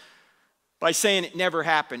themselves by saying it never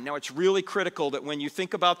happened. Now, it's really critical that when you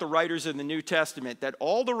think about the writers of the New Testament, that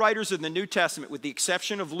all the writers of the New Testament, with the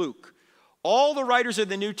exception of Luke, all the writers of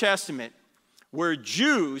the New Testament were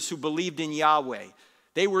Jews who believed in Yahweh.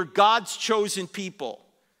 They were God's chosen people.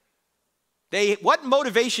 What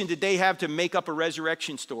motivation did they have to make up a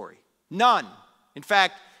resurrection story? None. In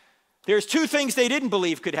fact, there's two things they didn't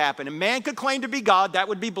believe could happen. A man could claim to be God, that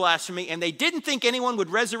would be blasphemy, and they didn't think anyone would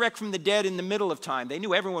resurrect from the dead in the middle of time. They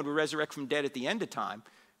knew everyone would resurrect from dead at the end of time,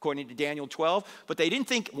 according to Daniel 12, but they didn't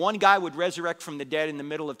think one guy would resurrect from the dead in the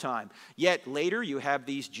middle of time. Yet later you have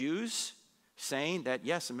these Jews saying that,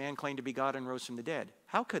 yes, a man claimed to be God and rose from the dead.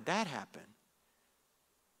 How could that happen?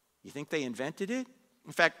 You think they invented it?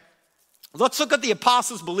 In fact, let's look at the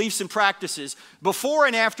apostles' beliefs and practices before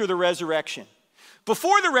and after the resurrection.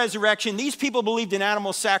 Before the resurrection, these people believed in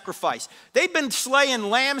animal sacrifice. They'd been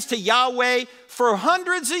slaying lambs to Yahweh for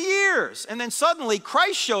hundreds of years. And then suddenly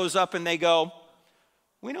Christ shows up and they go,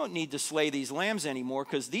 we don't need to slay these lambs anymore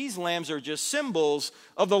because these lambs are just symbols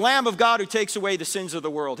of the Lamb of God who takes away the sins of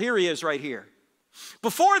the world. Here he is right here.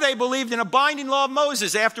 Before they believed in a binding law of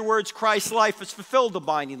Moses. Afterwards, Christ's life has fulfilled the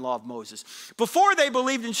binding law of Moses. Before they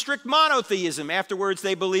believed in strict monotheism. Afterwards,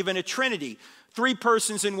 they believe in a Trinity. 3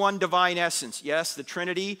 persons in one divine essence. Yes, the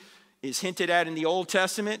Trinity is hinted at in the Old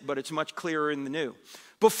Testament, but it's much clearer in the New.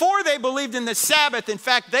 Before they believed in the Sabbath, in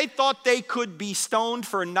fact, they thought they could be stoned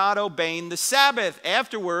for not obeying the Sabbath.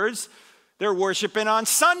 Afterwards, they're worshiping on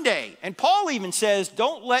Sunday. And Paul even says,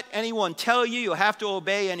 don't let anyone tell you you'll have to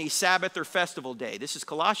obey any Sabbath or festival day. This is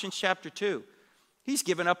Colossians chapter 2. He's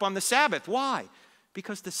given up on the Sabbath. Why?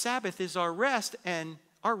 Because the Sabbath is our rest, and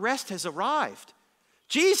our rest has arrived.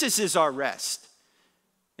 Jesus is our rest.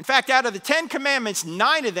 In fact, out of the 10 commandments,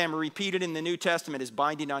 9 of them are repeated in the New Testament as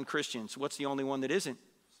binding on Christians. What's the only one that isn't?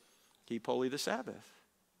 Keep holy the Sabbath.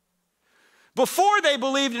 Before they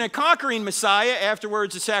believed in a conquering Messiah,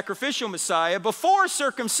 afterwards a sacrificial Messiah. Before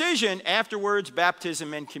circumcision, afterwards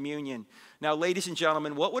baptism and communion. Now, ladies and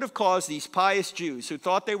gentlemen, what would have caused these pious Jews who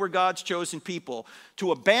thought they were God's chosen people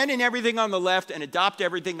to abandon everything on the left and adopt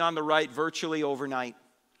everything on the right virtually overnight?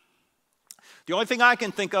 The only thing I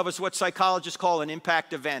can think of is what psychologists call an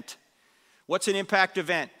impact event. What's an impact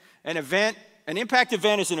event? An impact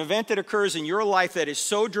event is an event that occurs in your life that is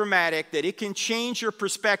so dramatic that it can change your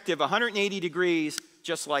perspective 180 degrees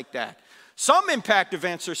just like that. Some impact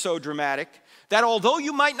events are so dramatic that although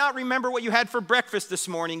you might not remember what you had for breakfast this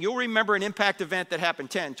morning, you'll remember an impact event that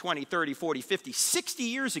happened 10, 20, 30, 40, 50, 60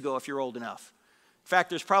 years ago if you're old enough. In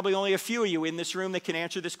fact, there's probably only a few of you in this room that can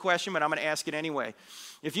answer this question, but I'm going to ask it anyway.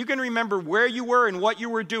 If you can remember where you were and what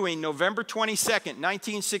you were doing November 22nd,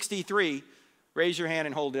 1963, raise your hand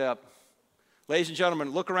and hold it up. Ladies and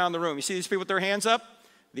gentlemen, look around the room. You see these people with their hands up?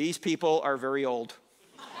 These people are very old.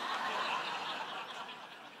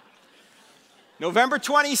 November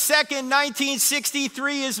 22nd,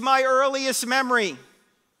 1963 is my earliest memory.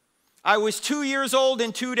 I was 2 years old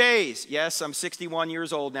in 2 days. Yes, I'm 61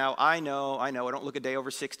 years old now. I know. I don't look a day over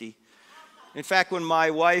 60. In fact, when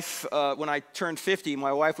I turned 50,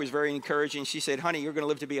 my wife was very encouraging. She said, honey, you're going to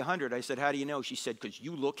live to be 100. I said, how do you know? She said, because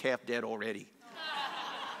you look half dead already.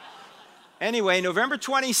 Anyway, November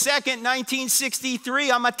 22nd,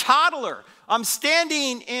 1963, I'm a toddler. I'm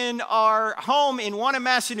standing in our home in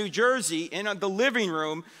Wanamassett, New Jersey, in the living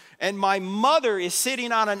room, and my mother is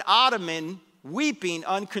sitting on an ottoman, weeping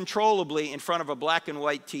uncontrollably in front of a black and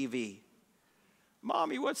white TV.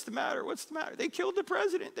 Mommy, what's the matter? What's the matter? They killed the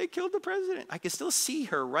president. They killed the president. I can still see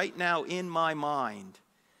her right now in my mind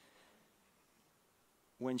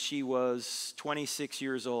when she was 26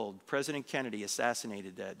 years old. President Kennedy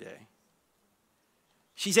assassinated that day.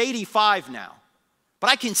 She's 85 now.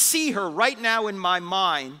 But I can see her right now in my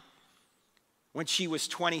mind when she was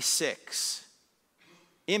 26.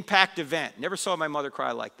 Impact event. Never saw my mother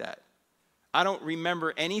cry like that. I don't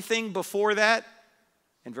remember anything before that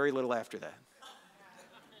and very little after that.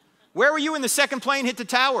 Where were you when the second plane hit the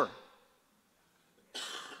tower?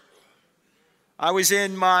 I was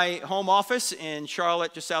in my home office in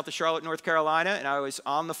Charlotte, just south of Charlotte, North Carolina, and I was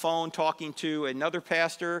on the phone talking to another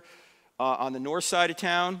pastor on the north side of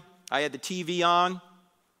town. I had the TV on,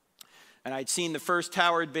 and I'd seen the first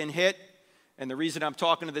tower had been hit. And the reason I'm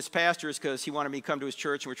talking to this pastor is because he wanted me to come to his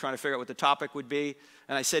church, and we're trying to figure out what the topic would be.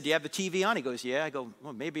 And I said, do you have the TV on? He goes, yeah. I go,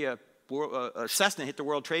 well, maybe a Cessna hit the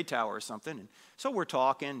World Trade Tower or something. And so we're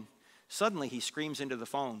talking. Suddenly, he screams into the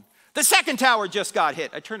phone, the second tower just got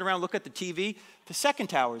hit. I turned around, look at the TV. The second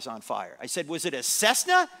tower's on fire. I said, was it a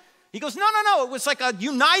Cessna? He goes, no. It was like a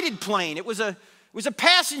United plane. It was a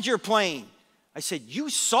passenger plane. I said, you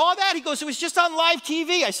saw that? He goes, it was just on live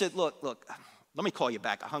TV. I said, look, let me call you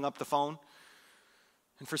back. I hung up the phone.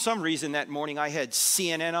 And for some reason that morning I had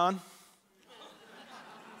CNN on,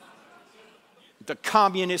 the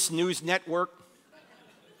communist news network.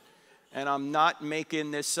 And I'm not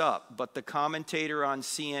making this up, but the commentator on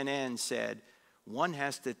CNN said, one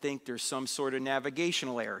has to think there's some sort of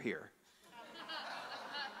navigational error here.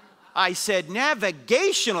 I said,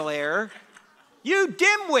 navigational error? You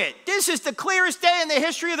dimwit. This is the clearest day in the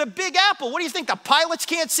history of the Big Apple. What do you think, the pilots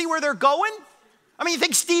can't see where they're going? I mean, you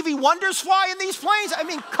think Stevie Wonder's flying these planes? I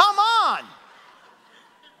mean, come on.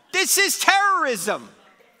 This is terrorism.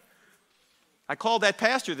 I called that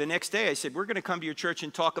pastor the next day. I said, we're going to come to your church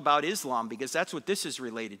and talk about Islam because that's what this is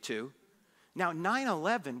related to. Now,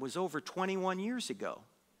 9/11 was over 21 years ago.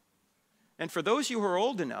 And for those of you who are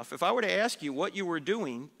old enough, if I were to ask you what you were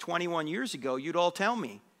doing 21 years ago, you'd all tell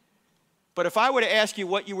me. But if I were to ask you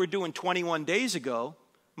what you were doing 21 days ago,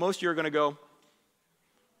 most of you are going to go,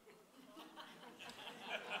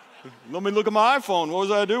 let me look at my iPhone. What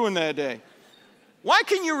was I doing that day? Why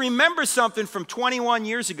can you remember something from 21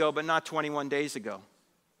 years ago but not 21 days ago?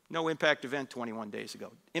 No impact event 21 days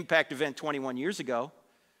ago. Impact event 21 years ago.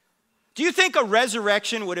 Do you think a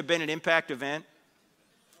resurrection would have been an impact event?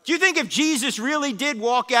 Do you think if Jesus really did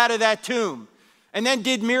walk out of that tomb and then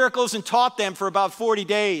did miracles and taught them for about 40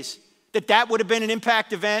 days, that would have been an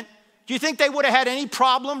impact event? Do you think they would have had any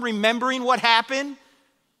problem remembering what happened?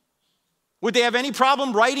 Would they have any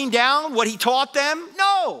problem writing down what he taught them?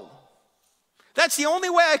 No. That's the only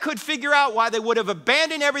way I could figure out why they would have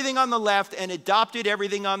abandoned everything on the left and adopted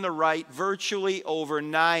everything on the right virtually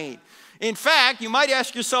overnight. In fact, you might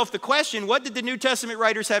ask yourself the question, what did the New Testament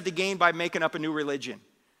writers have to gain by making up a new religion?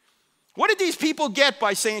 What did these people get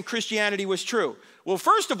by saying Christianity was true? Well,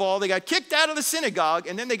 first of all, they got kicked out of the synagogue,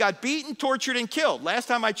 and then they got beaten, tortured, and killed. Last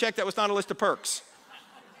time I checked, that was not a list of perks.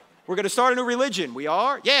 We're going to start a new religion. We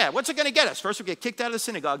are? Yeah, what's it going to get us? First we'll get kicked out of the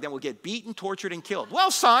synagogue, then we'll get beaten, tortured, and killed.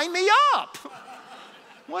 Well, sign me up.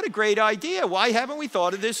 What a great idea. Why haven't we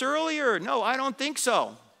thought of this earlier? No, I don't think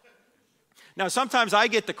so. Now, sometimes I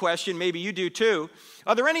get the question, maybe you do too,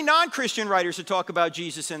 are there any non-Christian writers who talk about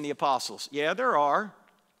Jesus and the apostles? Yeah, there are.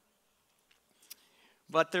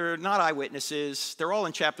 But they're not eyewitnesses. They're all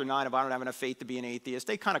in chapter 9 of I don't have enough faith to be an atheist.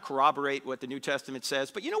 They kind of corroborate what the New Testament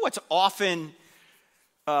says. But you know what's often,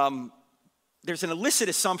 there's an illicit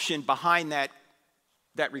assumption behind that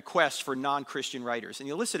request for non-Christian writers. And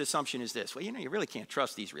the illicit assumption is this. Well, you really can't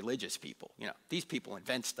trust these religious people. These people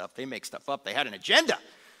invent stuff. They make stuff up. They had an agenda.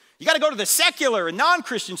 You got to go to the secular and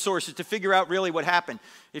non-Christian sources to figure out really what happened.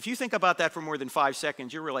 If you think about that for more than 5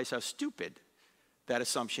 seconds, you'll realize how stupid that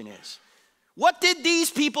assumption is. What did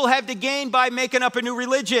these people have to gain by making up a new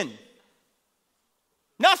religion?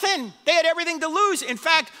 Nothing. They had everything to lose. In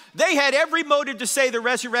fact, they had every motive to say the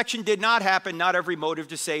resurrection did not happen, not every motive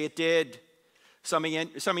to say it did. Some of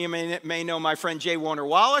you may know my friend J. Warner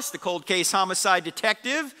Wallace, the cold case homicide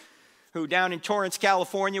detective, who down in Torrance,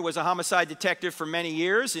 California, was a homicide detective for many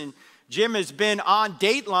years. And Jim has been on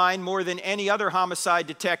Dateline more than any other homicide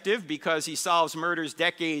detective because he solves murders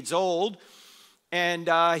decades old. And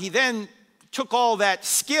he then took all that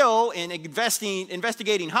skill in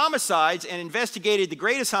investigating homicides and investigated the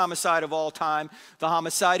greatest homicide of all time, the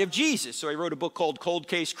homicide of Jesus. So he wrote a book called Cold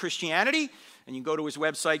Case Christianity, and you can go to his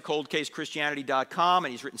website, coldcasechristianity.com,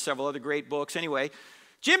 and he's written several other great books. Anyway,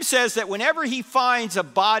 Jim says that whenever he finds a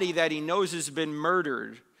body that he knows has been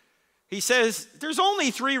murdered, he says, there's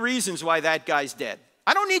only 3 reasons why that guy's dead.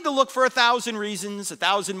 I don't need to look for 1,000 reasons,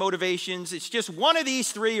 1,000 motivations. It's just one of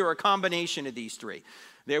these 3 or a combination of these 3.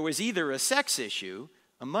 There was either a sex issue,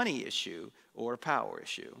 a money issue, or a power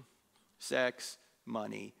issue. Sex,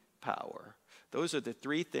 money, power. Those are the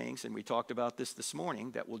 3 things, and we talked about this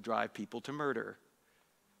morning, that will drive people to murder.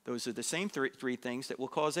 Those are the same 3 things that will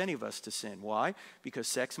cause any of us to sin. Why? Because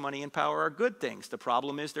sex, money, and power are good things. The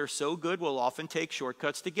problem is they're so good, we'll often take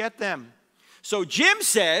shortcuts to get them. So Jim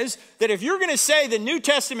says that if you're going to say the New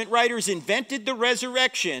Testament writers invented the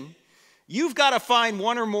resurrection, you've got to find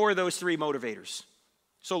one or more of those 3 motivators.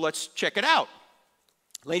 So let's check it out.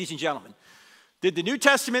 Ladies and gentlemen, did the New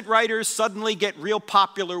Testament writers suddenly get real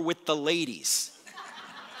popular with the ladies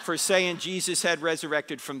for saying Jesus had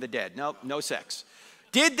resurrected from the dead? No, no sex.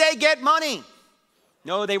 Did they get money?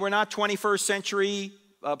 No, they were not 21st century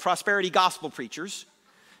prosperity gospel preachers.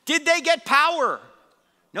 Did they get power?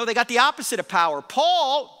 No, they got the opposite of power.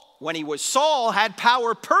 Paul, when he was Saul, had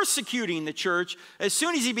power persecuting the church. As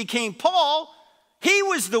soon as he became Paul, he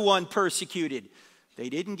was the one persecuted. They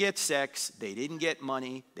didn't get sex. They didn't get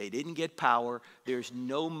money. They didn't get power. There's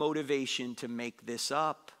no motivation to make this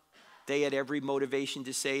up. They had every motivation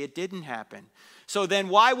to say it didn't happen. So then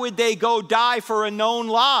why would they go die for a known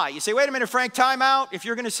lie? You say, wait a minute, Frank, time out. If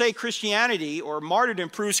you're going to say Christianity or martyrdom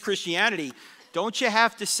proves Christianity, don't you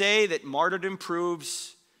have to say that martyrdom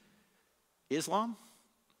proves Islam?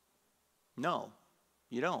 No,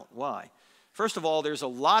 you don't. Why? First of all, there's a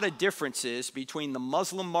lot of differences between the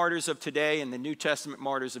Muslim martyrs of today and the New Testament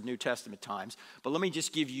martyrs of New Testament times. But let me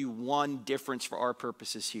just give you one difference for our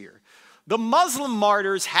purposes here. The Muslim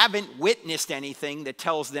martyrs haven't witnessed anything that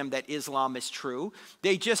tells them that Islam is true.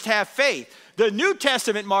 They just have faith. The New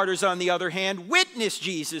Testament martyrs, on the other hand, witnessed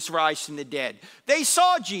Jesus rise from the dead. They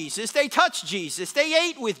saw Jesus. They touched Jesus. They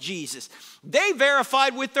ate with Jesus. They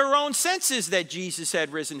verified with their own senses that Jesus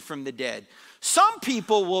had risen from the dead. Some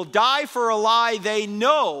people will die for a lie they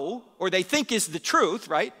know or they think is the truth,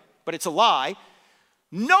 right? But it's a lie.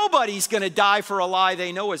 Nobody's going to die for a lie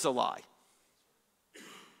they know is a lie.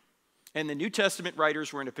 And the New Testament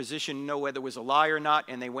writers were in a position to know whether it was a lie or not,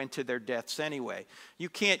 and they went to their deaths anyway. You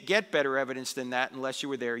can't get better evidence than that unless you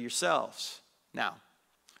were there yourselves. Now,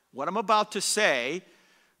 what I'm about to say,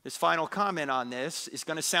 this final comment on this, is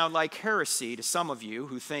going to sound like heresy to some of you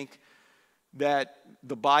who think that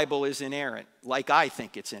the Bible is inerrant, like I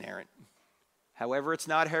think it's inerrant. However, it's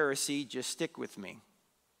not heresy. Just stick with me.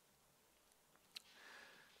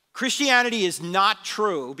 Christianity is not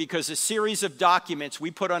true because a series of documents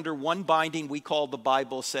we put under one binding we call the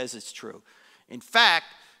Bible says it's true. In fact,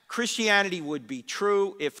 Christianity would be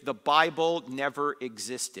true if the Bible never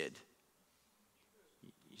existed.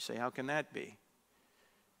 You say, how can that be?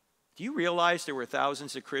 Do you realize there were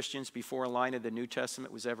thousands of Christians before a line of the New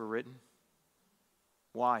Testament was ever written?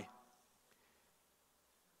 Why?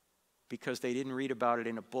 Because they didn't read about it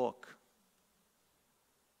in a book.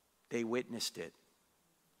 They witnessed it.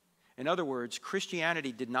 In other words,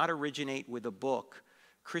 Christianity did not originate with a book.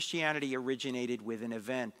 Christianity originated with an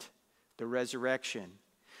event, the resurrection.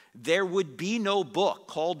 There would be no book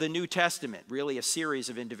called the New Testament, really a series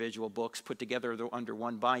of individual books put together under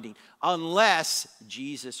one binding, unless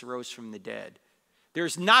Jesus rose from the dead.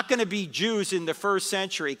 There's not going to be Jews in the first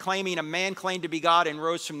century claiming a man claimed to be God and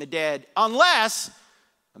rose from the dead, unless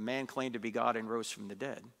a man claimed to be God and rose from the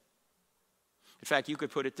dead. In fact, you could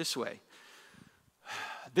put it this way.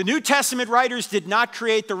 The New Testament writers did not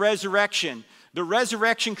create the resurrection. The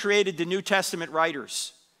resurrection created the New Testament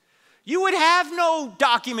writers. You would have no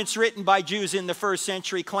documents written by Jews in the first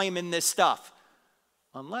century claiming this stuff,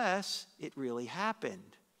 unless it really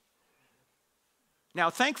happened. Now,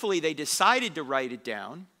 thankfully, they decided to write it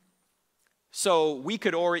down so we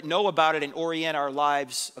could know about it and orient our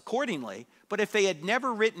lives accordingly. But if they had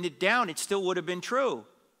never written it down, it still would have been true.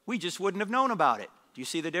 We just wouldn't have known about it. Do you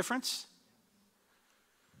see the difference?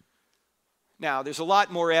 Now, there's a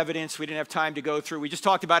lot more evidence we didn't have time to go through. We just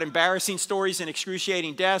talked about embarrassing stories and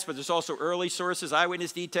excruciating deaths, but there's also early sources,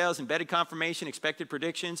 eyewitness details, embedded confirmation, expected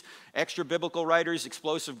predictions, extra biblical writers,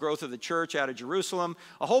 explosive growth of the church out of Jerusalem,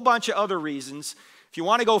 a whole bunch of other reasons. If you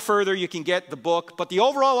want to go further, you can get the book. But the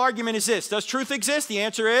overall argument is this. Does truth exist? The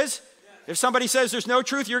answer is, if somebody says there's no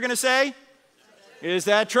truth, you're going to say, is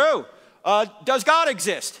that true? Does God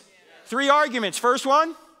exist? Three arguments. First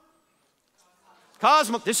one.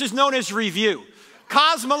 This is known as review.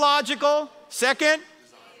 Cosmological. Second,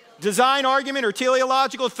 design argument or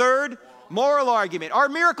teleological. Third, moral argument. Are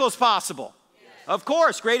miracles possible? Of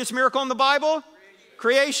course. Greatest miracle in the Bible?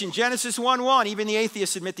 Creation. Genesis 1:1. Even the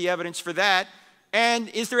atheists admit the evidence for that. And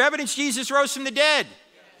is there evidence Jesus rose from the dead?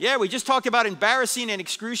 Yeah, we just talked about embarrassing and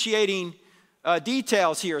excruciating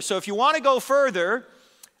details here. So if you want to go further,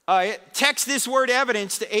 text this word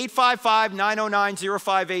evidence to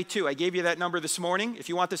 855-909-0582. I gave you that number this morning. If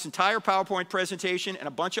you want this entire PowerPoint presentation and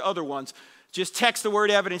a bunch of other ones, just text the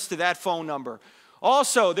word evidence to that phone number.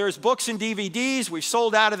 Also, there's books and DVDs. We've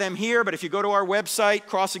sold out of them here, but if you go to our website,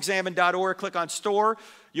 crossexamine.org, click on store,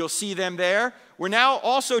 you'll see them there. We're now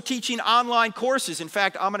also teaching online courses. In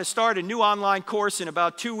fact, I'm going to start a new online course in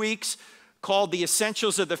about 2 weeks called The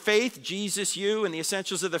Essentials of the Faith, Jesus, You, and the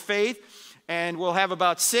Essentials of the Faith. And we'll have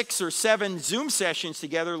about 6 or 7 Zoom sessions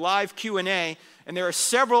together, live Q&A. And there are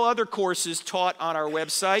several other courses taught on our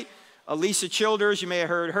website. Lisa Childers, you may have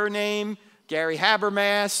heard her name. Gary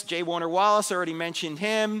Habermas, J. Warner Wallace, I already mentioned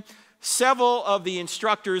him. Several of the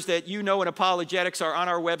instructors that you know in apologetics are on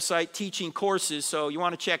our website teaching courses, so you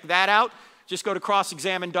want to check that out. Just go to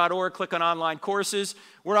crossexamine.org, click on online courses.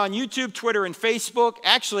 We're on YouTube, Twitter, and Facebook.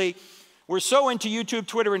 Actually, we're so into YouTube,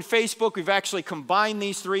 Twitter, and Facebook, we've actually combined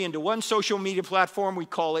these three into one social media platform. We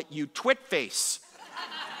call it UTwitface.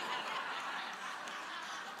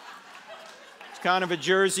 It's kind of a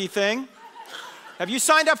Jersey thing. Have you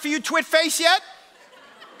signed up for UTwitface yet?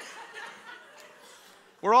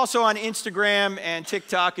 We're also on Instagram and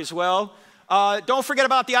TikTok as well. Don't forget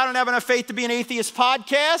about the I Don't Have Enough Faith to Be an Atheist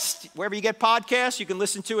podcast. Wherever you get podcasts, you can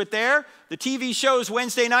listen to it there. The TV show is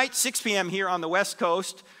Wednesday night, 6 p.m. here on the West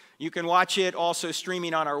Coast. You can watch it also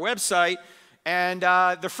streaming on our website. And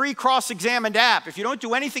the free Cross-Examined app. If you don't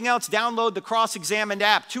do anything else, download the Cross-Examined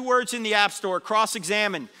app. 2 words in the App Store,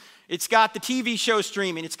 Cross-Examined. It's got the TV show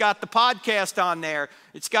streaming. It's got the podcast on there.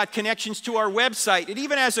 It's got connections to our website. It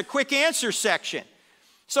even has a quick answer section.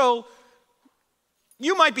 So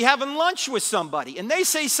you might be having lunch with somebody and they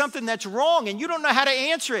say something that's wrong and you don't know how to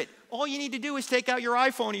answer it. All you need to do is take out your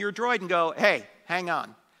iPhone or your Droid and go, hey, hang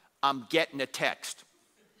on, I'm getting a text.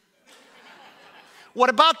 What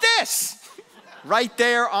about this? Right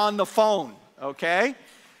there on the phone, okay?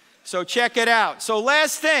 So check it out. So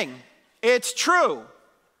last thing, it's true.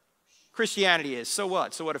 Christianity is. So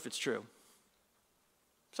what? So what if it's true?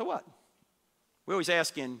 So what? We always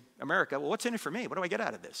ask in America, well, what's in it for me? What do I get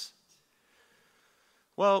out of this?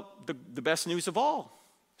 Well, the best news of all,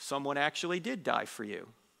 someone actually did die for you.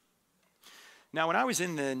 Now, when I was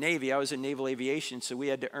in the Navy, I was in naval aviation, so we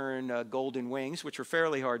had to earn golden wings, which were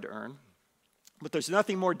fairly hard to earn. But there's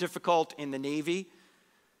nothing more difficult in the Navy,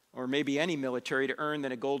 or maybe any military, to earn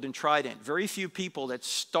than a golden trident. Very few people that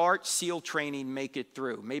start SEAL training make it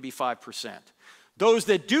through, maybe 5%. Those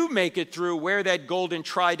that do make it through wear that golden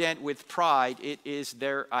trident with pride. It is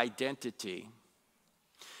their identity.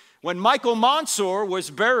 When Michael Monsoor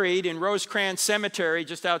was buried in Rosecrans Cemetery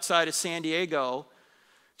just outside of San Diego,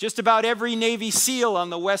 just about every Navy SEAL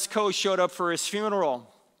on the West Coast showed up for his funeral.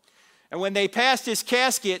 And when they passed his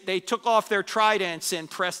casket, they took off their tridents and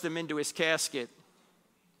pressed them into his casket.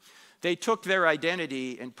 They took their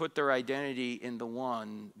identity and put their identity in the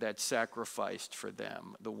one that sacrificed for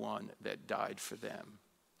them, the one that died for them.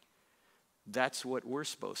 That's what we're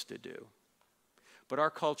supposed to do. But our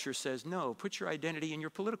culture says, no, put your identity in your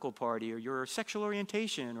political party or your sexual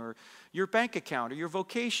orientation or your bank account or your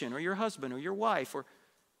vocation or your husband or your wife. Or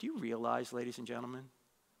do you realize, ladies and gentlemen,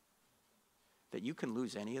 that you can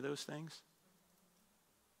lose any of those things?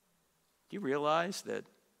 Do you realize that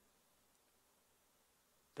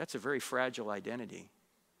that's a very fragile identity,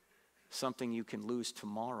 something you can lose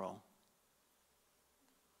tomorrow?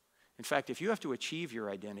 In fact, if you have to achieve your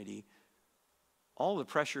identity, all the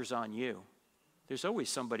pressure's on you. There's always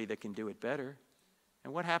somebody that can do it better.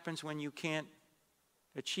 And what happens when you can't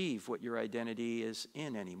achieve what your identity is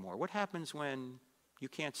in anymore? What happens when you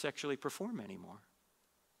can't sexually perform anymore?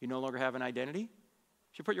 You no longer have an identity?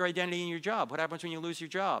 If you put your identity in your job, what happens when you lose your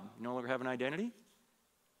job? You no longer have an identity?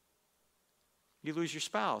 You lose your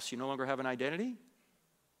spouse, you no longer have an identity?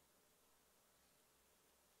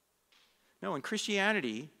 No, in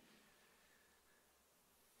Christianity,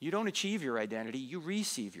 you don't achieve your identity, you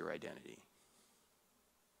receive your identity.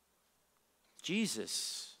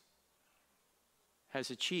 Jesus has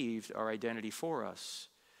achieved our identity for us.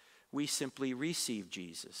 We simply receive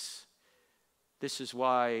Jesus. This is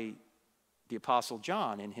why the Apostle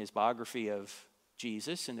John, in his biography of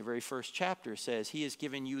Jesus, in the very first chapter, says he has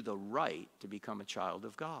given you the right to become a child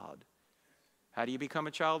of God. How do you become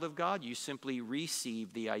a child of God? You simply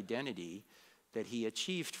receive the identity that he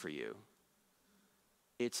achieved for you.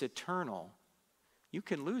 It's eternal. You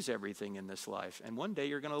can lose everything in this life, and one day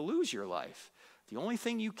you're going to lose your life. The only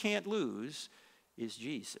thing you can't lose is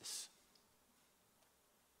Jesus.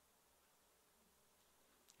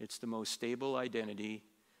 It's the most stable identity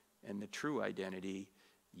and the true identity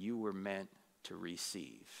you were meant to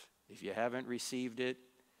receive. If you haven't received it,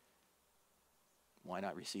 why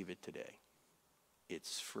not receive it today?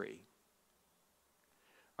 It's free.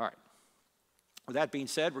 All right. With that being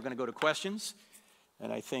said, we're going to go to questions.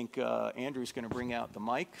 And I think Andrew's going to bring out the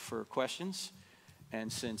mic for questions.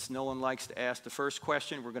 And since no one likes to ask the first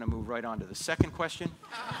question, we're going to move right on to the second question.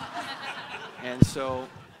 And so,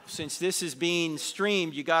 since this is being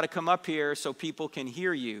streamed, you got to come up here so people can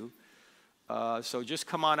hear you. So just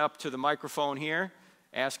come on up to the microphone here.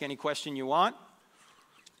 Ask any question you want.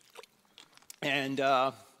 And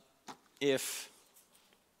if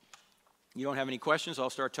you don't have any questions, I'll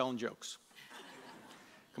start telling jokes.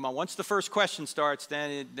 Come on, once the first question starts,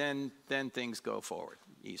 then things go forward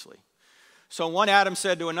easily. So one atom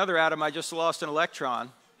said to another atom, I just lost an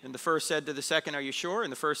electron. And the first said to the second, are you sure?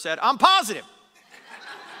 And the first said, I'm positive.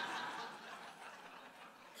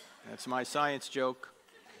 That's my science joke.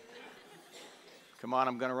 Come on,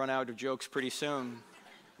 I'm going to run out of jokes pretty soon.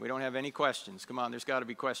 We don't have any questions. Come on, there's got to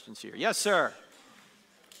be questions here. Yes, sir.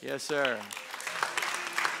 Yes, sir.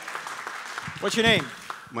 What's your name?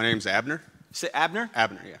 My name's Abner. Say Abner?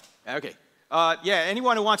 Abner, yeah. Okay. Yeah,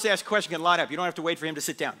 anyone who wants to ask a question can line up. You don't have to wait for him to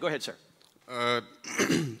sit down. Go ahead, sir.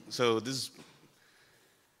 So this is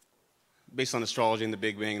based on astrology and the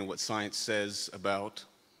Big Bang and what science says about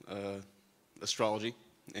astrology.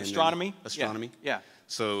 And astronomy? Astronomy. Yeah.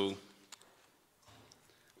 So,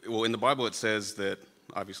 well, in the Bible it says that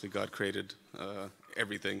obviously God created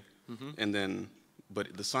everything, and then,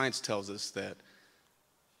 but the science tells us that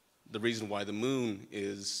the reason why the moon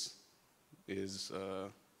is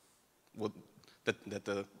well, that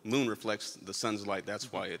the moon reflects the sun's light.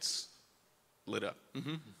 That's why it's lit up.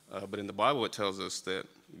 But in the Bible it tells us that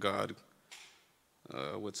God,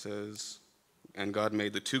 what says, and God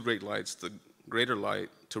made the two great lights, the greater light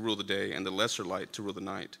to rule the day and the lesser light to rule the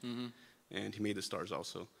night. And he made the stars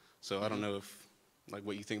also. So I don't know if, like,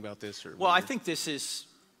 what you think about this. Or well, I think this is,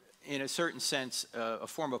 in a certain sense, a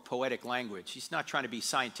form of poetic language. He's not trying to be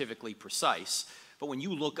scientifically precise, but when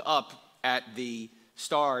you look up at the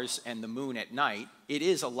stars and the moon at night, it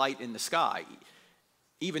is a light in the sky,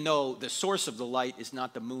 even though the source of the light is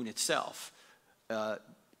not the moon itself.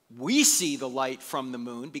 We see the light from the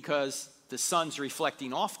moon because the sun's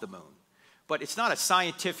reflecting off the moon, but it's not a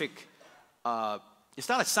scientific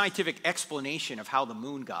explanation of how the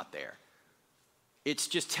moon got there. It's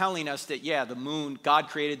just telling us that, yeah, the moon, God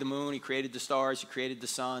created the moon, he created the stars, he created the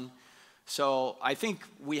sun. So I think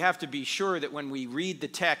we have to be sure that when we read the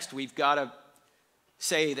text, we've got to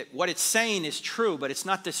say that what it's saying is true, but it's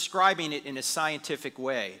not describing it in a scientific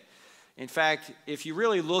way. In fact, if you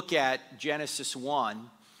really look at Genesis 1,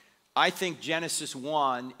 I think Genesis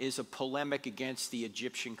 1 is a polemic against the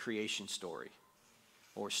Egyptian creation story,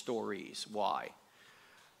 or stories. Why?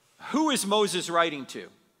 Who is Moses writing to?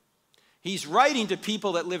 He's writing to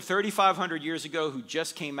people that lived 3,500 years ago who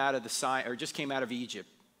just came out of Egypt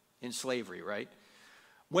in slavery, right?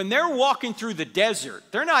 When they're walking through the desert,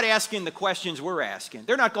 they're not asking the questions we're asking.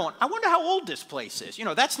 They're not going, I wonder how old this place is. You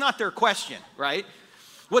know, that's not their question, right?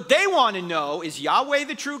 What they want to know is Yahweh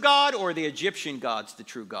the true God or the Egyptian gods the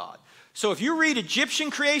true God. So if you read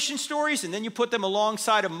Egyptian creation stories and then you put them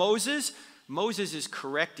alongside of Moses, Moses is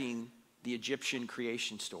correcting the Egyptian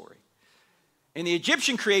creation story. In the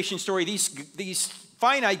Egyptian creation story, these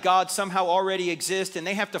finite gods somehow already exist and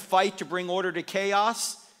they have to fight to bring order to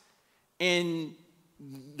chaos. In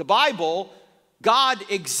the Bible, God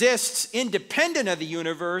exists independent of the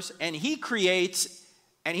universe and he creates,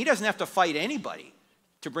 and he doesn't have to fight anybody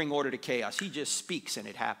to bring order to chaos. He just speaks and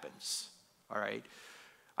it happens. All right?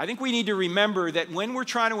 I think we need to remember that when we're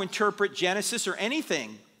trying to interpret Genesis or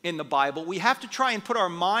anything in the Bible, we have to try and put our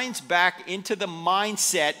minds back into the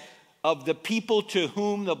mindset of the people to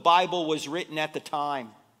whom the Bible was written at the time.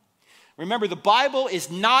 Remember, the Bible is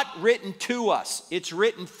not written to us. It's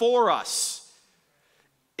written for us.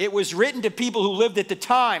 It was written to people who lived at the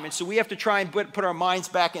time, and so we have to try and put our minds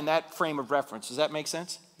back in that frame of reference. Does that make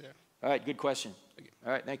sense? Yeah. All right, good question.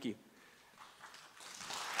 All right, thank you.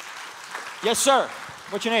 Yes, sir.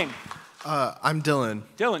 What's your name? I'm Dylan.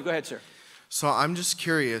 Dylan, go ahead, sir. So I'm just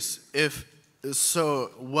curious,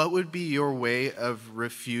 what would be your way of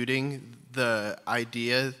refuting the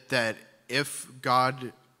idea that if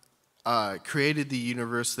God created the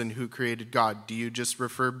universe, then who created God? Do you just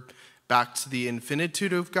refer back to the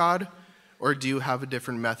infinitude of God, or do you have a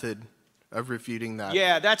different method of refuting that?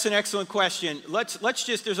 Yeah, that's an excellent question.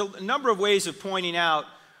 There's a number of ways of pointing out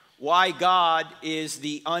why God is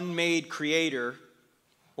the unmade creator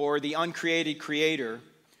or the uncreated creator.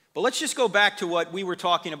 But let's just go back to what we were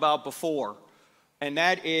talking about before. And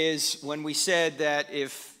that is when we said that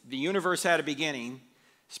if the universe had a beginning,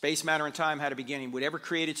 space, matter, and time had a beginning, whatever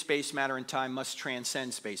created space, matter, and time must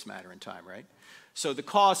transcend space, matter, and time, right? So the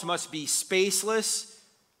cause must be spaceless,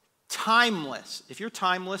 timeless. If you're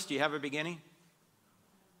timeless, do you have a beginning?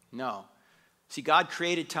 No. See, God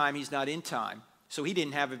created time. He's not in time. So he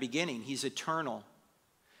didn't have a beginning. He's eternal.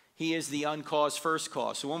 He is the uncaused first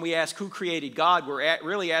cause. So when we ask who created God, we're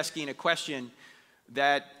really asking a question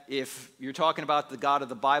that if you're talking about the God of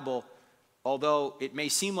the Bible, although it may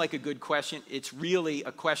seem like a good question, it's really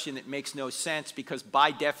a question that makes no sense because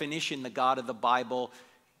by definition, the God of the Bible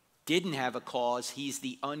didn't have a cause. He's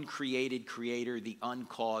the uncreated creator, the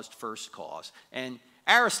uncaused first cause. And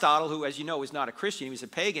Aristotle, who, as you know, was not a Christian, he was a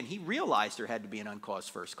pagan, he realized there had to be an uncaused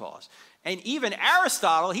first cause. And even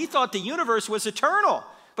Aristotle, he thought the universe was eternal.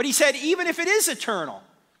 But he said, even if it is eternal,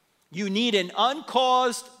 you need an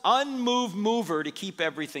uncaused, unmoved mover to keep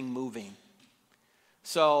everything moving.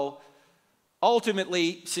 So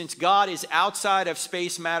ultimately, since God is outside of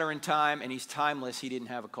space, matter, and time, and he's timeless, he didn't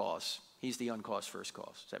have a cause. He's the uncaused first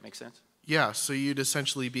cause. Does that make sense? Yeah, so you'd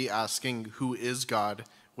essentially be asking who is God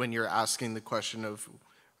when you're asking the question of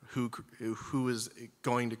who is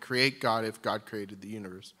going to create God if God created the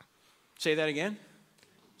universe. Say that again?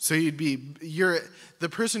 So you're the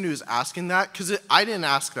person who's asking that, because I didn't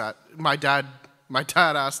ask that. My dad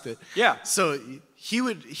asked it. Yeah. So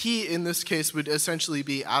he in this case would essentially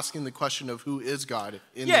be asking the question of who is God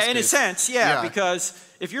in this Yeah, in case. a sense, yeah, because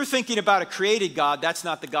if you're thinking about a created God, that's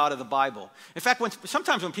not the God of the Bible. In fact,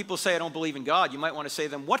 sometimes when people say, I don't believe in God, you might want to say to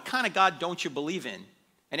them, what kind of God don't you believe in?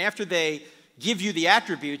 And after they give you the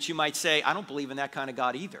attributes, you might say, I don't believe in that kind of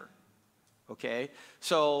God either. Okay?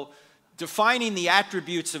 So defining the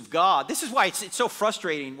attributes of God, this is why it's so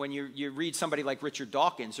frustrating when you read somebody like Richard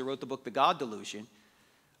Dawkins, who wrote the book The God Delusion.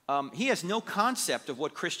 He has no concept of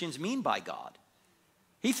what Christians mean by God.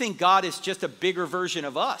 He thinks God is just a bigger version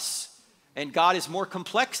of us, and God is more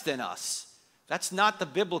complex than us. That's not the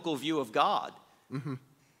biblical view of God. Mm-hmm.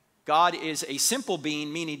 God is a simple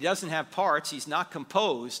being, meaning he doesn't have parts, he's not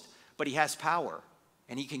composed, but he has power,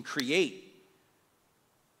 and he can create,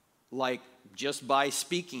 like just by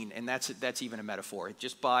speaking, and that's even a metaphor.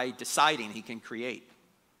 Just by deciding, he can create.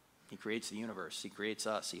 He creates the universe, he creates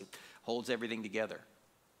us, he holds everything together.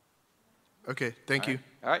 Okay, thank you.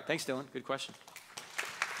 All right, thanks, Dylan. Good question.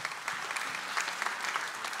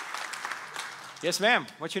 Yes, ma'am.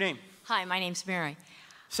 What's your name? Hi, my name's Mary.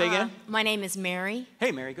 Say again? My name is Mary.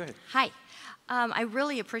 Hey, Mary, go ahead. Hi. I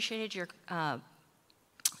really appreciated your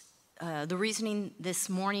the reasoning this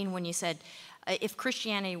morning when you said, if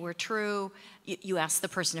Christianity were true, you asked the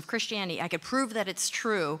person, if Christianity, I could prove that it's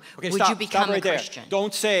true, Okay, would you become stop right a Christian? There.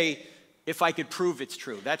 Don't say, if I could prove it's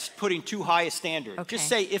true. That's putting too high a standard. Okay. Just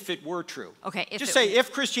say, if it were true. Okay. Just say,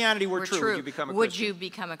 if Christianity were true, would you become a Christian? Would you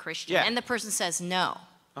become a Christian? Yeah. And the person says no.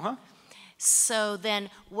 Uh-huh. So then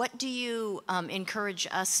what do you encourage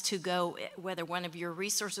us to go, whether one of your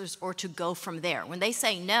resources, or to go from there? When they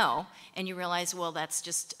say no, and you realize, well, that's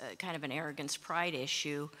just kind of an arrogance, pride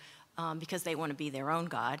issue, because they want to be their own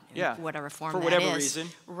God, Yeah. in whatever form For that whatever is. reason.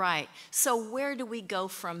 Right. So where do we go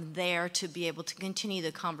from there to be able to continue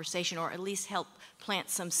the conversation, or at least help plant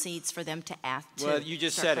some seeds for them to ask? Well, you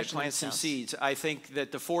just start said it, questioning plant some themselves? seeds. I think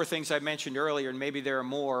that the 4 things I mentioned earlier, and maybe there are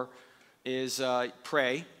more, is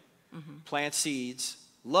pray, plant seeds,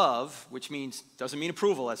 love, which doesn't mean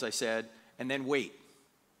approval, as I said, and then wait.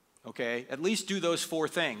 Okay? At least do those 4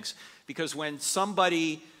 things. Because when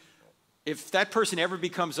if that person ever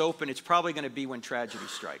becomes open, it's probably going to be when tragedy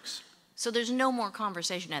strikes. So there's no more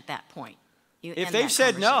conversation at that point. You If end they've that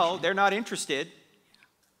said no, conversation. they're not interested.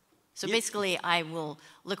 So basically, I will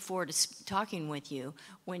look forward to talking with you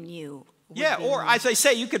when you... would Yeah, be or more- as I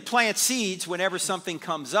say, you could plant seeds whenever something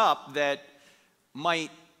comes up that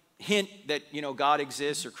might hint that, God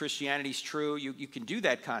exists or Christianity's true. You can do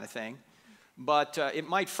that kind of thing. But it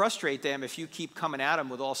might frustrate them if you keep coming at them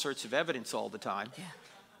with all sorts of evidence all the time. Yeah.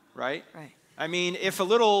 Right? Right. I mean, if a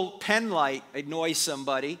little pen light annoys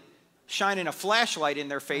somebody, shining a flashlight in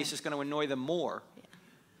their face is going to annoy them more. Yeah.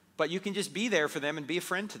 But you can just be there for them and be a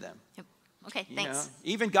friend to them. Yep. Okay, You thanks. know?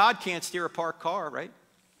 Even God can't steer a parked car, right?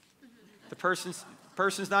 The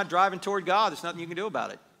person's not driving toward God. There's nothing you can do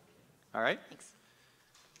about it. All right? Thanks.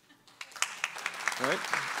 All right.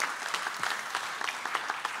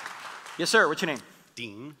 Yes, sir. What's your name?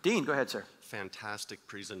 Dean, Dean, go ahead, sir. fantastic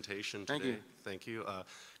presentation today. Thank you. Thank you.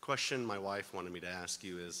 Question my wife wanted me to ask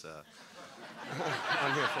you is,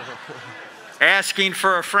 Asking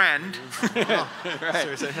for a friend.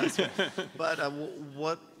 seriously, but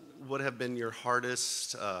what would have been your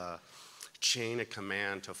hardest chain of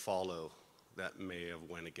command to follow that may have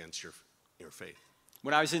went against your faith?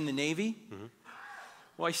 When I was in the Navy?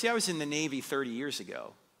 Well, you see, I was in the Navy 30 years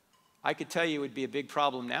ago. I could tell you it would be a big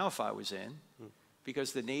problem now if I was in,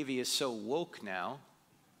 because the Navy is so woke now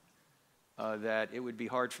that it would be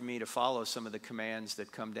hard for me to follow some of the commands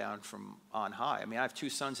that come down from on high. I mean, I have 2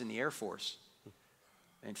 sons in the Air Force.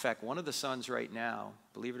 In fact, one of the sons right now,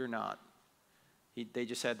 believe it or not, they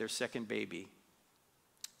just had their 2nd baby.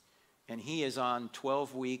 And he is on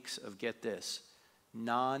 12 weeks of, get this,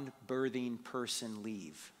 non-birthing person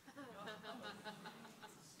leave.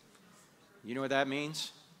 You know what that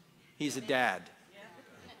means? He's a dad.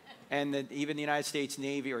 And even the United States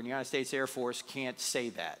Navy or the United States Air Force can't say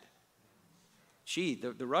that. Gee,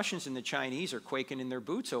 the Russians and the Chinese are quaking in their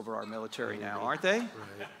boots over our military now, aren't they?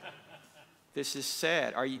 Right. This is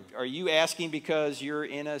sad. Are you asking because you're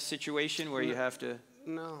in a situation where you have to?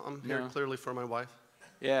 No, I'm here clearly for my wife.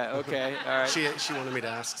 Yeah, okay, all right. She wanted me to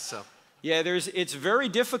ask, so. Yeah, it's very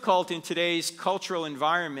difficult in today's cultural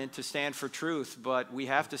environment to stand for truth, but we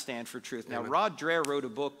have to stand for truth. Now, Amen. Rod Dreher wrote a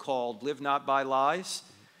book called Live Not by Lies.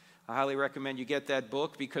 I highly recommend you get that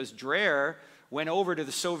book because Dreher went over to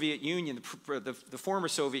the Soviet Union, the former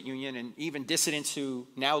Soviet Union, and even dissidents who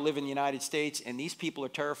now live in the United States, and these people are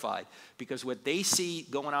terrified because what they see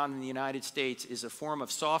going on in the United States is a form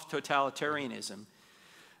of soft totalitarianism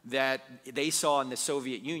that they saw in the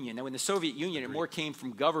Soviet Union. Now, in the Soviet Union, it more came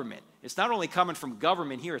from government. It's not only coming from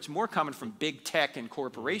government here, it's more coming from big tech and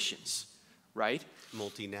corporations, right?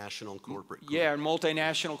 Multinational corporate. Yeah, and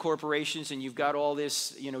multinational corporations, and you've got all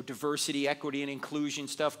this, diversity, equity, and inclusion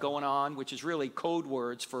stuff going on, which is really code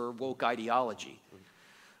words for woke ideology.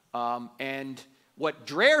 And what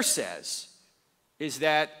Dreher says is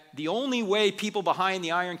that the only way people behind the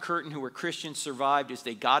Iron Curtain who were Christians survived is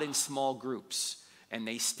they got in small groups, and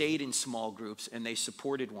they stayed in small groups, and they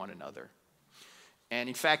supported one another. And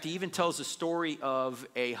in fact, he even tells a story of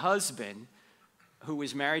a husband who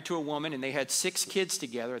was married to a woman, and they had 6 kids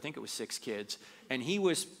together. I think it was 6 kids. And he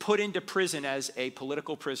was put into prison as a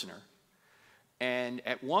political prisoner. And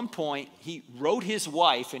at one point, he wrote his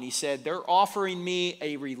wife, and he said, they're offering me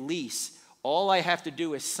a release. All I have to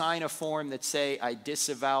do is sign a form that say I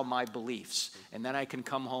disavow my beliefs, and then I can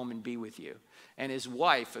come home and be with you. And his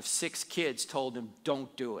wife of 6 kids told him,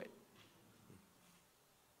 don't do it.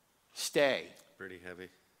 Stay. Pretty heavy.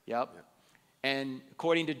 Yep. And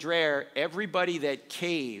according to Dreher, everybody that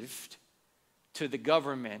caved to the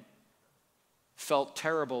government felt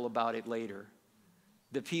terrible about it later.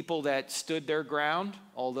 The people that stood their ground,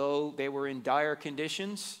 although they were in dire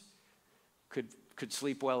conditions, could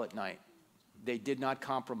sleep well at night. They did not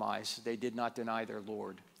compromise. They did not deny their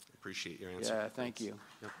Lord. Appreciate your answer. Yeah, thank you.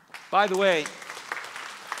 Yep. By the way,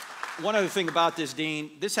 one other thing about this,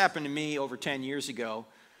 Dean, this happened to me over 10 years ago.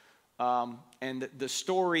 And the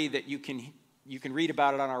story that you can read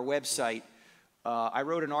about it on our website. I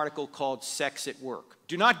wrote an article called Sex at Work.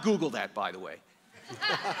 Do not Google that, by the way.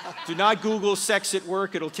 Do not Google sex at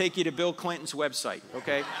work. It'll take you to Bill Clinton's website,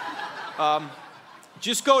 okay?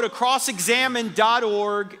 Just go to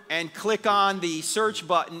crossexamine.org and click on the search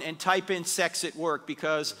button and type in sex at work,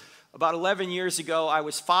 because about 11 years ago, I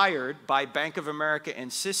was fired by Bank of America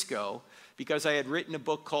and Cisco because I had written a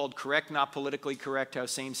book called Correct, Not Politically Correct, How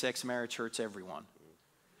Same-Sex Marriage Hurts Everyone.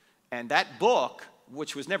 And that book,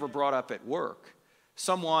 which was never brought up at work,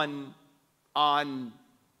 someone on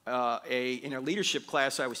in a leadership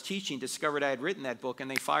class I was teaching discovered I had written that book, and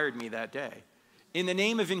they fired me that day in the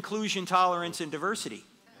name of inclusion, tolerance, and diversity.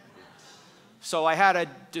 So I had a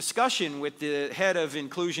discussion with the head of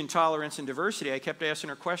inclusion, tolerance, and diversity. I kept asking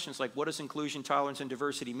her questions like, what does inclusion, tolerance, and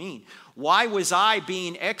diversity mean? Why was I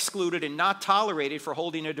being excluded and not tolerated for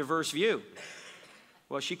holding a diverse view?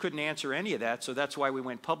 Well, she couldn't answer any of that, so that's why we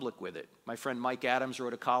went public with it. My friend Mike Adams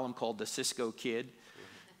wrote a column called The Cisco Kid,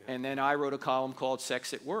 and then I wrote a column called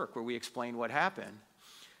Sex at Work, where we explained what happened.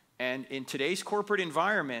 And in today's corporate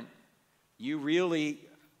environment, you really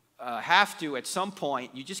have to, at some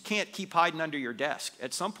point, you just can't keep hiding under your desk.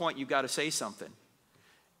 At some point, you've got to say something.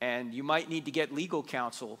 And you might need to get legal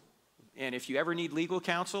counsel. And if you ever need legal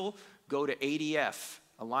counsel, go to ADF,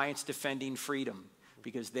 Alliance Defending Freedom,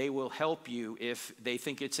 because they will help you if they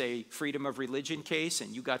think it's a freedom of religion case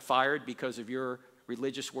and you got fired because of your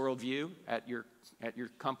religious worldview at your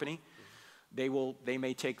company. They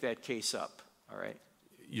may take that case up, all right?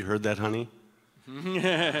 You heard that, honey?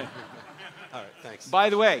 All right, thanks. By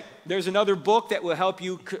the way, there's another book that will help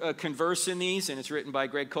you converse in these, and it's written by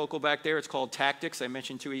Greg Kokel back there. It's called Tactics. I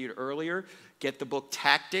mentioned to you earlier. Get the book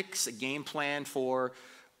Tactics, a game plan for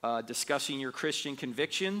discussing your Christian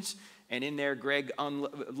convictions. And in there, Greg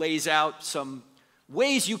lays out some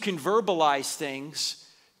ways you can verbalize things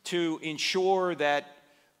to ensure that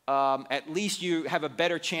at least you have a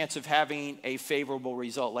better chance of having a favorable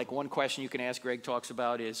result. Like one question you can ask Greg talks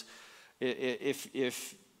about is,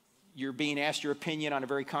 if you're being asked your opinion on a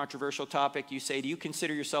very controversial topic, you say, do you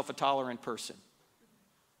consider yourself a tolerant person?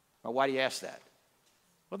 Well, why do you ask that?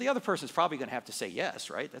 Well, the other person's probably going to have to say yes,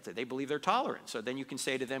 right? They believe they're tolerant. So then you can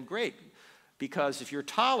say to them, great, because if you're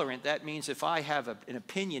tolerant, that means if I have an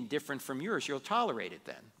opinion different from yours, you'll tolerate it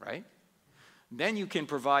then, right? Then you can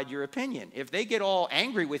provide your opinion. If they get all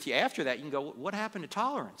angry with you after that, you can go, what happened to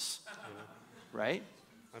tolerance? Right?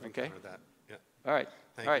 I've Okay. encountered that. Yeah. All right.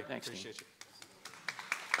 Thank you. Thanks, Appreciate Dean.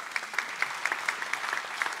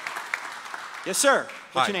 you. Yes, sir.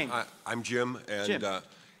 What's Hi, your name? I'm Jim, and Jim.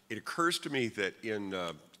 it occurs to me that in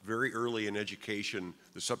very early in education,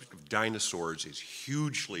 the subject of dinosaurs is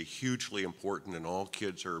hugely, hugely important, and all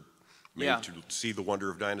kids are made to see the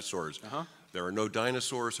wonder of dinosaurs. There are no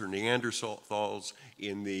dinosaurs or Neanderthals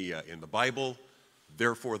in the Bible,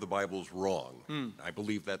 therefore the Bible's wrong. I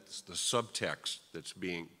believe that's the subtext that's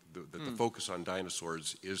being, the focus on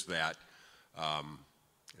dinosaurs is that,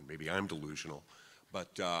 and maybe I'm delusional,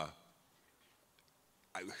 but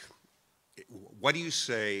what do you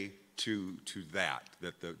say to that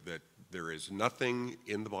there is nothing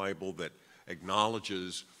in the Bible that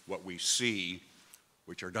acknowledges what we see,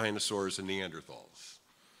 which are dinosaurs and Neanderthals?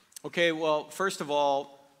 Okay, well, first of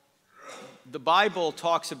all, the Bible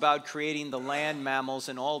talks about creating the land mammals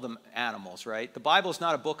and all the animals, right? The Bible is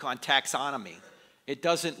not a book on taxonomy. It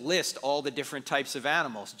doesn't list all the different types of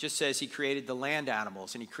animals. It just says he created the land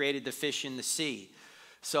animals and he created the fish in the sea.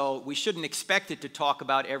 So we shouldn't expect it to talk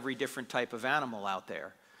about every different type of animal out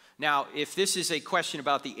there. Now, if this is a question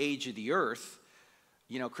about the age of the earth,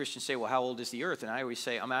 you know, Christians say, well, how old is the earth? And I always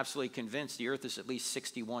say, I'm absolutely convinced the earth is at least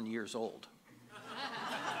 61 years old.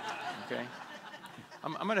 Okay?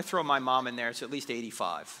 I'm going to throw my mom in there. It's at least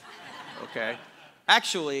 85. Okay?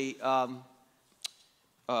 Actually,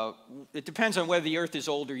 it depends on whether the earth is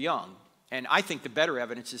old or young. And I think the better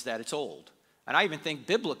evidence is that it's old. And I even think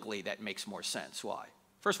biblically that makes more sense. Why?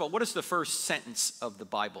 First of all, what does the first sentence of the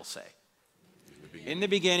Bible say? In the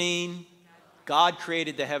beginning, God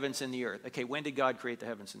created the heavens and the earth. Okay, when did God create the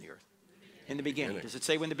heavens and the earth? In the beginning. Does it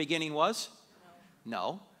say when the beginning was?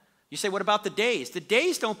 No. You say, what about the days? The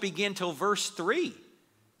days don't begin till verse 3,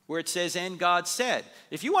 where it says, and God said.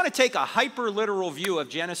 If you want to take a hyper-literal view of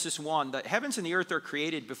Genesis 1, the heavens and the earth are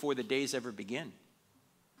created before the days ever begin.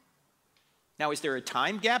 Now, is there a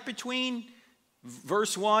time gap between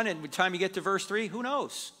verse 1 and the time you get to verse 3? Who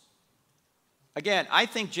knows? Again, I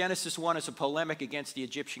think Genesis 1 is a polemic against the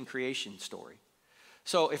Egyptian creation story.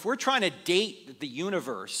 So if we're trying to date the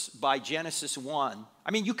universe by Genesis 1,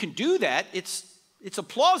 I mean, you can do that. It's a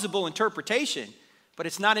plausible interpretation, but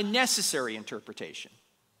it's not a necessary interpretation.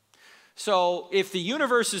 So if the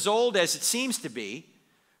universe is old, as it seems to be,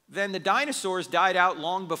 then the dinosaurs died out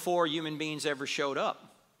long before human beings ever showed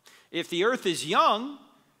up. If the earth is young,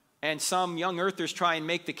 and some young earthers try and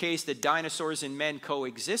make the case that dinosaurs and men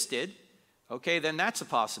coexisted, okay, then that's a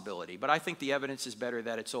possibility. But I think the evidence is better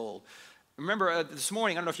that it's old. Remember, this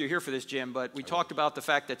morning, I don't know if you're here for this, Jim, but we talked about the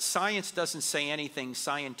fact that science doesn't say anything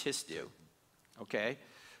scientists do, okay?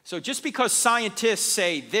 So just because scientists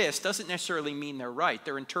say this doesn't necessarily mean they're right.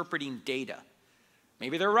 They're interpreting data.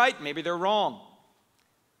 Maybe they're right, maybe they're wrong.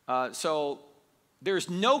 So there's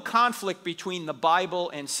no conflict between the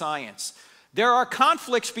Bible and science. There are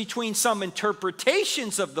conflicts between some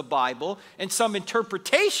interpretations of the Bible and some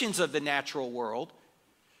interpretations of the natural world,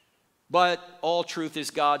 but all truth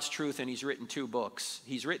is God's truth, and he's written 2 books.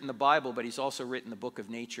 He's written the Bible, but he's also written the book of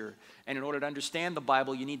nature. And in order to understand the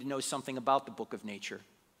Bible, you need to know something about the book of nature.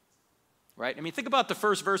 Right? I mean, think about the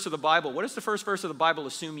first verse of the Bible. What does the first verse of the Bible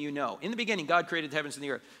assume you know? In the beginning, God created the heavens and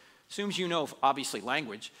the earth. Assumes you know, obviously,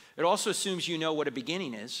 language. It also assumes you know what a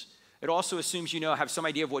beginning is. It also assumes you have some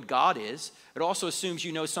idea of what God is. It also assumes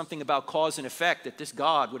you know something about cause and effect, that this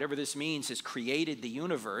God, whatever this means, has created the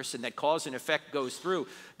universe and that cause and effect goes through.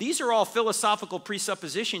 These are all philosophical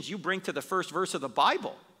presuppositions you bring to the first verse of the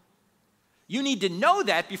Bible. You need to know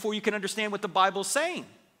that before you can understand what the Bible's saying.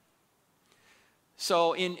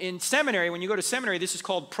 So in seminary, when you go to seminary, this is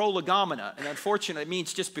called prolegomena. And unfortunately, it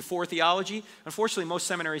means just before theology. Unfortunately, most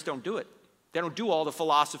seminaries don't do it. They don't do all the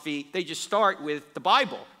philosophy. They just start with the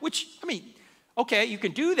Bible, which, I mean, okay, you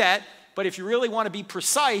can do that, but if you really want to be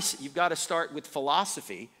precise, you've got to start with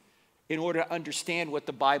philosophy in order to understand what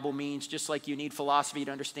the Bible means, just like you need philosophy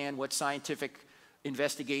to understand what scientific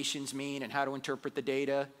investigations mean and how to interpret the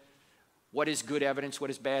data, what is good evidence, what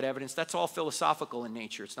is bad evidence. That's all philosophical in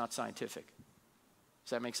nature. It's not scientific. Does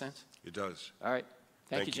that make sense? It does. All right.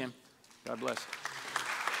 Thank you, Jim. God bless.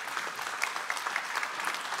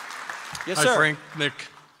 Yes, Hi, sir. Frank. Nick.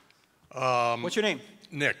 What's your name?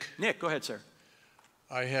 Nick. Nick, go ahead, sir.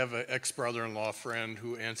 I have an ex-brother-in-law friend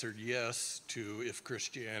who answered yes to if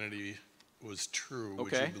Christianity was true,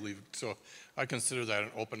 would you believe? So I consider that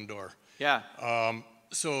an open door. Yeah.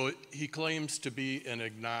 So he claims to be an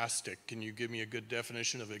agnostic. Can you give me a good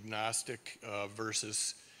definition of agnostic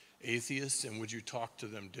versus atheist, and would you talk to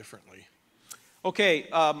them differently? Okay,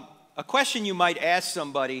 a question you might ask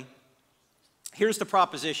somebody, here's the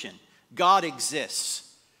proposition. God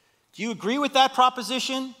exists. Do you agree with that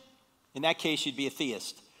proposition? In that case, you'd be a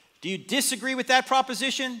theist. Do you disagree with that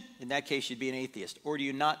proposition? In that case, you'd be an atheist. Or do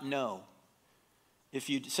you not know? If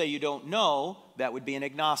you say you don't know, that would be an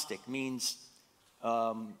agnostic. Means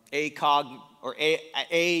agnostic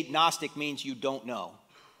means you don't know.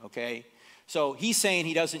 Okay? So he's saying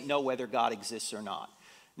he doesn't know whether God exists or not.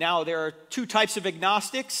 Now, there are two types of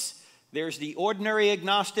agnostics. There's the ordinary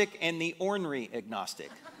agnostic and the ornery agnostic.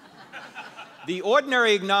 The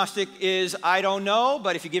ordinary agnostic is, I don't know,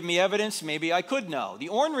 but if you give me evidence, maybe I could know. The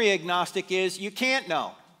ornery agnostic is, you can't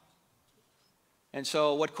know. And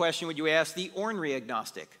so what question would you ask the ornery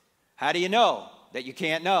agnostic? How do you know that you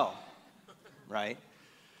can't know? Right?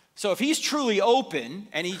 So if he's truly open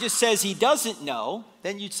and he just says he doesn't know,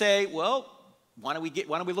 then you'd say, well, why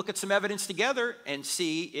don't we look at some evidence together and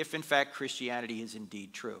see if in fact Christianity is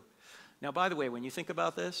indeed true. Now, by the way, when you think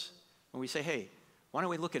about this, when we say, hey, why don't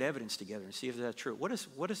we look at evidence together and see if that's true? What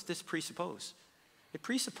does this presuppose? It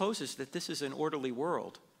presupposes that this is an orderly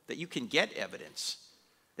world, that you can get evidence,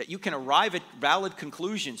 that you can arrive at valid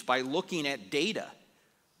conclusions by looking at data.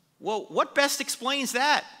 Well, what best explains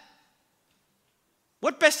that?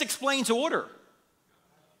 What best explains order?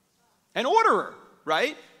 An orderer,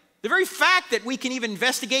 right? The very fact that we can even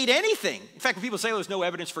investigate anything. In fact, when people say, oh, there's no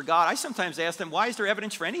evidence for God, I sometimes ask them, why is there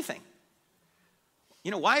evidence for anything? You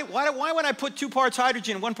know, why when I put 2 parts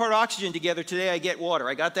hydrogen and 1 part oxygen together today, I get water?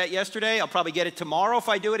 I got that yesterday. I'll probably get it tomorrow if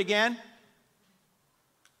I do it again.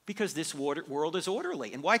 Because this world is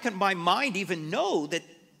orderly. And why can my mind even know that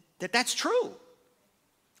that's true?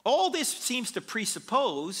 All this seems to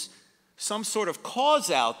presuppose some sort of cause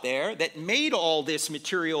out there that made all this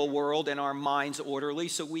material world and our minds orderly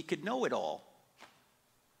so we could know it all.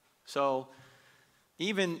 So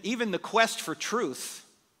even the quest for truth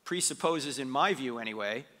presupposes, in my view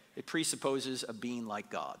anyway, it presupposes a being like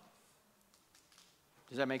God.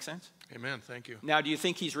 Does that make sense? Amen. Thank you. Now, do you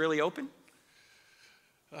think he's really open?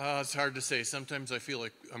 It's hard to say. Sometimes I feel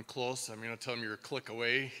like I'm close. I'm going to tell him you're a click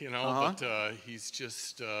away, you know, but he's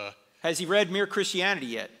just... Has he read Mere Christianity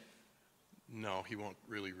yet? No, he won't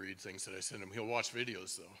really read things that I send him. He'll watch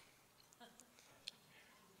videos, though.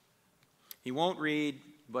 He won't read,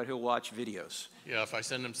 but he'll watch videos. Yeah, if I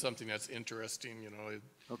send him something that's interesting, you know,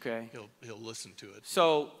 okay, he'll listen to it.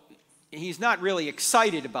 So he's not really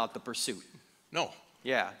excited about the pursuit. No.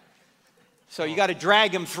 Yeah. So you got to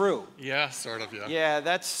drag him through. Yeah, sort of, yeah. Yeah,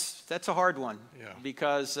 that's a hard one. Yeah.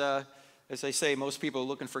 Because, as I say, most people are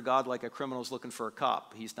looking for God like a criminal's looking for a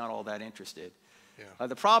cop. He's not all that interested. Yeah.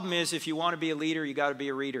 The problem is, if you want to be a leader, you got to be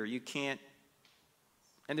a reader. You can't.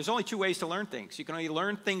 And there's only 2 ways to learn things. You can either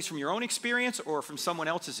learn things from your own experience or from someone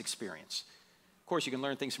else's experience. Of course, you can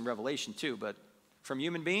learn things from Revelation too, but from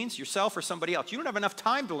human beings, yourself or somebody else. You don't have enough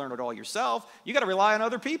time to learn it all yourself. You got to rely on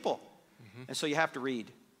other people. Mm-hmm. And so you have to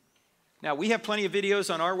read. Now, we have plenty of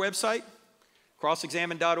videos on our website,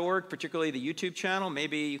 crossexamine.org, particularly the YouTube channel.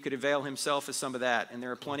 Maybe you could avail himself of some of that. And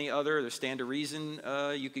there are plenty other. There's Stand to Reason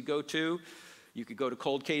you could go to. You could go to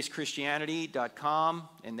coldcasechristianity.com,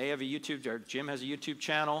 and they have a YouTube, or Jim has a YouTube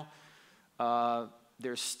channel.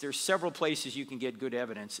 There's several places you can get good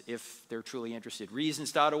evidence if they're truly interested.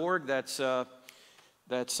 Reasons.org, that's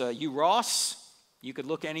U. Ross. You could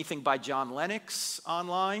look anything by John Lennox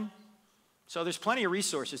online. So there's plenty of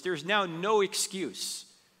resources. There's now no excuse.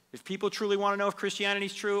 If people truly want to know if Christianity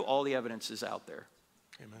is true, all the evidence is out there.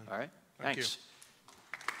 Amen. All right? Thank Thanks.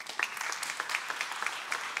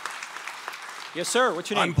 Yes, sir. What's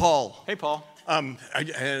your name? I'm Paul. Hey, Paul. And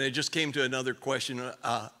I just came to another question.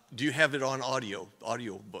 Do you have it on audio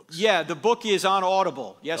books? Yeah, the book is on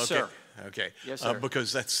Audible. Yes, okay. sir. Okay. Yes, sir.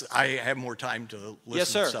 Because I have more time to listen Yes,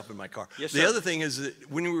 sir. to stuff in my car. Yes, the sir. other thing is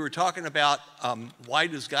that when we were talking about why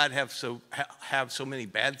does God have so many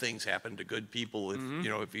bad things happen to good people if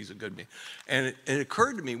if He's a good man, and it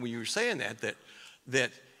occurred to me when you were saying that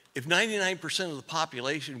if 99% of the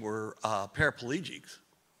population were paraplegics,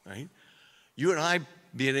 right? You and I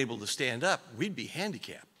being able to stand up, we'd be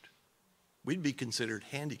handicapped. We'd be considered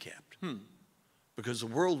handicapped. Because the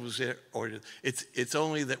world was there, or it's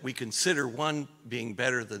only that we consider one being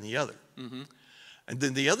better than the other. Mm-hmm. And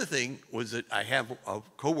then the other thing was that I have a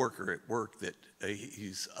coworker at work that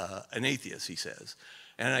he's an atheist, he says.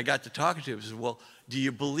 And I got to talking to him and said, well, do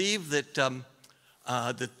you believe that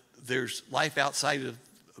that there's life outside of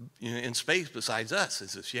in space besides us? He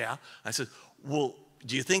says, yeah. I said, well,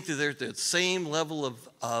 do you think that they're at the same level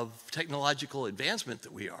of technological advancement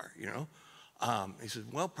that we are, He said,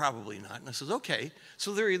 well, probably not. And I said, okay,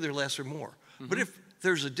 so they're either less or more. Mm-hmm. But if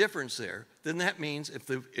there's a difference there, then that means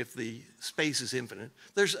if the space is infinite,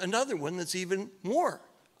 there's another one that's even more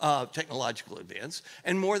technological advance.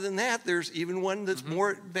 And more than that, there's even one that's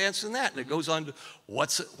more advanced than that. And it goes on to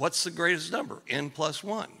what's the greatest number?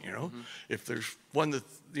 N+1, you know? If there's one that,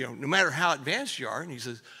 you know, no matter how advanced you are, and he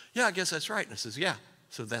says, yeah, I guess that's right. And I says, yeah,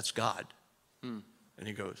 so that's God. And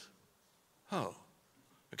he goes, oh.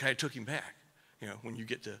 It kind of took him back, you know, when you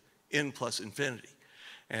get to N plus infinity.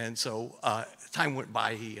 And so time went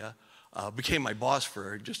by, he became my boss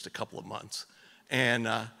for just a couple of months. And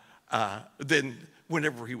then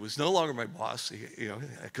whenever he was no longer my boss, you know,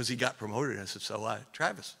 because he got promoted, I said, so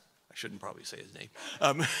Travis, I shouldn't probably say his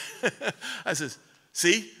name. I says,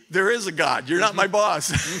 see, there is a God. You're not my boss.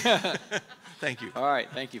 Thank you. All right.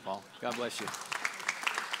 Thank you, Paul. God bless you.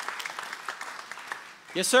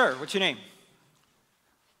 Yes, sir. What's your name?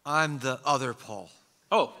 I'm the other Paul.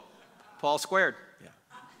 Oh, Paul squared. Yeah.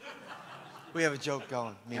 We have a joke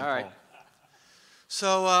going, me and All right. Paul.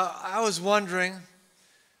 So I was wondering,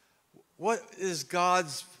 what is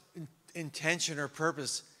God's intention or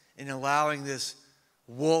purpose in allowing this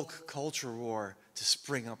woke culture war to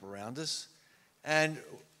spring up around us? And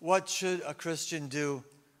what should a Christian do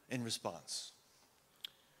in response?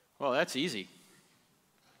 Well, that's easy.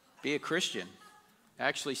 Be a Christian.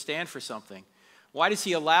 Actually stand for something. Why does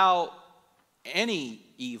he allow any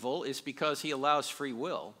evil? It's because he allows free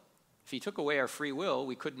will. If he took away our free will,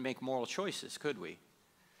 we couldn't make moral choices, could we?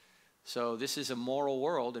 So this is a moral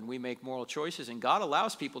world, and we make moral choices, and God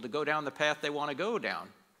allows people to go down the path they want to go down.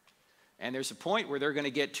 And there's a point where they're going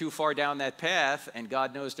to get too far down that path, and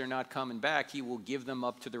God knows they're not coming back. He will give them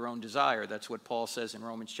up to their own desire. That's what Paul says in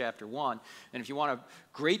Romans chapter 1. And if you want a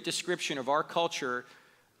great description of our culture,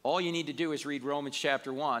 all you need to do is read Romans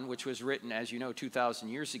chapter 1, which was written, as you know, 2,000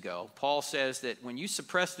 years ago. Paul says that when you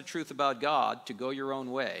suppress the truth about God to go your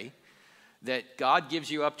own way, that God gives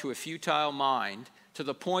you up to a futile mind to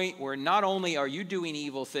the point where not only are you doing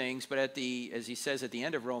evil things, but as he says at the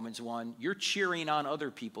end of Romans 1, you're cheering on other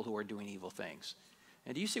people who are doing evil things.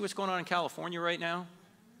 And do you see what's going on in California right now?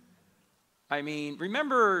 I mean,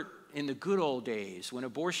 remember in the good old days when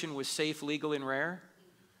abortion was safe, legal, and rare?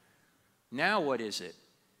 Now what is it?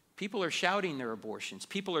 People are shouting their abortions.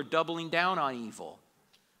 People are doubling down on evil.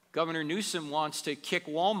 Governor Newsom wants to kick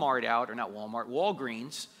Walmart out, or not Walmart,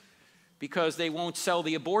 Walgreens, because they won't sell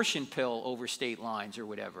the abortion pill over state lines or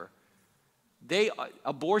whatever.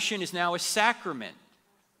 Abortion is now a sacrament.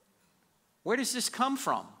 Where does this come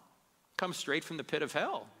from? It comes straight from the pit of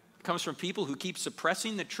hell. It comes from people who keep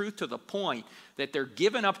suppressing the truth to the point that they're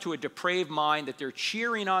given up to a depraved mind, that they're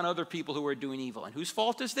cheering on other people who are doing evil. And whose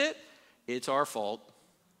fault is it? It's our fault.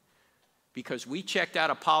 Because we checked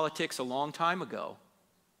out of politics a long time ago.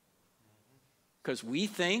 Because we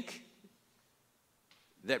think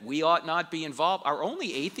that we ought not be involved. Are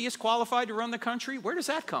only atheists qualified to run the country? Where does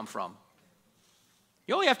that come from?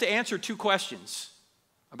 You only have to answer 2 questions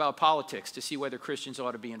about politics to see whether Christians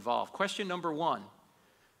ought to be involved. Question number 1,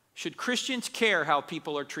 should Christians care how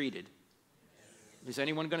people are treated? Is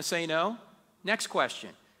anyone going to say no? Next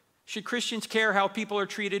question, should Christians care how people are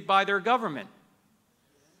treated by their government?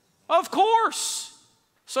 Of course.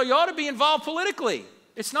 So you ought to be involved politically.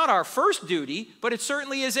 It's not our first duty, but it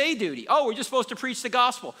certainly is a duty. Oh, we're just supposed to preach the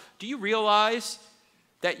gospel. Do you realize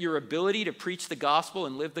that your ability to preach the gospel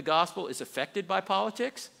and live the gospel is affected by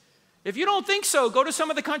politics? If you don't think so, go to some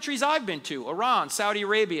of the countries I've been to, Iran, Saudi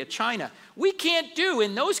Arabia, China. We can't do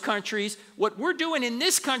in those countries what we're doing in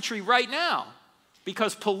this country right now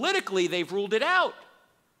because politically they've ruled it out.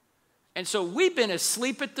 And so we've been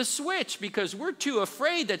asleep at the switch because we're too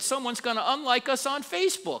afraid that someone's going to unlike us on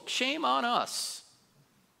Facebook. Shame on us.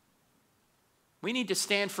 We need to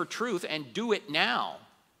stand for truth and do it now.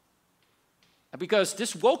 Because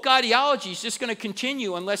this woke ideology is just going to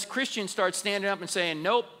continue unless Christians start standing up and saying,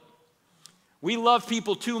 nope, we love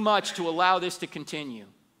people too much to allow this to continue.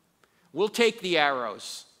 We'll take the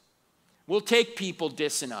arrows. We'll take people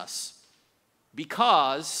dissing us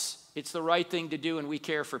because it's the right thing to do and we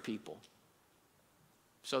care for people.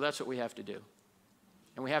 So that's what we have to do.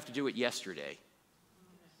 And we have to do it yesterday.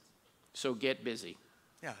 So get busy.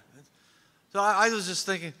 Yeah. So I was just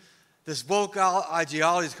thinking, this woke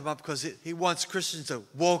ideology has come up because he wants Christians to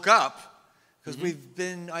woke up. Because we've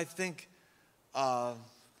been, I think,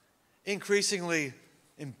 increasingly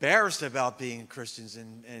embarrassed about being Christians.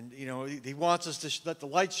 And you know, he wants us to let the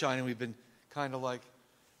light shine, and we've been kind of like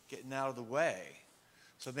getting out of the way.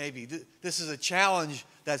 So maybe this is a challenge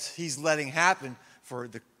that he's letting happen for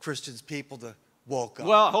the Christians people to woke up.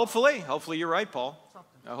 Well, hopefully you're right, Paul.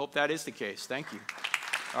 I hope that is the case. Thank you.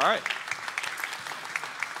 All right.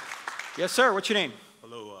 Yes, sir. What's your name?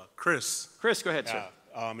 Hello, Chris. Chris, go ahead, sir.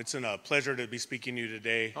 It's a pleasure to be speaking to you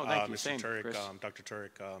today, Oh, thank you. Mr. Same, Turek, Chris. Dr.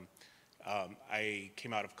 Turek. I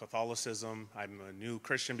came out of Catholicism. I'm a new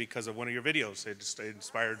Christian because of one of your videos. It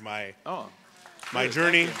inspired my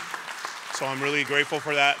journey. So I'm really grateful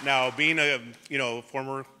for that. Now, being a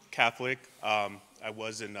former Catholic, I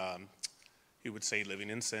was in you would say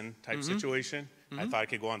living in sin type situation. I thought I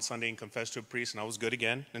could go on Sunday and confess to a priest, and I was good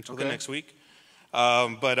again until the next week.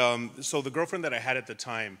 So the girlfriend that I had at the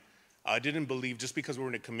time didn't believe just because we were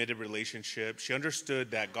in a committed relationship. She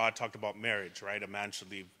understood that God talked about marriage, right? A man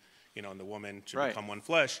should leave, and the woman should become one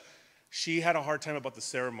flesh. She had a hard time about the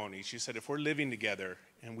ceremony. She said, if we're living together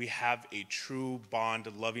and we have a true bond, a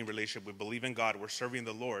loving relationship, we believe in God, we're serving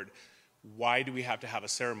the Lord, why do we have to have a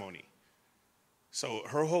ceremony? So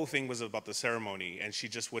her whole thing was about the ceremony, and she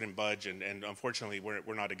just wouldn't budge. And unfortunately,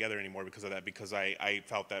 we're not together anymore because of that, because I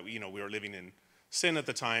felt that, we were living in sin at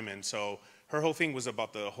the time. And so her whole thing was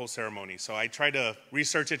about the whole ceremony. So I tried to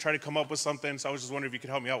research it, try to come up with something. So I was just wondering if you could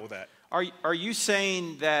help me out with that. Are you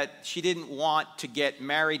saying that she didn't want to get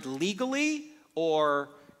married legally or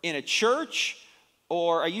in a church?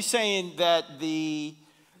 Or are you saying that the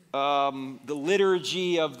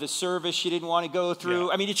liturgy of the service she didn't want to go through?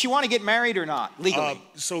 Yeah. I mean, did she want to get married or not, legally?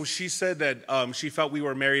 So she said that she felt we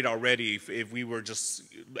were married already if we were just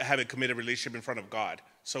have a committed relationship in front of God.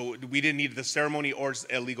 So we didn't need the ceremony or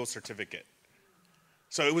a legal certificate.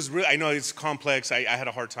 So it was really, I know it's complex. I had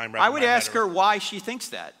a hard time wrapping I would ask her why she thinks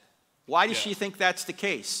that. Why does she think that's the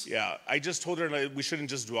case? Yeah, I just told her that we shouldn't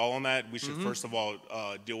just dwell on that. We should first of all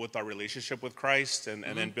deal with our relationship with Christ and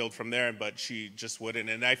then build from there. But she just wouldn't.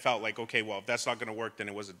 And I felt like, okay, well, if that's not going to work, then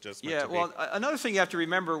it wasn't just meant to be. Well, another thing you have to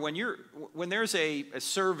remember, when there's a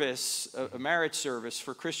service, a marriage service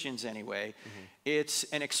for Christians anyway, it's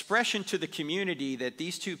an expression to the community that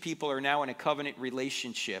these two people are now in a covenant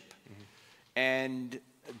relationship. And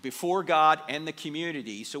before God and the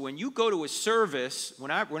community. So when you go to a service,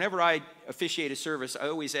 whenever I officiate a service, I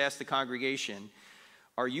always ask the congregation,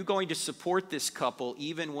 are you going to support this couple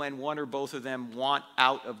even when one or both of them want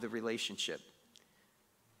out of the relationship?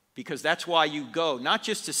 Because that's why you go, not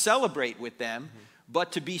just to celebrate with them,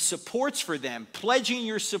 but to be supports for them, pledging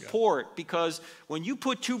your support, because when you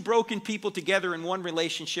put two broken people together in one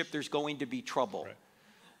relationship, there's going to be trouble.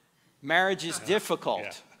 Marriage is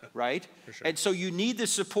difficult. Right? Sure. And so you need the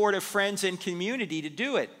support of friends and community to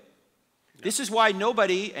do it. Yeah. This is why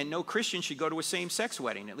nobody and no Christian should go to a same-sex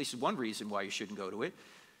wedding. At least one reason why you shouldn't go to it.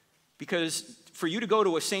 Because for you to go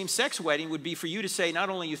to a same-sex wedding would be for you to say not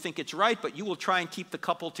only you think it's right, but you will try and keep the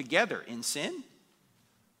couple together in sin.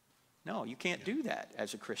 No, you can't do that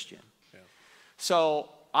as a Christian. Yeah. So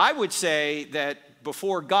I would say that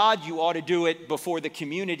before God, you ought to do it before the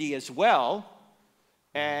community as well.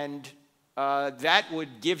 And that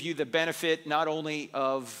would give you the benefit not only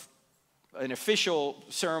of an official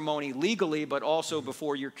ceremony legally, but also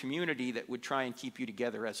before your community that would try and keep you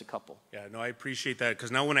together as a couple. Yeah, no, I appreciate that. Because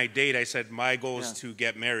now when I date, I said my goal is to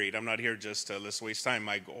get married. I'm not here just to let's waste time.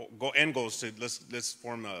 My end goal is to let's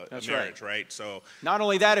form a marriage, right? So not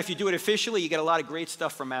only that, if you do it officially, you get a lot of great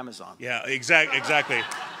stuff from Amazon. Yeah, exactly.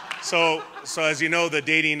 So as you know, the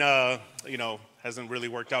dating, hasn't really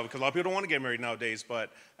worked out because a lot of people don't want to get married nowadays,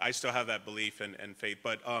 but I still have that belief and faith.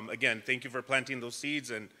 But again, thank you for planting those seeds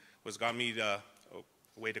and what's got me the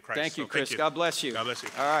way to Christ. Thank you, Chris. God bless you. God bless you.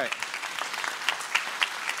 All right.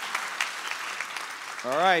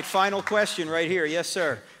 All right, final question right here. Yes,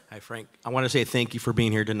 sir. Hi, Frank. I want to say thank you for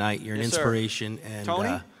being here tonight. You're an inspiration. Sir. And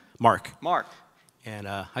Tony? Mark. Mark. And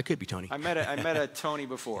I could be Tony. I met a Tony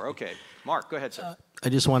before. Okay. Mark, go ahead, sir. I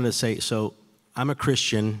just wanted to say, so I'm a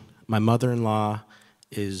Christian. My mother-in-law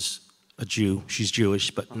is a Jew. She's Jewish,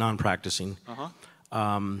 but non-practicing.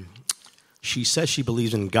 She says she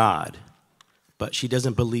believes in God, but she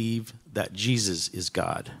doesn't believe that Jesus is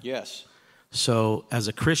God. Yes. So as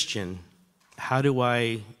a Christian, how do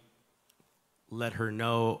I let her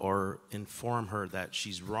know or inform her that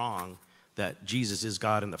she's wrong, that Jesus is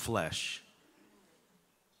God in the flesh?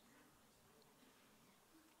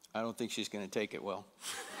 I don't think she's going to take it well.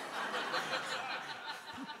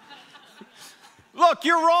 Look,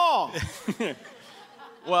 you're wrong.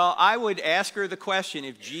 Well, I would ask her the question,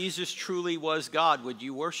 if Jesus truly was God, would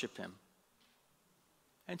you worship him?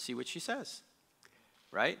 And see what she says,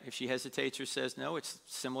 right? If she hesitates or says no, it's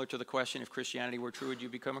similar to the question, if Christianity were true, would you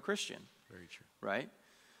become a Christian? Very true. Right?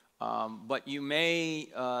 But you may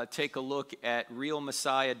take a look at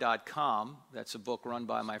realmessiah.com. That's a book run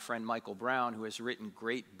by my friend Michael Brown, who has written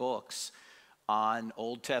great books on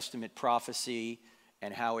Old Testament prophecy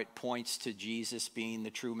and how it points to Jesus being the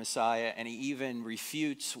true Messiah. And he even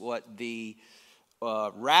refutes what the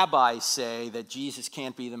rabbis say, that Jesus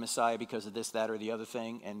can't be the Messiah because of this, that, or the other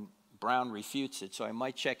thing, and Brown refutes it. So I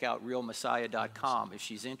might check out realmessiah.com if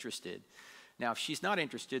she's interested. Now, if she's not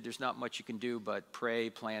interested, there's not much you can do but pray,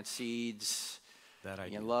 plant seeds,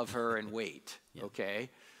 love her, and wait, okay?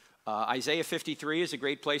 Isaiah 53 is a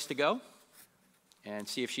great place to go and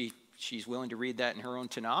see if she's willing to read that in her own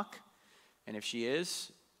Tanakh. And if she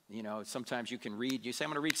is, sometimes you can read. You say, I'm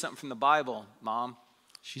going to read something from the Bible, Mom.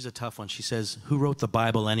 She's a tough one. She says, who wrote the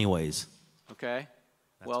Bible anyways? Okay.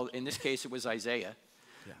 Well, in this case, it was Isaiah.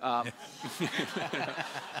 Yeah.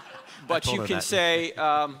 But you can say,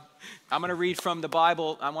 I'm going to read from the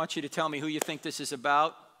Bible. I want you to tell me who you think this is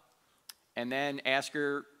about. And then ask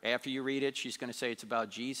her, after you read it, she's going to say it's about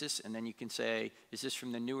Jesus. And then you can say, is this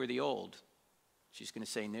from the new or the old? She's going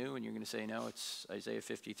to say new, and you're going to say, no, it's Isaiah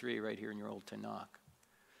 53 right here in your old Tanakh.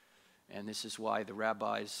 And this is why the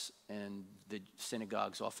rabbis and the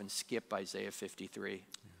synagogues often skip Isaiah 53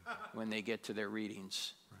 when they get to their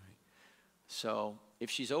readings. Right. So if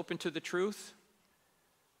she's open to the truth,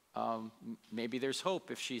 maybe there's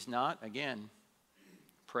hope. If she's not, again,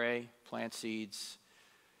 pray, plant seeds,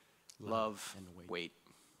 love, and wait.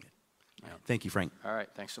 Yeah. Thank you, Frank. All right.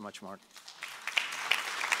 Thanks so much, Mark.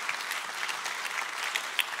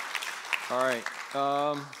 All right.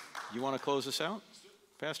 You want to close us out,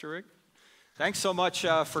 Pastor Rick? Thanks so much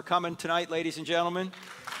for coming tonight, ladies and gentlemen.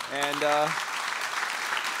 And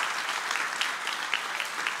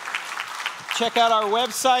check out our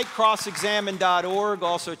website, crossexamine.org.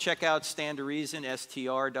 Also check out Stand to Reason,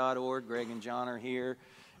 str.org. Greg and John are here.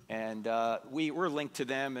 And we're linked to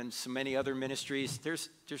them and so many other ministries. There's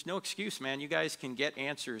no excuse, man. You guys can get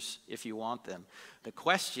answers if you want them. The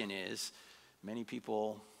question is, many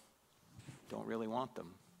people don't really want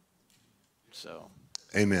them. So.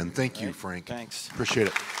 Amen. Thank you, Frank. Thanks. Appreciate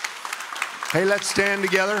it. Hey, let's stand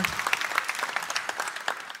together.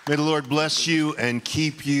 May the Lord bless you and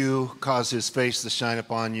keep you, cause his face to shine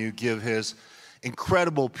upon you, give his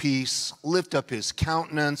incredible peace, lift up his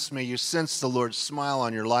countenance. May you sense the Lord's smile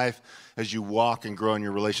on your life as you walk and grow in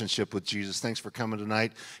your relationship with Jesus. Thanks for coming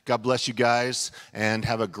tonight. God bless you guys, and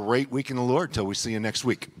have a great week in the Lord till we see you next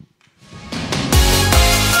week.